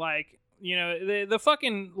brash, like, you know, the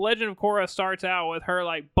fucking Legend of Korra starts out with her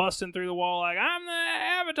like busting through the wall like, I'm the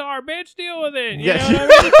Avatar, bitch, deal with it, you know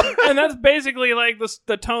what I mean? And that's basically like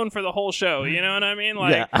the tone for the whole show, you know what I mean?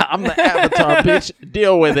 Like, I'm the Avatar, bitch,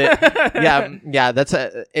 deal with it. Yeah, that's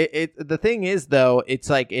the thing is, though, it's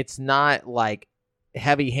like, it's not like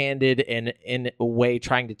heavy-handed and in a way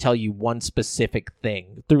trying to tell you one specific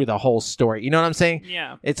thing through the whole story. You know what I'm saying?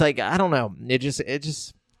 Yeah. It's like, I don't know.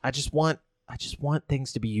 I just want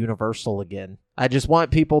things to be universal again. I just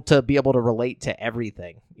want people to be able to relate to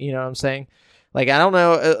everything. You know what I'm saying? Like, I don't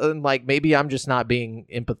know, like, maybe I'm just not being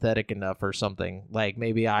empathetic enough or something. Like,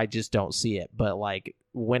 maybe I just don't see it. But, like,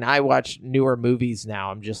 when I watch newer movies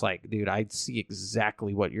now, I'm just like, dude, I see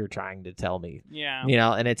exactly what you're trying to tell me. Yeah. You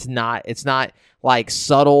know, and it's not, like,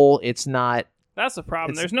 subtle. It's not. That's the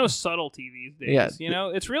problem. There's no subtlety these days. Yeah. You know,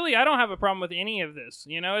 it's really, I don't have a problem with any of this.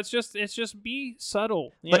 You know, it's just be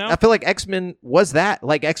subtle. You know? I feel like X-Men was that.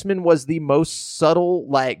 Like, X-Men was the most subtle,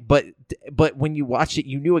 like, but when you watched it,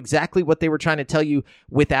 you knew exactly what they were trying to tell you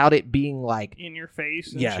without it being like in your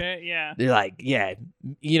face and shit. Yeah. They're like,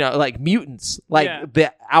 you know, like mutants, like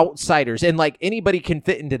the outsiders, and like anybody can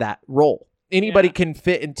fit into that role. Anybody can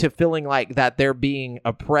fit into feeling like that they're being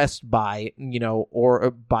oppressed by, you know,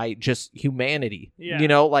 or by just humanity, you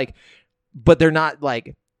know, like, but they're not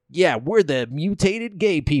like, yeah, we're the mutated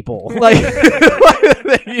gay people. Like,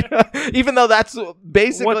 you know, even though that's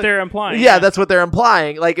basically what they're implying. Yeah, that's what they're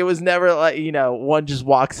implying. Like, it was never like, you know, one just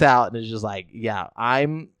walks out and is just like, yeah,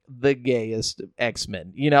 I'm the gayest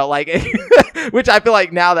X-Men, you know, like, which I feel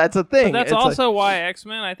like now that's a thing. But that's also like, why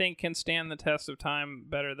X-Men, I think, can stand the test of time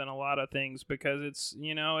better than a lot of things, because it's,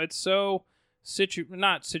 you know, it's so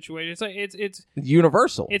not situated. It's like it's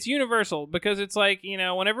universal. It's universal because it's like, you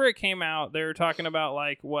know, whenever it came out, they were talking about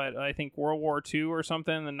like what I think World War II or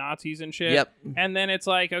something, the Nazis and shit. Yep. And then it's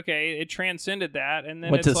like, okay, it transcended that, and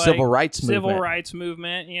then went it's to like civil rights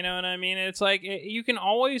movement. You know what I mean? It's like you can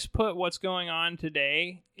always put what's going on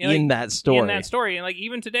today in that story. And like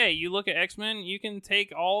even today, you look at X-Men, you can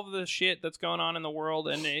take all of the shit that's going on in the world,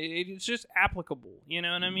 and it's just applicable. You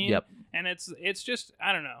know what I mean? Yep. And it's just,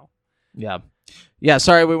 I don't know. Yeah.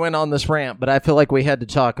 Sorry we went on this rant, but I feel like we had to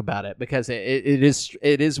talk about it because it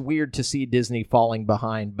is weird to see Disney falling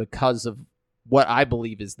behind because of what I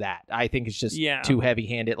believe is that. I think it's just too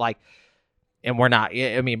heavy-handed. Like, and we're not.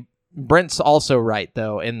 I mean, Brent's also right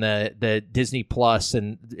though in the Disney Plus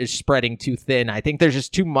and is spreading too thin. I think there's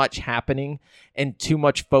just too much happening and too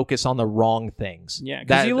much focus on the wrong things. Yeah,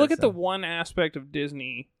 because you look at the one aspect of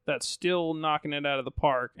Disney that's still knocking it out of the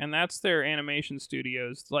park, and that's their animation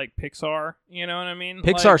studios, like Pixar. You know what I mean?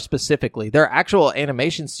 Pixar like, specifically, their actual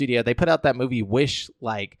animation studio. They put out that movie Wish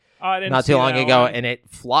like not too long ago, and it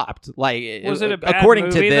flopped. Like, was it a bad according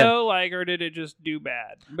movie to them, though? Like, or did it just do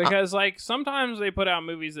bad? Because like sometimes they put out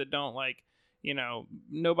movies that don't like. You know,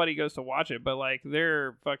 nobody goes to watch it, but like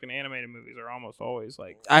their fucking animated movies are almost always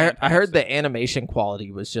like. I heard the animation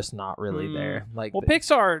quality was just not really there. Like, well,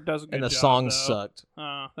 Pixar does a good job. And the songs sucked.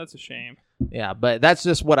 That's a shame. Yeah, but that's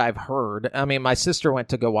just what I've heard. I mean, my sister went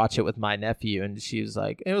to go watch it with my nephew, and she was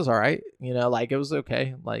like, "It was all right," you know, like it was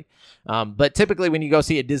okay. Like, but typically when you go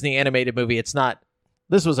see a Disney animated movie, it's not.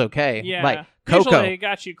 This was okay. Yeah. Like Coco. Usually it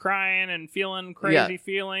got you crying and feeling crazy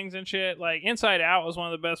feelings and shit. Like Inside Out was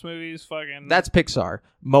one of the best movies. Fucking. That's Pixar.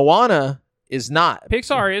 Moana is not.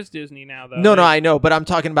 Pixar is Disney now, though. No, I know, but I'm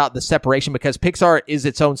talking about the separation because Pixar is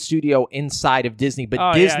its own studio inside of Disney,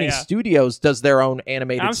 but Disney Studios does their own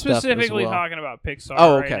animated stuff. I'm specifically talking about Pixar.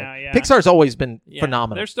 Oh, okay. Right now, yeah. Pixar's always been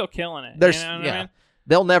phenomenal. They're still killing it. You know what I mean?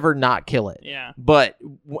 They'll never not kill it. Yeah. But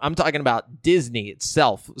I'm talking about Disney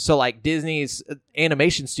itself. So like Disney's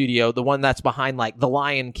animation studio, the one that's behind like The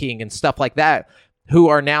Lion King and stuff like that, who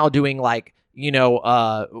are now doing like, you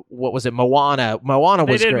know, what was it? Moana. Moana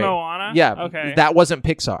was great. Moana? Yeah. Okay. That wasn't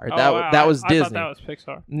Pixar. That was Disney. I thought that was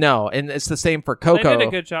Pixar. No, and it's the same for Coco. They did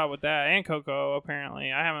a good job with that. And Coco,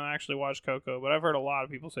 apparently. I haven't actually watched Coco, but I've heard a lot of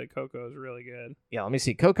people say Coco is really good. Yeah, let me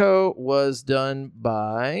see. Coco was done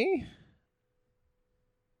by...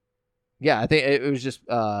 Yeah, I think it was just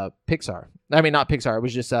Pixar. I mean, not Pixar. It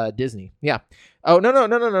was just Disney. Yeah. Oh, no.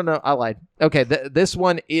 I lied. Okay, this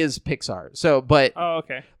one is Pixar. So, but... Oh,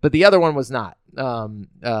 okay. But the other one was not,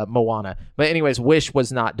 Moana. But anyways, Wish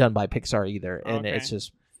was not done by Pixar either, and it's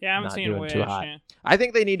just I haven't seen Wish. Too hot. Yeah. I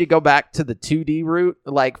think they need to go back to the 2D route,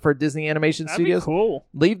 like for Disney Animation Studios. That'd be cool.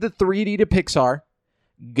 Leave the 3D to Pixar.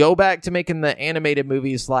 Go back to making the animated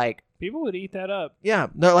movies like... People would eat that up. Yeah,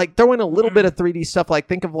 no, like throw in a little bit of 3D stuff. Like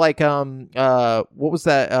think of like what was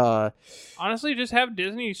that? Honestly, just have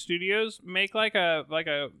Disney Studios make like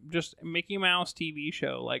a just Mickey Mouse TV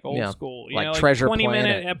show, like old school. You like know, like Treasure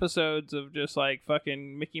 20-minute episodes of just like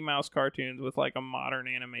fucking Mickey Mouse cartoons with like a modern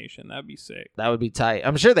animation. That'd be sick. That would be tight.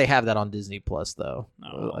 I'm sure they have that on Disney Plus though.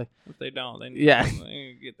 No, if they don't, they need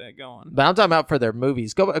to get that going. But I'm talking about for their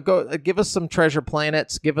movies. Go give us some Treasure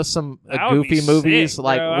Planets. Give us some Goofy movies. Sick,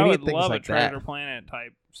 like bro. we need love like a Treasure Planet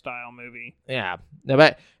type style movie. Yeah. No,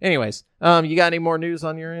 but anyways, you got any more news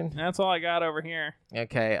on your end? That's all I got over here.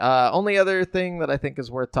 Okay. Only other thing that I think is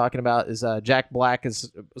worth talking about is Jack Black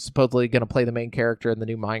is supposedly going to play the main character in the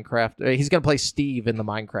new Minecraft. He's going to play Steve in the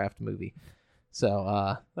Minecraft movie.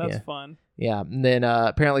 So that's fun. Yeah, and then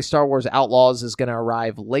apparently Star Wars Outlaws is going to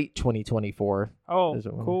arrive late 2024. Oh,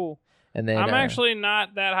 cool. And then I'm actually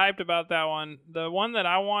not that hyped about that one. The one that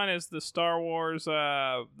I want is the Star Wars,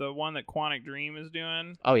 the one that Quantic Dream is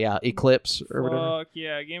doing. Oh yeah, Eclipse or whatever. Fuck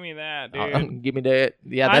yeah, give me that, dude. Give me that.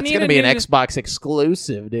 Yeah, that's gonna be an Xbox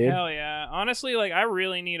exclusive, dude. Hell yeah. Honestly, like I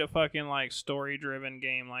really need a fucking like story-driven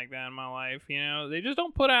game like that in my life. You know, they just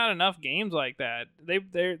don't put out enough games like that. They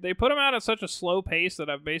put them out at such a slow pace that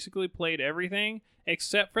I've basically played everything.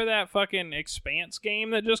 Except for that fucking Expanse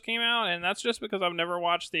game that just came out, and that's just because I've never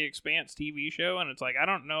watched the Expanse TV show, and it's like, I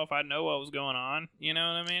don't know if I know what was going on, you know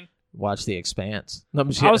what I mean? Watch the Expanse. I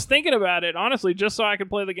was thinking about it, honestly, just so I could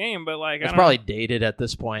play the game, but like... It's probably dated at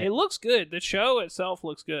this point. It looks good. The show itself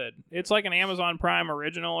looks good. It's like an Amazon Prime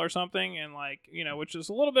original or something, and like, you know, which is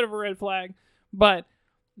a little bit of a red flag, but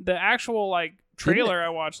the actual, like, trailer I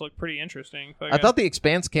watched looked pretty interesting. I thought The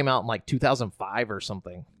Expanse came out in like 2005 or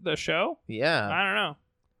something. The show? Yeah. I don't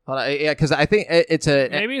know. Yeah, because I think it's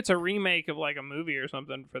maybe it's a remake of like a movie or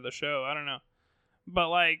something for the show. I don't know. But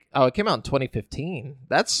like... Oh, it came out in 2015.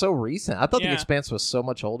 That's so recent. I thought The Expanse was so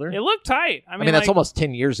much older. It looked tight. I mean that's almost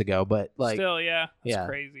 10 years ago, but like... Still, yeah. It's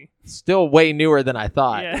crazy. Still way newer than I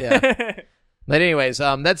thought. Yeah. But anyways,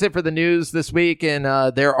 that's it for the news this week, and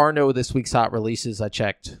there are no this week's hot releases. I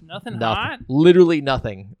checked. Nothing hot? Literally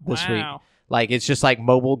nothing this week. Like, it's just like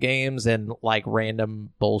mobile games and like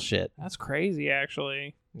random bullshit. That's crazy,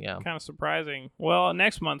 actually. Yeah. Kind of surprising. Well,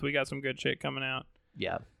 next month we got some good shit coming out.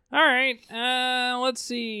 Yeah. All right, let's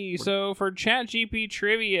see. So for ChatGPT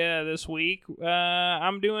trivia this week,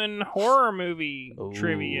 I'm doing horror movie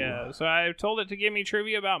trivia. So I told it to give me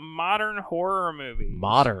trivia about modern horror movies.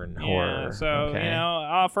 Modern horror. So, you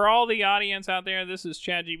know, for all the audience out there, this is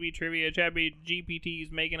ChatGPT trivia. ChatGPT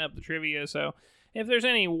is making up the trivia. So if there's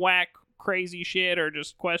any whack, crazy shit or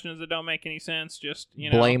just questions that don't make any sense, just, you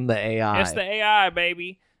know. Blame the AI. It's the AI,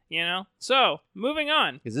 baby. You know? So, moving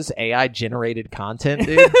on. Is this AI-generated content,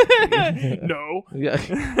 dude? No. Yeah.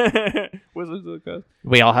 Wizards of the Coast.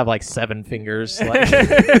 We all have, like, 7 fingers. Like.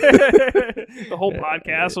 The whole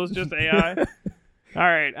podcast was just AI. All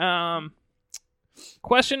right.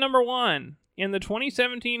 Question number 1. In the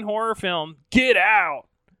 2017 horror film, Get Out,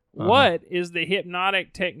 what is the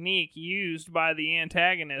hypnotic technique used by the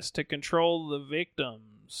antagonist to control the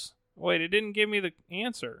victims? Wait, it didn't give me the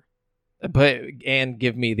answer. And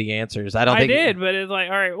give me the answers. I did, but it's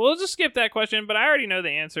like, all right, we'll just skip that question. But I already know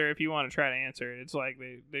the answer. If you want to try to answer it, it's like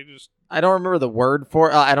they just. I don't remember the word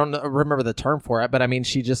for it. I don't remember the term for it. But I mean,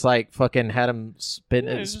 she just like fucking had him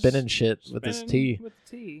spinning shit with his tea. With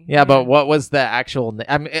the tea. Yeah, but what was the actual?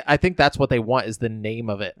 I mean, I think that's what they want is the name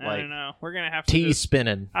of it. I don't know. We're gonna have to tea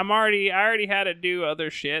spinning. I already had to do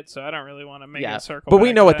other shit, so I don't really want to make a circle. But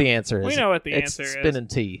we know what the answer is. We know what the answer is. Spinning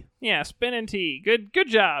tea. Yeah, spinning tea. Good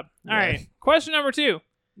job. All right. Question number 2.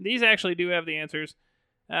 These actually do have the answers.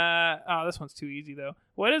 This one's too easy though.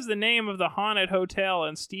 What is the name of the haunted hotel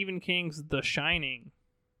in Stephen King's The Shining?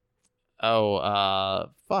 Oh,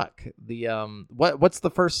 fuck. The what's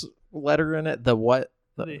the first letter in it? The what?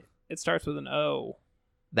 It starts with an O.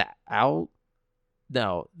 The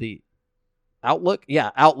Outlook?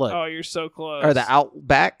 Yeah, Outlook. Oh, you're so close. Or the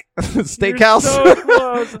Outback Steakhouse? You're so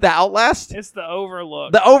close. The Outlast? It's the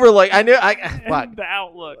Overlook. The Overlook. I knew. Fuck. The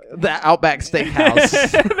Outlook. The Outback Steakhouse.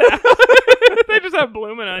 They just have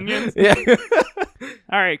blooming onions. Yeah.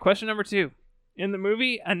 All right, question number 2. In the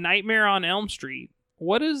movie A Nightmare on Elm Street,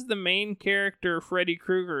 what is the main character Freddy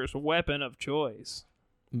Krueger's weapon of choice?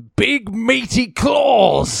 Big meaty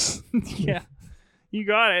claws. Yeah. You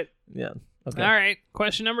got it. Yeah. Okay. All right,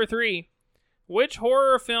 question number 3. Which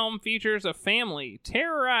horror film features a family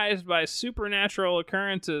terrorized by supernatural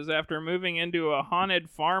occurrences after moving into a haunted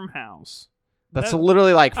farmhouse? That's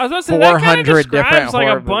literally like 400 different like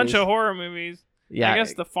horror a bunch of horror movies. Yeah, I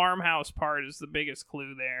guess the farmhouse part is the biggest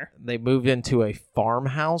clue there. They moved into a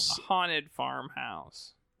farmhouse? A haunted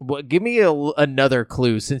farmhouse. Well, give me another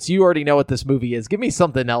clue. Since you already know what this movie is, give me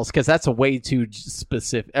something else, because that's a way too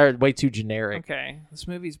specific, or way too generic. Okay, this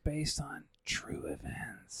movie's based on true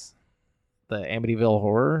events. The Amityville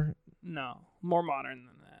Horror? No, more modern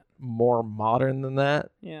than that. More modern than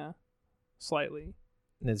that? Yeah, slightly.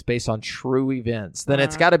 And it's based on true events. Then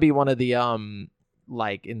it's got to be one of the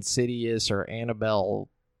like Insidious or Annabelle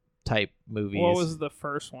type movies. What was the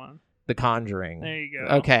first one? The Conjuring. There you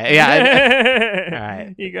go. Okay, yeah. All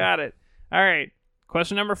right. You got it. All right.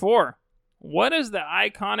 Question number 4. What is the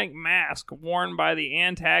iconic mask worn by the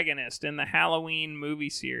antagonist in the Halloween movie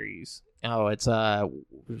series? Oh, it's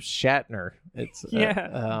Shatner. It's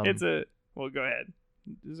well, go ahead.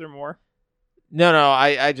 Is there more? No,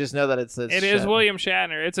 I just know that it is William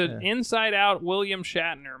Shatner. It's an inside-out William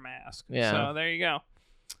Shatner mask. Yeah. So there you go.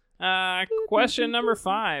 Question number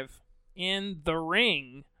 5. In The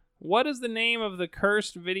Ring, what is the name of the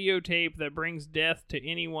cursed videotape that brings death to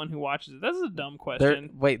anyone who watches it? That's a dumb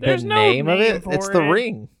question. There's no name of it? It's The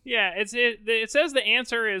Ring. Yeah, it says the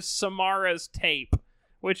answer is Samara's tape,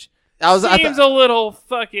 which seems a little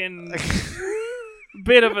fucking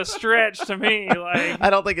bit of a stretch to me. Like, I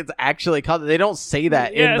don't think it's actually called. They don't say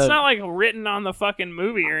that. Yeah, it's not like written on the fucking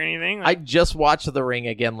movie or anything. I just watched The Ring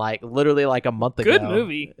again, literally a month ago. Good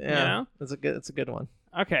movie. Yeah, you know? it's a good one.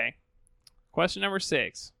 Okay. Question number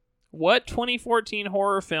 6. What 2014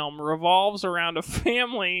 horror film revolves around a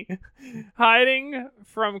family hiding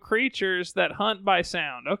from creatures that hunt by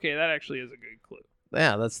sound? Okay, that actually is a good clue.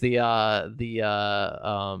 Yeah, that's the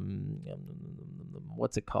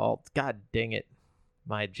what's it called? God dang it.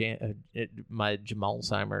 My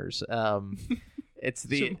Jamalzheimer's. It's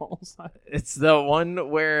the one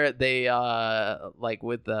where they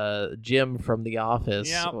with Jim from The Office.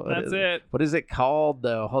 Yeah, that's it. What is it called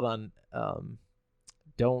though? Hold on.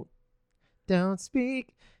 Don't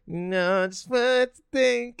speak. No, just what's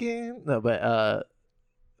thinking. No, but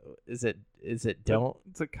is it don't?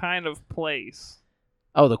 It's a kind of place.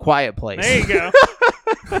 Oh, The Quiet Place. There you go.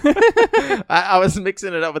 I was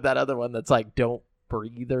mixing it up with that other one that's Don't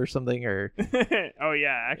Breathe or something or. Oh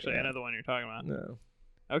yeah, actually I know the one you're talking about. No.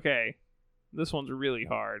 Okay, this one's really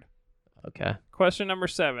hard. Okay. Question number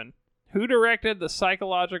 7. Who directed the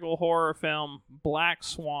psychological horror film Black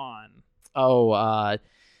Swan? Oh,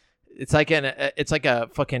 it's like a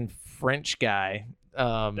fucking French guy.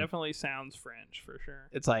 Definitely sounds French for sure.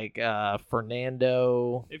 It's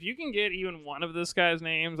Fernando. If you can get even one of this guy's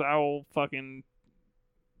names, I will fucking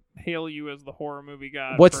hail you as the horror movie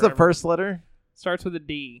god. What's forever. The first letter? Starts with a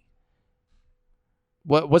D.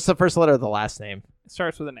 What's the first letter of the last name? It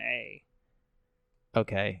starts with an A.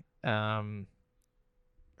 Okay. Oh my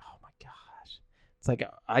gosh. It's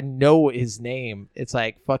I know his name. It's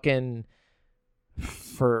fucking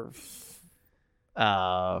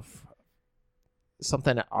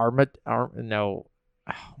something no.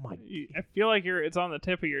 Oh my. I feel like it's on the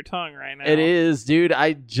tip of your tongue right now. It is, dude.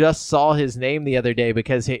 I just saw his name the other day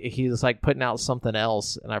because he was putting out something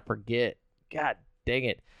else and I forget. God dang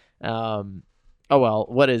it. Oh well,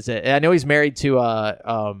 what is it? I know he's married to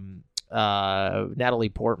Natalie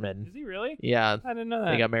Portman. Is he really? Yeah. I didn't know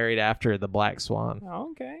that. They got married after The Black Swan.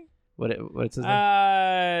 Oh, okay. What's his name?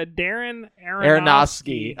 Darren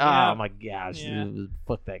Aronofsky. Oh my gosh. Yeah.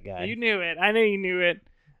 Fuck that guy. You knew it. I knew you knew it.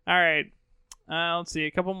 All right. Let's see.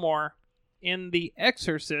 A couple more. In The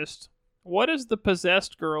Exorcist, what is the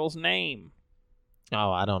possessed girl's name?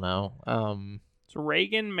 Oh, I don't know. It's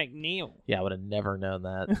Reagan McNeil. Yeah, I would have never known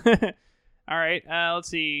that. All right. Let's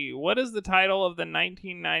see. What is the title of the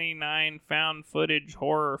 1999 found footage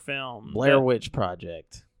horror film? Blair Witch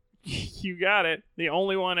Project. You got it. The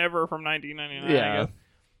only one ever from 1999. Yeah.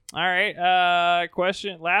 All right.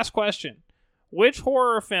 Last question. Which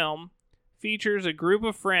horror film features a group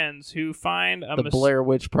of friends who find the Blair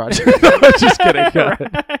Witch Project? Just kidding.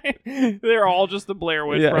 Right? They're all just the Blair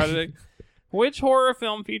Witch Project. Which horror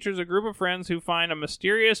film features a group of friends who find a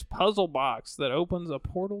mysterious puzzle box that opens a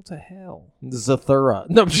portal to hell? Zathura.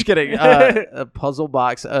 No, I'm just kidding. A puzzle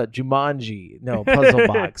box. Jumanji. No, puzzle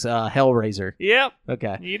box. Hellraiser. Yep.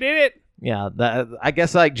 Okay. You did it. Yeah, I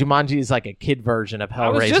guess Jumanji is a kid version of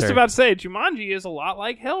Hellraiser. I was just about to say Jumanji is a lot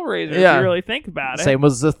like Hellraiser if you really think about it. Same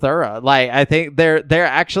with Zathura. I think they're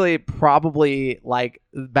actually probably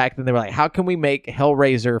back then they were how can we make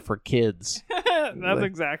Hellraiser for kids? That's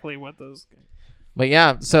exactly what those. But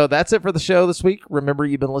yeah, so that's it for the show this week. Remember,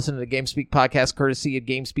 you've been listening to GameSpeak Podcast courtesy of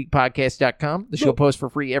GameSpeakPodcast.com. The show posts for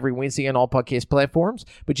free every Wednesday on all podcast platforms,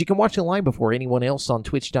 but you can watch it live before anyone else on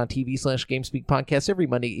twitch.tv/GameSpeakPodcast every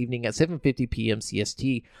Monday evening at 7:50 p.m.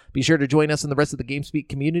 CST. Be sure to join us and the rest of the GameSpeak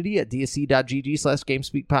community at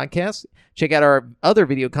dsc.gg/GameSpeakPodcast. Check out our other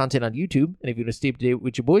video content on YouTube, and if you want to stay up to date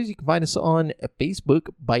with your boys, you can find us on Facebook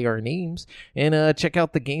by our names, and check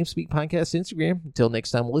out the GameSpeak Podcast Instagram. Until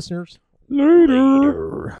next time, listeners.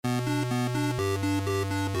 Later.